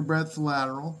 1 finger breadth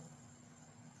lateral.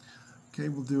 Okay,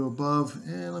 we'll do above,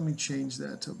 and let me change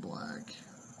that to black.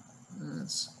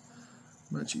 That's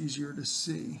much easier to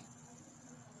see.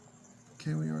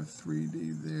 Okay, we are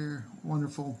 3D there.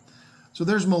 Wonderful. So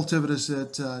there's multifidus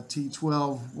at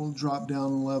T12. We'll drop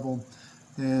down a level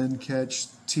and catch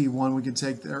T1. We can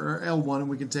take that, or L1, and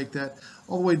we can take that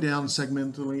all the way down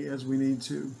segmentally as we need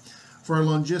to. For our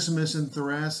longissimus and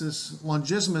thoracis,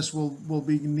 longissimus will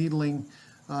be needling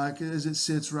as it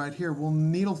sits right here. We'll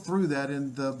needle through that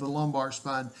in the lumbar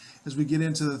spine. As we get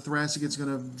into the thoracic, it's going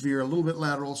to veer a little bit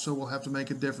lateral, so we'll have to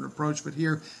make a different approach. But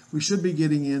here, we should be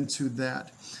getting into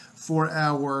that. For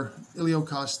our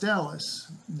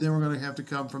iliocostalis, then we're going to have to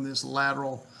come from this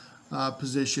lateral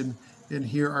position, and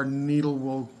here our needle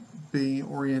will be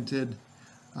oriented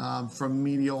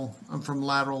from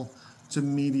lateral to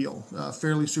medial,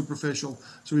 fairly superficial,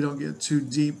 so we don't get too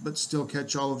deep, but still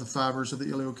catch all of the fibers of the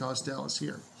iliocostalis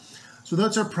here. So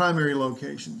that's our primary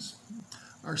locations.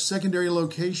 Our secondary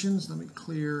locations, let me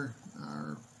clear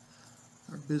our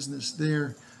business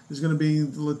there, is going to be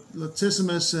the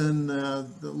latissimus and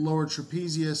the lower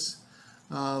trapezius.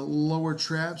 Lower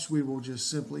traps, we will just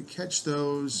simply catch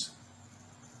those.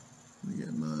 Let me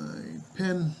get my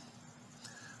pen.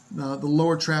 The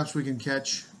lower traps we can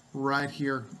catch right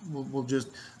here. We'll just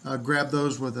grab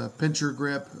those with a pincher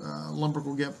grip,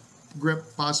 lumbrical grip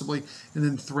possibly, and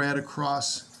then thread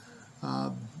across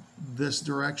this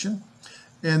direction.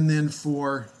 And then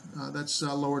for, that's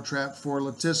lower trap for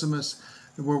latissimus,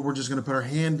 we're just going to put our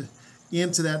hand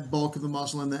into that bulk of the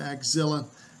muscle in the axilla,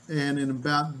 and in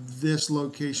about this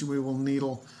location we will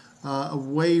needle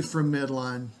away from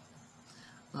midline,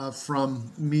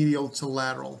 from medial to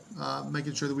lateral,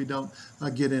 making sure that we don't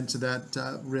get into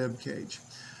that rib cage.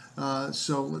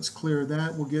 So let's clear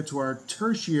that. We'll get to our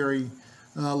tertiary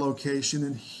location,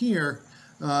 and here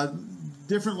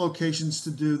different locations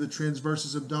to do the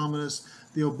transversus abdominis,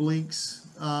 the obliques.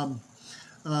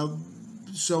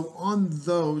 So on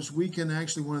those, we can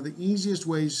actually, one of the easiest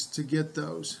ways to get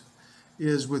those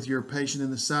is with your patient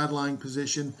in the side lying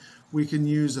position. We can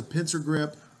use a pincer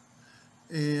grip,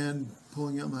 and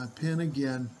pulling out my pen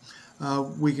again,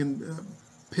 we can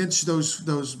pinch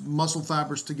those muscle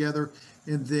fibers together,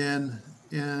 and then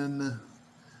in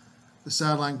the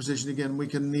side lying position again, we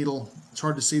can needle. It's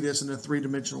hard to see this in a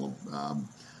three-dimensional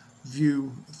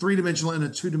view, three-dimensional and a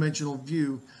two-dimensional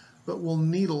view, but we'll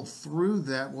needle through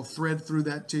that. We'll thread through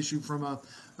that tissue from a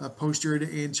posterior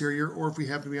to anterior, or if we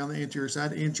happen to be on the anterior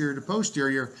side, anterior to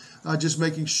posterior, just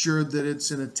making sure that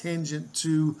it's in a tangent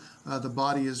to the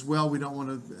body as well. We don't want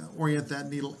to orient that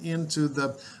needle into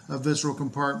the visceral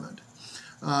compartment.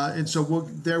 And so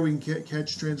there we can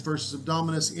catch transversus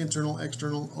abdominis, internal,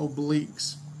 external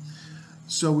obliques.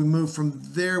 So we move from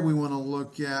there. We want to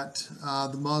look at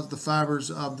the fibers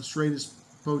of the serratus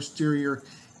posterior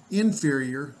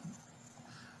inferior.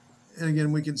 And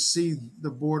again, we can see the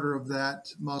border of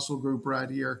that muscle group right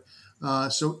here.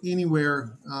 So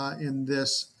anywhere in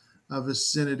this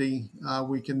vicinity,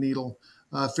 we can needle.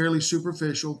 Fairly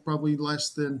superficial, probably less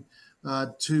than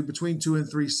between 2 and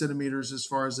 3 centimeters as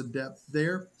far as the depth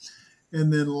there.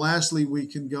 And then lastly, we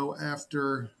can go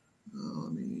after,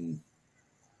 let me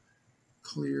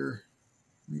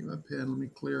get my pen, let me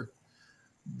clear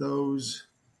those.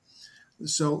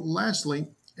 So lastly,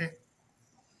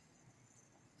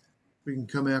 we can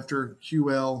come after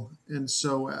QL and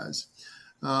psoas.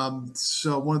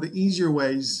 So one of the easier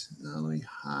ways, let me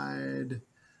hide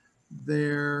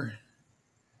there.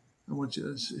 I want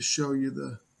you to show you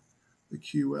the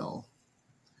QL.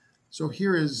 So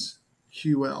here is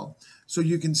QL. So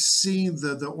you can see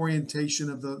the orientation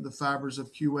of the fibers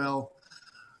of QL.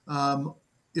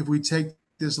 If we take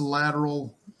this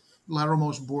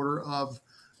lateralmost border of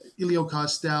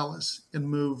iliocostalis and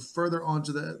move further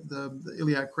onto the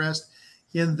iliac crest,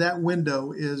 in that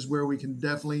window is where we can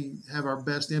definitely have our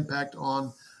best impact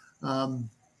on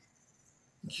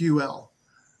QL.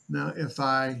 Now, if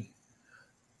I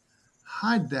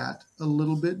hide that a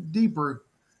little bit deeper,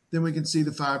 then we can see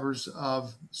the fibers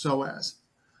of psoas.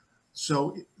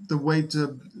 So the way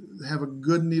to have a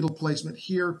good needle placement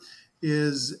here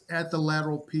is at the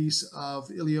lateral piece of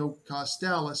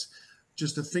iliocostalis,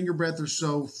 just a finger breadth or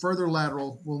so further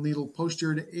lateral. We'll needle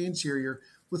posterior to anterior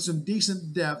with some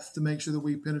decent depth to make sure that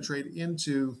we penetrate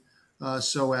into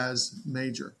psoas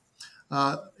major.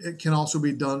 It can also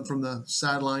be done from the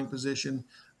side lying position,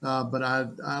 but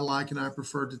I like and I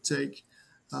prefer to take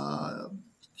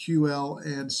QL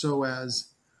and psoas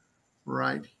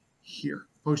right here,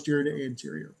 posterior to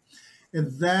anterior.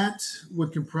 And that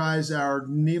would comprise our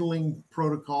needling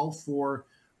protocol for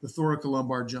the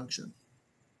thoracolumbar junction.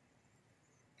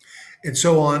 And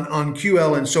so on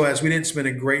QL and psoas, we didn't spend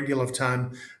a great deal of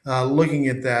time looking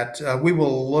at that. We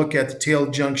will look at the tail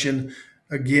junction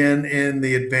again in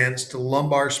the advanced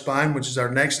lumbar spine, which is our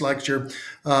next lecture,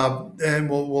 and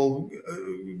we'll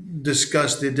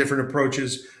discuss the different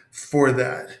approaches for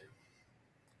that.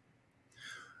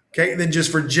 Okay, and then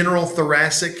just for general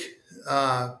thoracic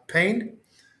pain.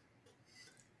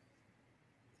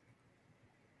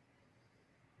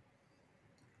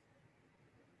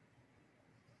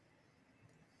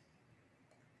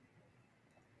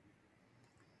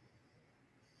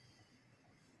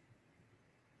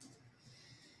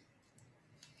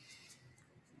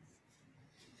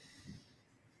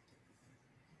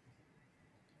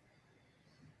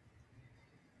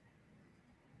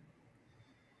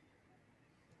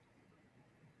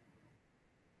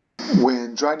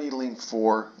 When dry needling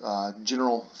for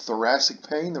general thoracic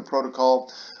pain, the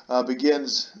protocol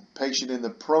begins patient in the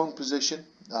prone position.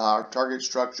 Our target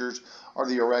structures are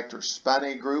the erector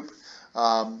spinae group,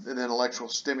 and then electrical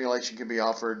stimulation can be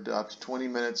offered up to 20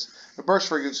 minutes, a burst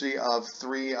frequency of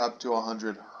 3 up to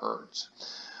 100 hertz.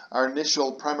 Our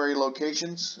initial primary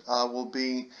locations will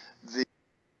be the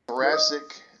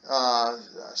thoracic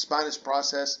spinous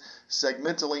process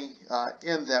segmentally,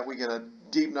 in that we get a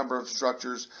deep number of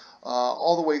structures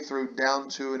all the way through down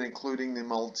to and including the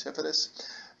multifidus.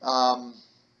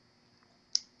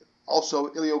 Also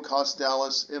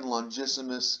iliocostalis and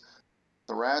longissimus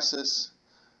thoracis.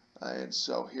 And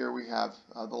so here we have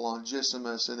the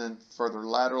longissimus, and then further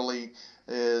laterally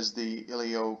is the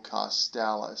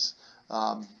iliocostalis.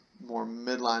 More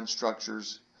midline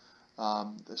structures.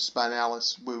 The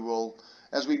spinalis, we will,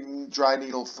 as we dry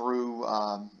needle through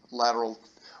lateral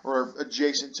or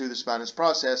adjacent to the spinous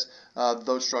process,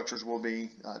 those structures will be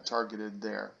targeted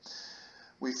there.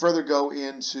 We further go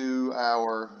into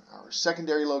our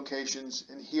secondary locations,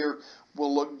 and here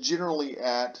we'll look generally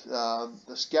at the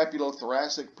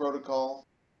scapulothoracic protocol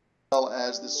as well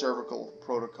as the cervical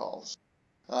protocols.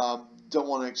 Don't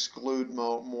want to exclude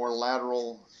more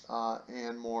lateral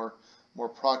and more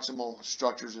proximal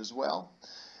structures as well.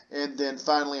 And then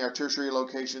finally, our tertiary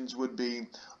locations would be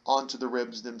onto the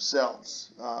ribs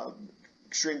themselves.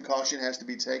 Extreme caution has to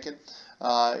be taken.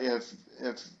 If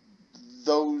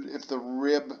the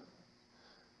rib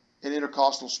and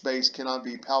intercostal space cannot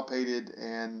be palpated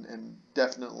and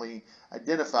definitely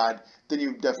identified, then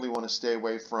you definitely want to stay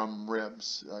away from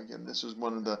ribs. Again, this is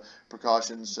one of the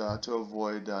precautions to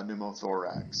avoid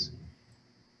pneumothorax.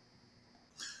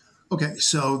 Okay,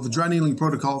 so the dry needling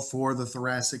protocol for the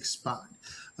thoracic spine.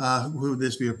 Who would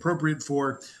this be appropriate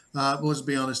for? Well, let's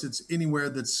be honest, it's anywhere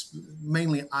that's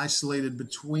mainly isolated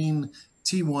between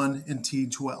T1 and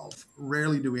T12.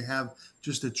 Rarely do we have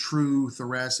just a true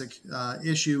thoracic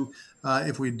issue.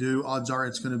 If we do, odds are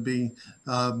it's going to be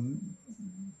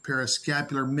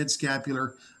parascapular,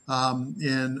 midscapular,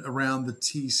 in around the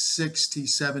T6,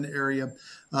 T7 area.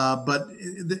 But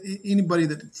anybody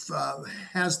that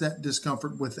has that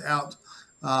discomfort without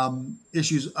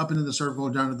issues up into the cervical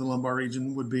or down to the lumbar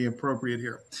region would be appropriate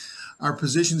here. Our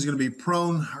position is going to be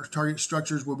prone. Our target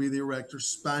structures will be the erector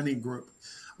spinae group.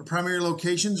 Our primary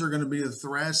locations are going to be the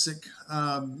thoracic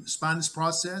spinous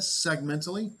process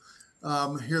segmentally.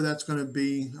 Here that's going to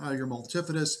be your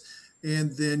multifidus.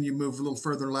 And then you move a little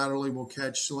further laterally, we'll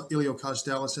catch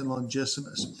iliocostalis and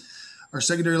longissimus. Our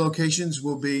secondary locations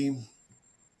will be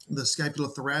the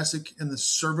scapulothoracic and the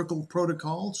cervical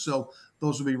protocol. So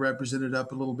those will be represented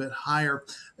up a little bit higher.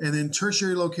 And then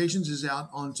tertiary locations is out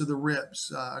onto the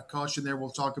ribs. Caution there we'll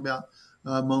talk about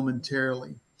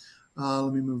momentarily.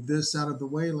 Let me move this out of the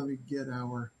way. Let me get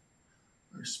our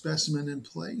specimen in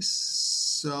place.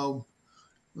 So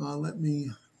let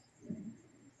me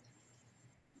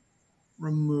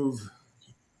remove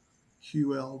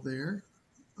QL there.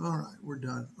 All right, we're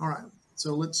done. All right,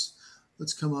 so let's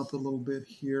come up a little bit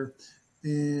here,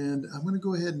 and I'm going to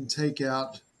go ahead and take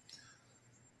out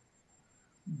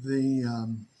the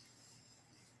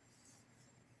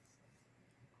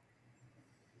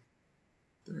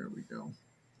there we go,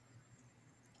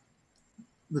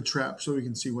 the trap, so we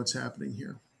can see what's happening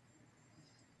here.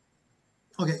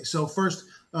 Okay, so first,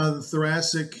 the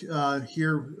thoracic,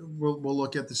 here we'll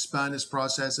look at the spinous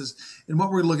processes. And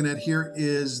what we're looking at here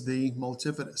is the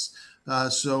multifidus.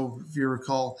 So if you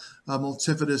recall,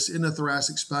 multifidus in the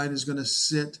thoracic spine is going to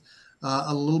sit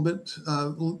a little bit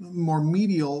more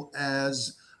medial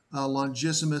as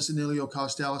longissimus and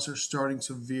iliocostalis are starting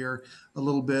to veer a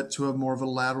little bit to a more of a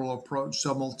lateral approach.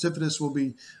 So multifidus will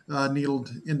be needled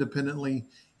independently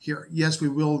here. Yes, we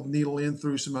will needle in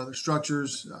through some other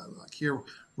structures, like here,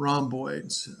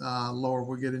 rhomboids. Lower,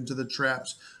 we'll get into the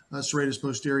traps, serratus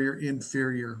posterior,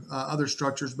 inferior, other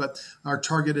structures. But our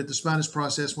target at the spinous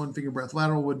process, one finger breadth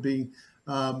lateral, would be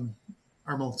our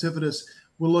multifidus.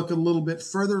 We'll look a little bit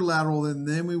further lateral, and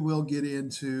then we will get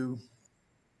into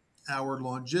our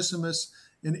longissimus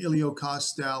and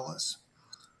iliocostalis.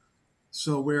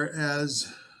 So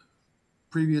whereas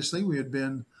previously we had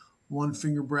been one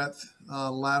finger breadth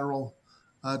lateral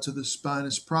to the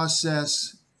spinous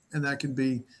process, and that can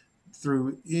be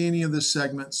through any of the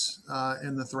segments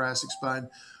in the thoracic spine.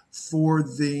 For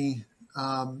the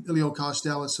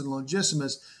iliocostalis and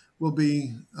longissimus will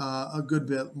be a good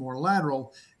bit more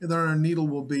lateral, and then our needle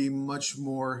will be much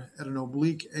more at an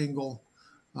oblique angle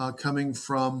coming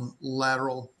from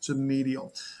lateral to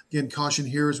medial. Again, caution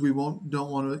here is we don't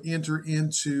want to enter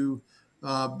into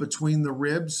between the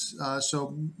ribs,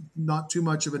 so not too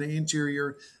much of an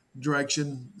anterior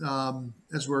direction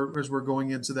as we're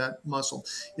going into that muscle.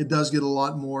 It does get a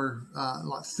lot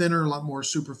thinner, a lot more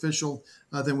superficial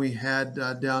than we had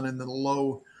down in the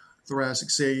low thoracic,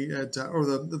 say at or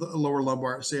the lower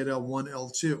lumbar, say at L1,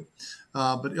 L2.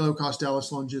 But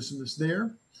iliocostalis longissimus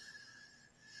there.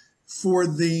 For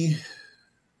the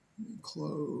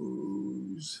clear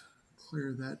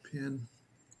that pin.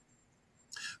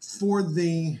 For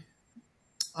the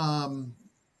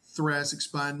thoracic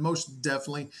spine, most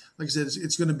definitely, like I said,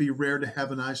 it's going to be rare to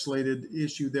have an isolated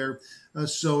issue there.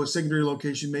 So a secondary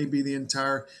location may be the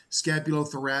entire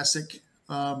scapulothoracic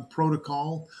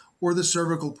protocol or the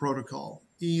cervical protocol,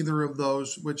 either of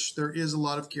those, which there is a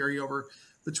lot of carryover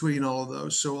between all of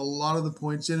those. So a lot of the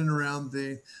points in and around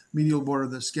the medial border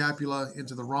of the scapula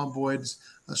into the rhomboids,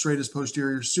 serratus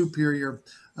posterior, superior,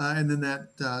 and then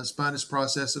that spinous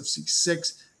process of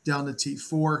C6 down to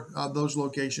T4. Those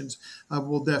locations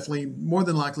will definitely, more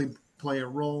than likely, play a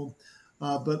role.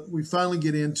 But we finally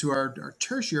get into our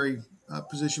tertiary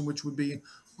position, which would be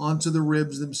onto the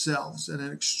ribs themselves. And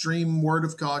an extreme word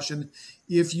of caution,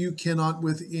 if you cannot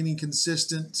with any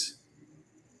consistent,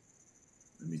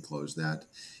 let me close that.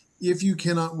 If you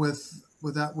cannot with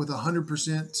with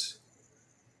 100%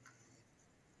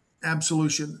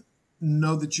 absolution,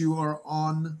 know that you are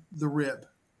on the rib,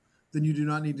 then you do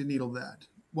not need to needle that.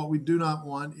 What we do not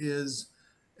want is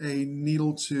a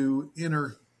needle to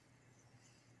enter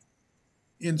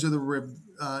into the rib,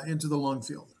 into the lung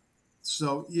field.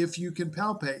 So if you can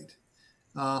palpate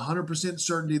 100%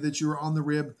 certainty that you are on the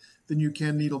rib, then you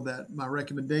can needle that. My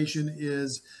recommendation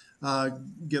is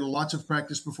get lots of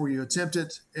practice before you attempt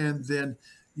it, and then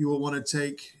you will want to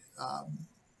take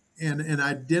and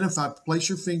identify, place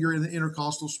your finger in the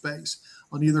intercostal space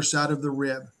on either side of the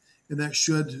rib, and that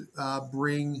should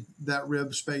bring that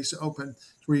rib space open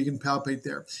to where you can palpate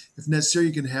there. If necessary,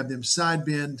 you can have them side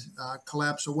bend,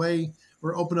 collapse away,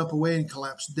 or open up away and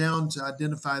collapse down to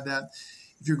identify that.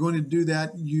 If you're going to do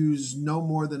that, use no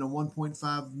more than a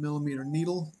 1.5 millimeter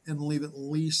needle and leave at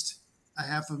least a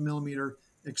half a millimeter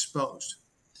exposed.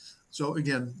 So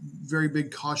again, very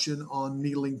big caution on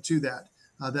needling to that.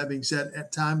 That being said,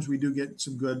 at times we do get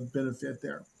some good benefit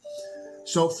there.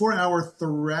 So for our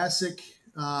thoracic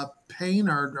pain,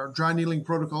 our dry needling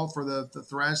protocol for the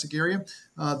thoracic area,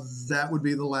 that would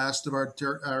be the last of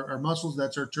our muscles.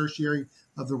 That's our tertiary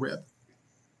of the rib.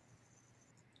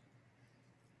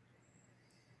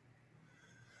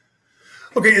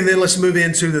 Okay, and then let's move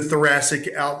into the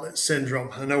thoracic outlet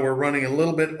syndrome. I know we're running a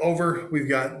little bit over. We've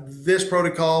got this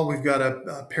protocol, we've got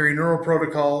a perineural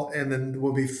protocol, and then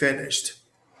we'll be finished.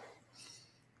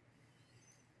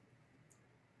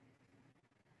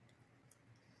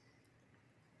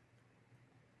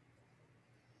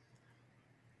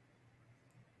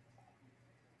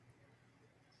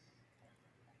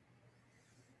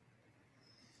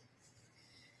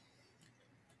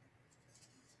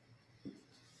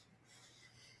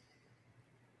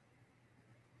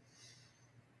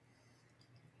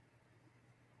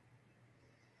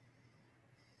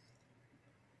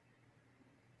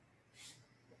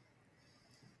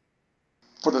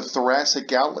 For the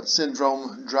thoracic outlet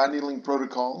syndrome dry needling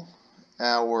protocol,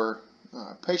 our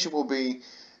patient will be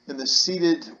in the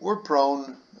seated or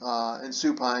prone and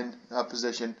supine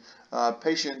position,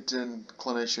 patient and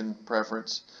clinician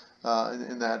preference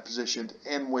in that position,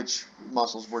 and which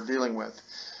muscles we're dealing with.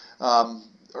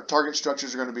 Our target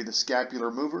structures are going to be the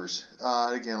scapular movers,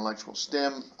 again, electrical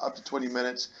stim, up to 20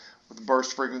 minutes with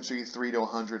burst frequency 3 to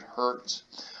 100 hertz.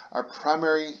 Our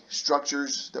primary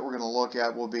structures that we're going to look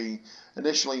at will be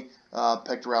initially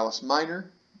pectoralis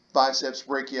minor, biceps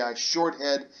brachii, short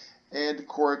head, and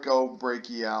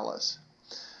coracobrachialis.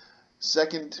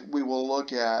 Second, we will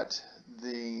look at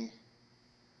the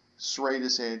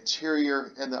serratus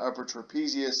anterior and the upper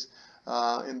trapezius.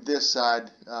 In this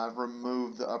side,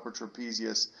 remove the upper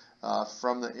trapezius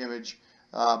from the image.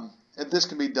 And this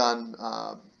can be done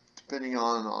depending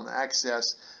on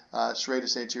access.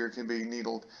 Serratus anterior can be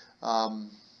needled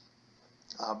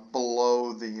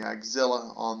below the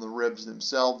axilla on the ribs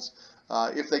themselves.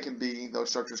 If they can be, those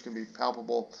structures can be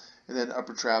palpable. And then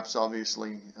upper traps,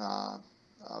 obviously,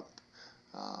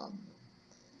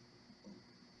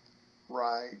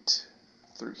 right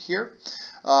through here.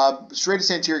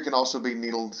 Serratus anterior can also be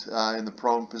needled in the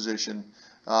prone position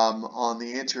on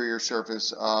the anterior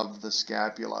surface of the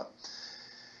scapula.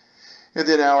 And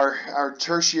then our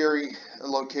tertiary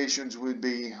locations would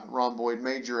be rhomboid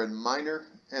major and minor,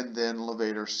 and then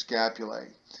levator scapulae.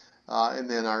 And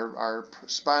then our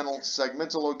spinal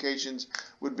segmental locations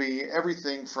would be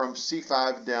everything from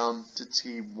C5 down to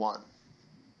T1.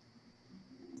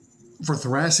 For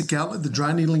thoracic outlet, the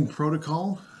dry needling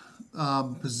protocol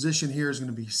position here is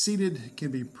going to be seated. It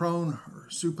can be prone or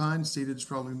supine. Seated is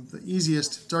probably the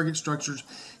easiest. Target structures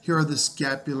here are the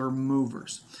scapular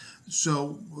movers.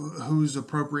 So who's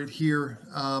appropriate here?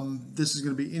 This is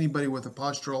going to be anybody with a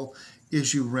postural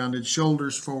issue, rounded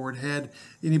shoulders, forward head,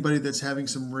 anybody that's having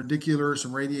some radicular,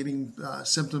 some radiating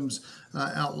symptoms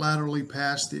out laterally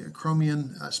past the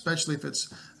acromion, especially if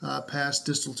it's past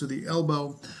distal to the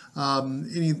elbow.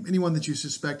 Anyone that you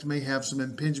suspect may have some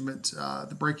impingement,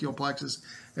 the brachial plexus,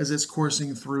 as it's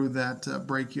coursing through that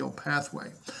brachial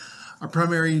pathway. Our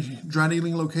primary dry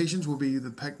needling locations will be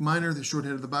the pec minor, the short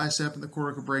head of the bicep, and the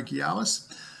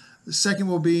coracobrachialis. The second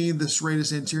will be the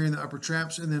serratus anterior and the upper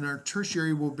traps, and then our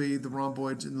tertiary will be the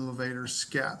rhomboids and the levator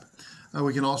scap.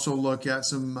 We can also look at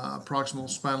some proximal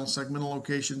spinal segmental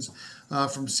locations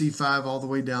from C5 all the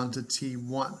way down to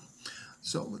T1.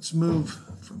 So let's move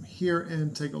from here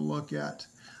and take a look at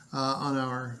on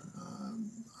our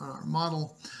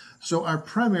model. So our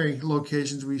primary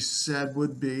locations we said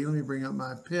would be, let me bring up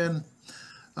my pen,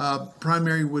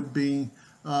 primary would be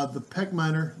the pec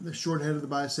minor, the short head of the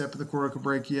bicep, and the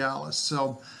coracobrachialis.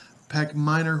 So pec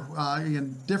minor,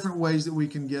 again, different ways that we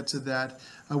can get to that.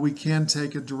 We can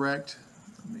take a direct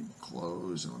Let me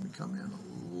close and let me come in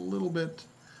a little bit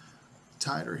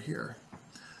tighter here.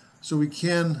 So we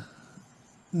can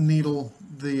needle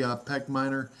the pec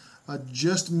minor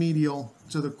just medial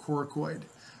to the coracoid.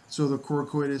 So the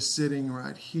coracoid is sitting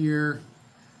right here,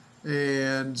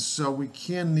 and so we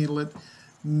can needle it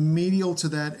medial to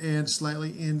that and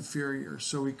slightly inferior.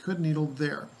 So we could needle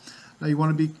there. Now you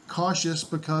want to be cautious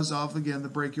because of, again, the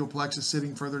brachial plexus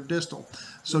sitting further distal.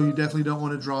 So you definitely don't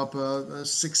want to drop a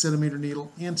 6 centimeter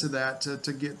needle into that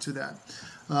to get to that.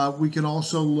 We can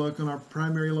also look on our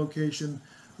primary location,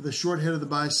 the short head of the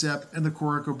bicep and the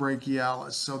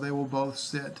coracobrachialis. So they will both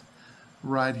sit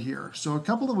right here. So a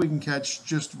couple that we can catch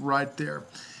just right there.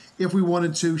 If we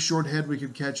wanted to, short head, we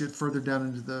could catch it further down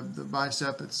into the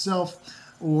bicep itself,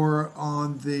 or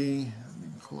on the, let me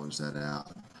close that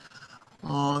out,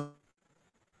 on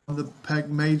the pec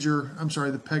major, I'm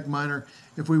sorry, the pec minor,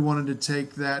 if we wanted to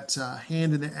take that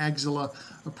hand in the axilla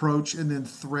approach and then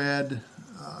thread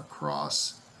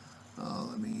across.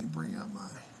 Let me bring up my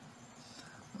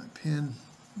pen.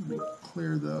 Let me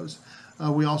clear those.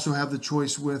 We also have the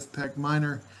choice with pec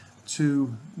minor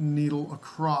to needle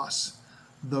across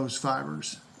those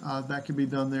fibers. That can be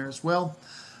done there as well.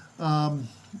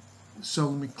 So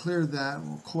let me clear that.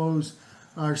 We'll close.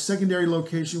 Our secondary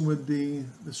location would be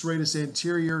the serratus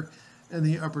anterior and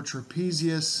the upper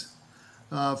trapezius.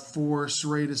 For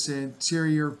serratus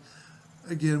anterior,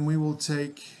 again, we will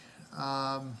take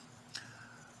a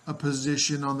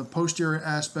position on the posterior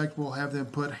aspect. We'll have them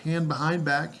put hand behind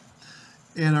back,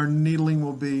 and our needling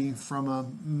will be from a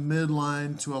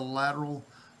midline to a lateral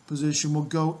position. We'll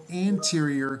go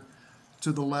anterior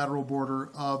to the lateral border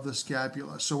of the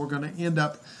scapula. So we're going to end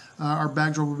up, our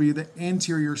backdrop will be the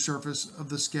anterior surface of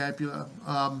the scapula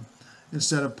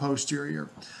instead of posterior.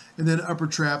 And then upper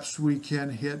traps we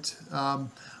can hit,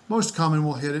 most common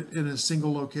we'll hit it in a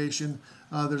single location.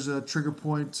 There's a trigger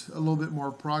point a little bit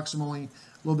more proximally,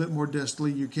 a little bit more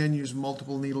distally. You can use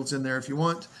multiple needles in there if you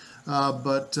want,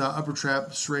 but upper trap,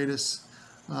 serratus,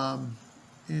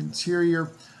 anterior.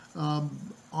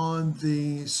 On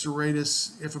the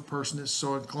serratus, if a person is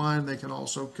so inclined, they can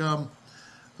also come.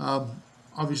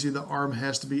 Obviously, the arm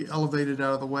has to be elevated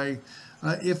out of the way.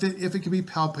 If it can be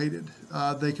palpated,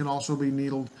 they can also be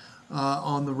needled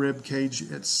on the rib cage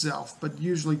itself. But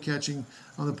usually catching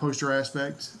on the posterior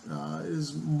aspect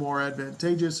is more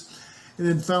advantageous. And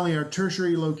then finally, our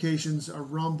tertiary locations are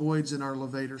rhomboids and our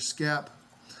levator scap.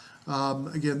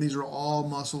 Again, these are all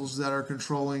muscles that are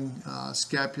controlling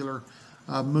scapular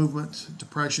movement,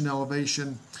 depression,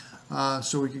 elevation.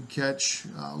 So we can catch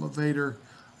levator,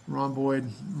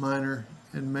 rhomboid, minor,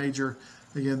 and major.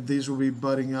 Again, these will be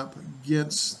butting up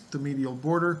against the medial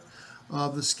border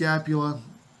of the scapula,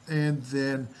 and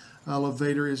then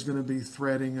levator is going to be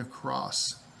threading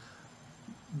across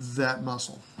that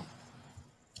muscle.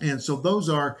 And so those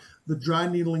are the dry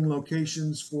needling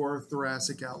locations for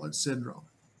thoracic outlet syndrome.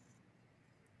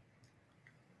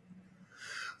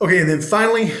 Okay, and then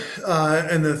finally,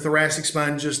 in the thoracic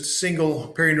spine, just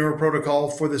single perineural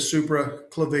protocol for the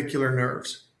supraclavicular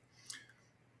nerves.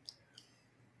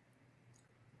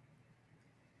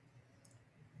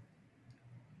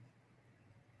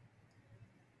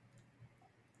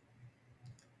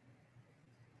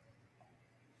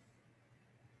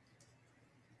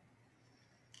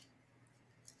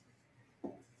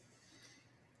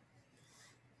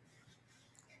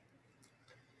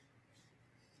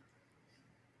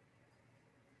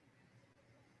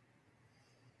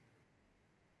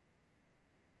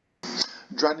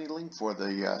 Dry needling for the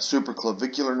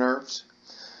supraclavicular nerves.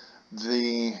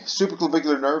 The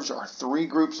supraclavicular nerves are three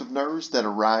groups of nerves that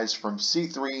arise from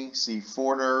C3,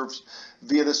 C4 nerves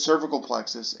via the cervical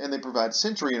plexus, and they provide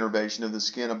sensory innervation of the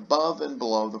skin above and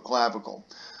below the clavicle.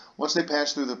 Once they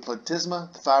pass through the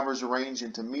platysma, the fibers arrange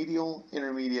into medial,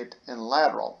 intermediate, and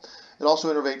lateral. It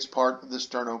also innervates part of the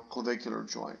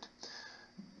sternoclavicular joint.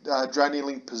 Dry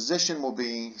needling position will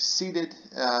be seated.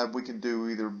 We can do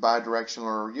either bidirectional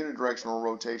or unidirectional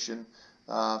rotation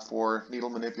for needle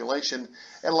manipulation,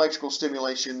 and electrical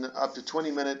stimulation up to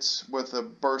 20 minutes with a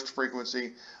burst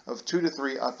frequency of 2 to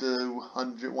 3 up to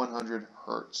 100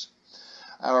 hertz.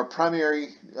 Our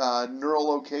primary neural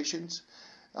locations,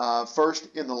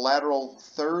 first in the lateral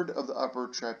third of the upper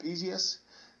trapezius,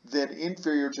 then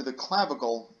inferior to the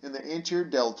clavicle in the anterior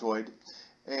deltoid,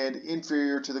 and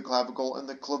inferior to the clavicle in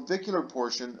the clavicular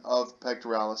portion of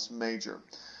pectoralis major.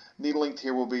 Needle length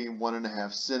here will be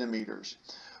 1.5 centimeters.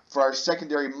 For our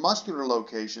secondary muscular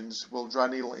locations, we'll dry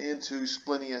needle into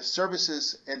splenius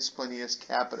cervicis and splenius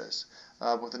capitis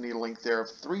with a needle length there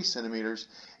of 3 centimeters.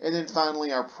 And then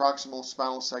finally, our proximal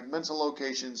spinal segmental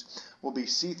locations will be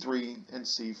C3 and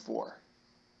C4.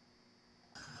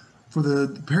 For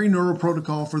the perineural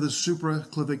protocol for the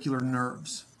supraclavicular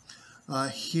nerves,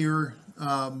 the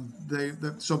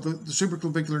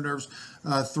supraclavicular nerves,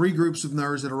 three groups of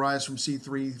nerves that arise from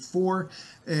C3, 4,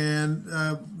 and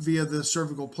via the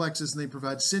cervical plexus, and they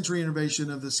provide sensory innervation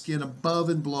of the skin above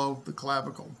and below the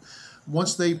clavicle.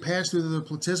 Once they pass through the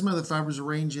platysma, the fibers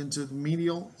arrange into the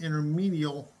medial,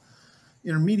 intermediate,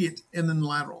 and then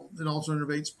lateral. It also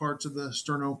innervates parts of the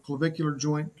sternoclavicular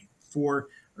joint. For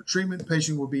our treatment,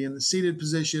 patient will be in the seated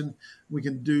position. We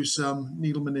can do some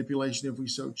needle manipulation if we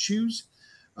so choose.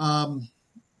 And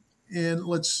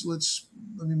let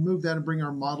me move that and bring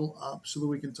our model up so that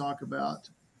we can talk about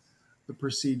the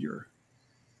procedure.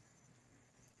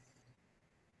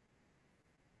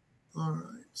 All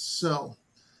right, so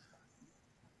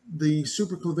the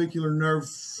supraclavicular nerve,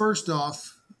 first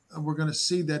off, we're going to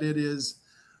see that it is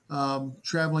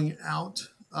traveling out,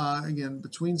 again,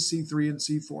 between C3 and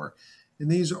C4. And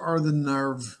these are the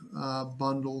nerve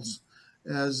bundles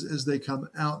as they come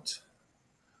out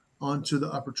onto the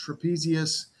upper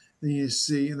trapezius. Then you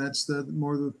see, and that's the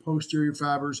more of the posterior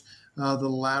fibers, the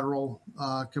lateral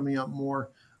coming out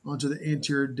more onto the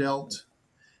anterior delt,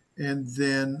 and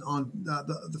then on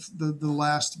the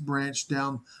last branch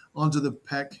down onto the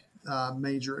pec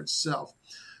major itself.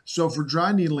 So for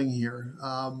dry needling here,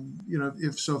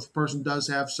 if a person does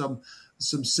have some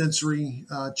sensory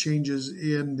changes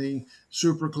in the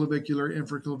supraclavicular,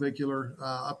 infraclavicular,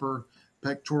 upper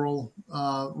pectoral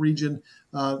region,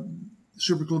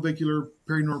 supraclavicular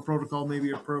perineural protocol may be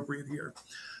appropriate here.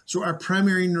 So our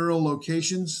primary neural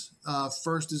locations,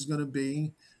 first is going to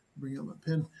be, bring up my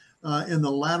pen, in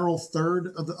the lateral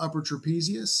third of the upper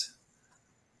trapezius.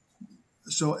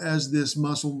 So as this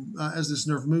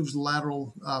nerve moves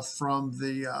lateral from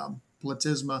the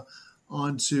platysma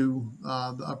onto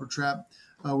the upper trap,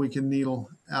 we can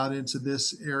needle out into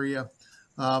this area.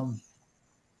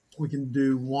 We can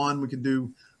do one, we can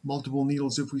do multiple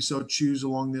needles if we so choose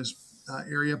along this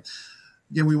area.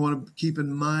 Again, we want to keep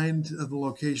in mind the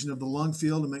location of the lung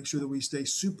field and make sure that we stay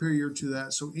superior to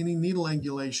that. So any needle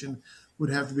angulation would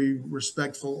have to be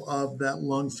respectful of that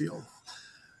lung field.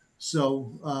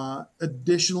 So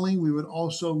additionally, we would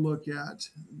also look at,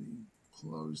 let me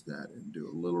close that and do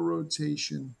a little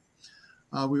rotation.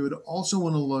 We would also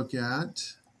want to look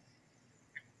at,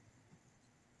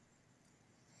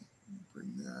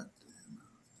 bring that,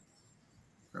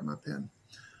 grab my pen.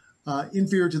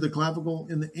 Inferior to the clavicle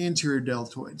in the anterior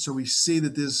deltoid. So we see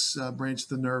that this branch of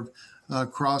the nerve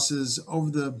crosses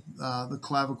over the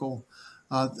clavicle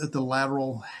at the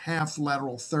lateral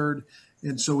third,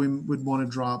 and so we would want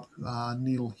to drop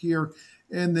needle here,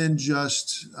 and then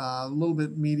just a little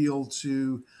bit medial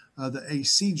to the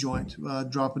AC joint,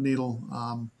 drop a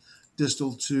needle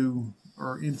distal to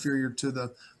or inferior to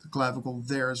the clavicle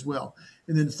there as well.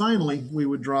 And then finally, we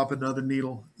would drop another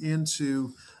needle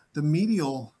into the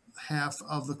medial half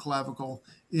of the clavicle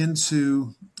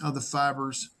into the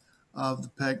fibers of the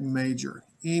pec major,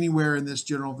 anywhere in this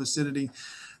general vicinity.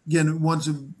 Again, want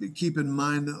to keep in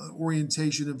mind the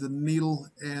orientation of the needle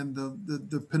and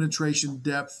the penetration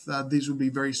depth. These would be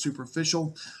very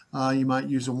superficial. You might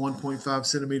use a 1.5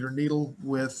 centimeter needle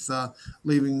with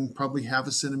leaving probably half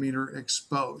a centimeter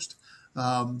exposed.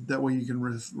 That way you can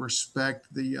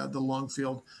respect the lung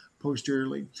field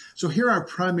posteriorly. So here are our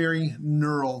primary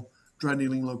neural dry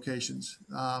needling locations.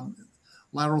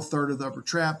 Lateral third of the upper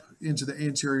trap, into the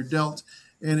anterior delt,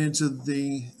 and into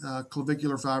the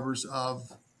clavicular fibers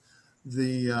of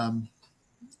the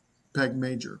pec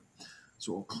major.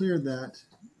 So we'll clear that.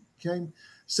 Okay.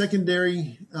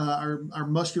 Secondary, our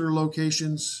muscular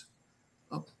locations.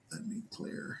 Oh, let me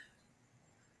clear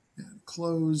and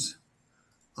close.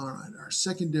 All right, our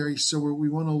secondary. So we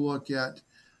want to look at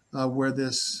where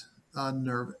this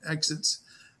nerve exits.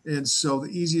 And so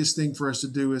the easiest thing for us to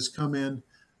do is come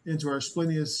into our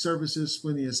splenius cervicis,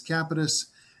 splenius capitis,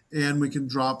 and we can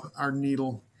drop our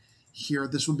needle here.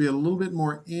 This will be a little bit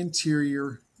more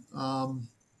anterior of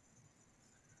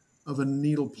a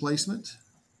needle placement.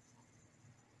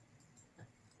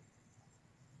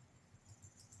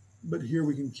 But here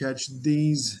we can catch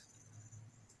these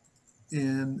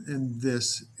in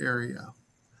this area.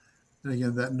 And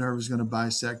again, that nerve is going to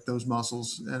bisect those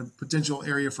muscles and a potential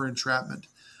area for entrapment.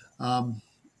 Let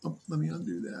me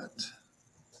undo that.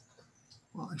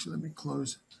 Well, actually, let me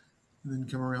close and then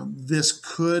come around. This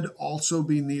could also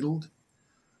be needled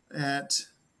at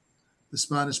the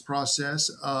spinous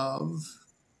process of,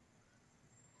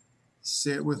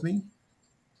 say it with me,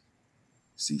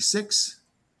 C6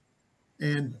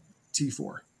 and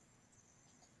T4.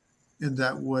 And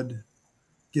that would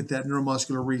get that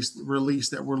neuromuscular release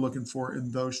that we're looking for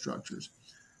in those structures.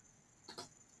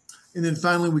 And then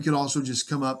finally, we could also just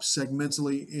come up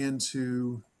segmentally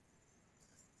into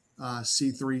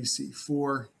C3,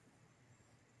 C4.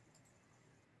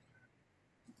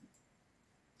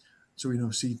 So we know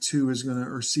C2 is going to,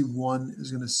 or C1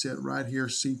 is going to sit right here,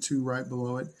 C2 right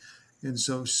below it. And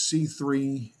so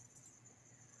C3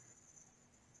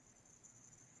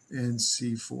 and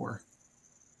C4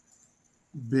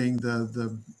 being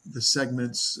the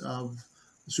segments of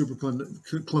the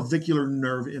supraclavicular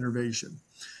nerve innervation.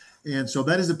 And so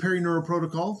that is the perineural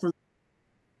protocol for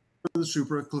the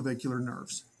supraclavicular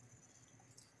nerves.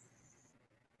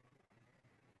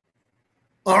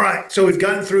 All right, so we've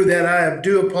gotten through that. I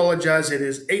do apologize. It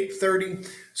is 8:30,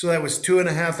 so that was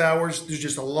 2.5 hours. There's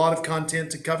just a lot of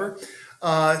content to cover.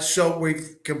 So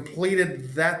we've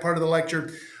completed that part of the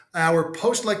lecture. Our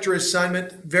post-lecture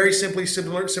assignment, very simply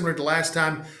similar to last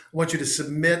time, I want you to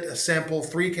submit a sample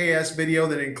 3KS video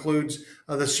that includes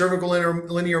the cervical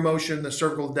linear motion, the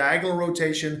cervical diagonal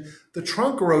rotation, the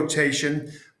trunk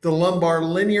rotation, the lumbar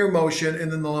linear motion, and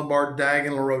then the lumbar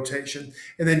diagonal rotation.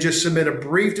 And then just submit a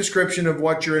brief description of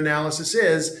what your analysis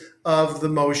is of the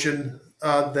motion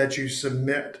that you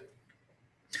submit.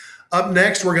 Up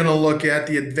next, we're going to look at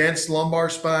the advanced lumbar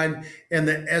spine and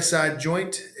the SI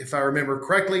joint. If I remember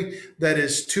correctly, that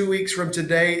is 2 weeks from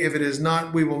today. If it is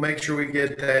not, we will make sure we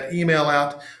get that email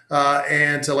out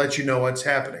and to let you know what's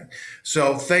happening.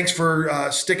 So thanks for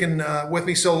sticking with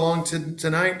me so long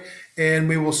tonight, and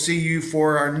we will see you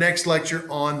for our next lecture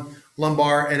on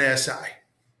lumbar and SI.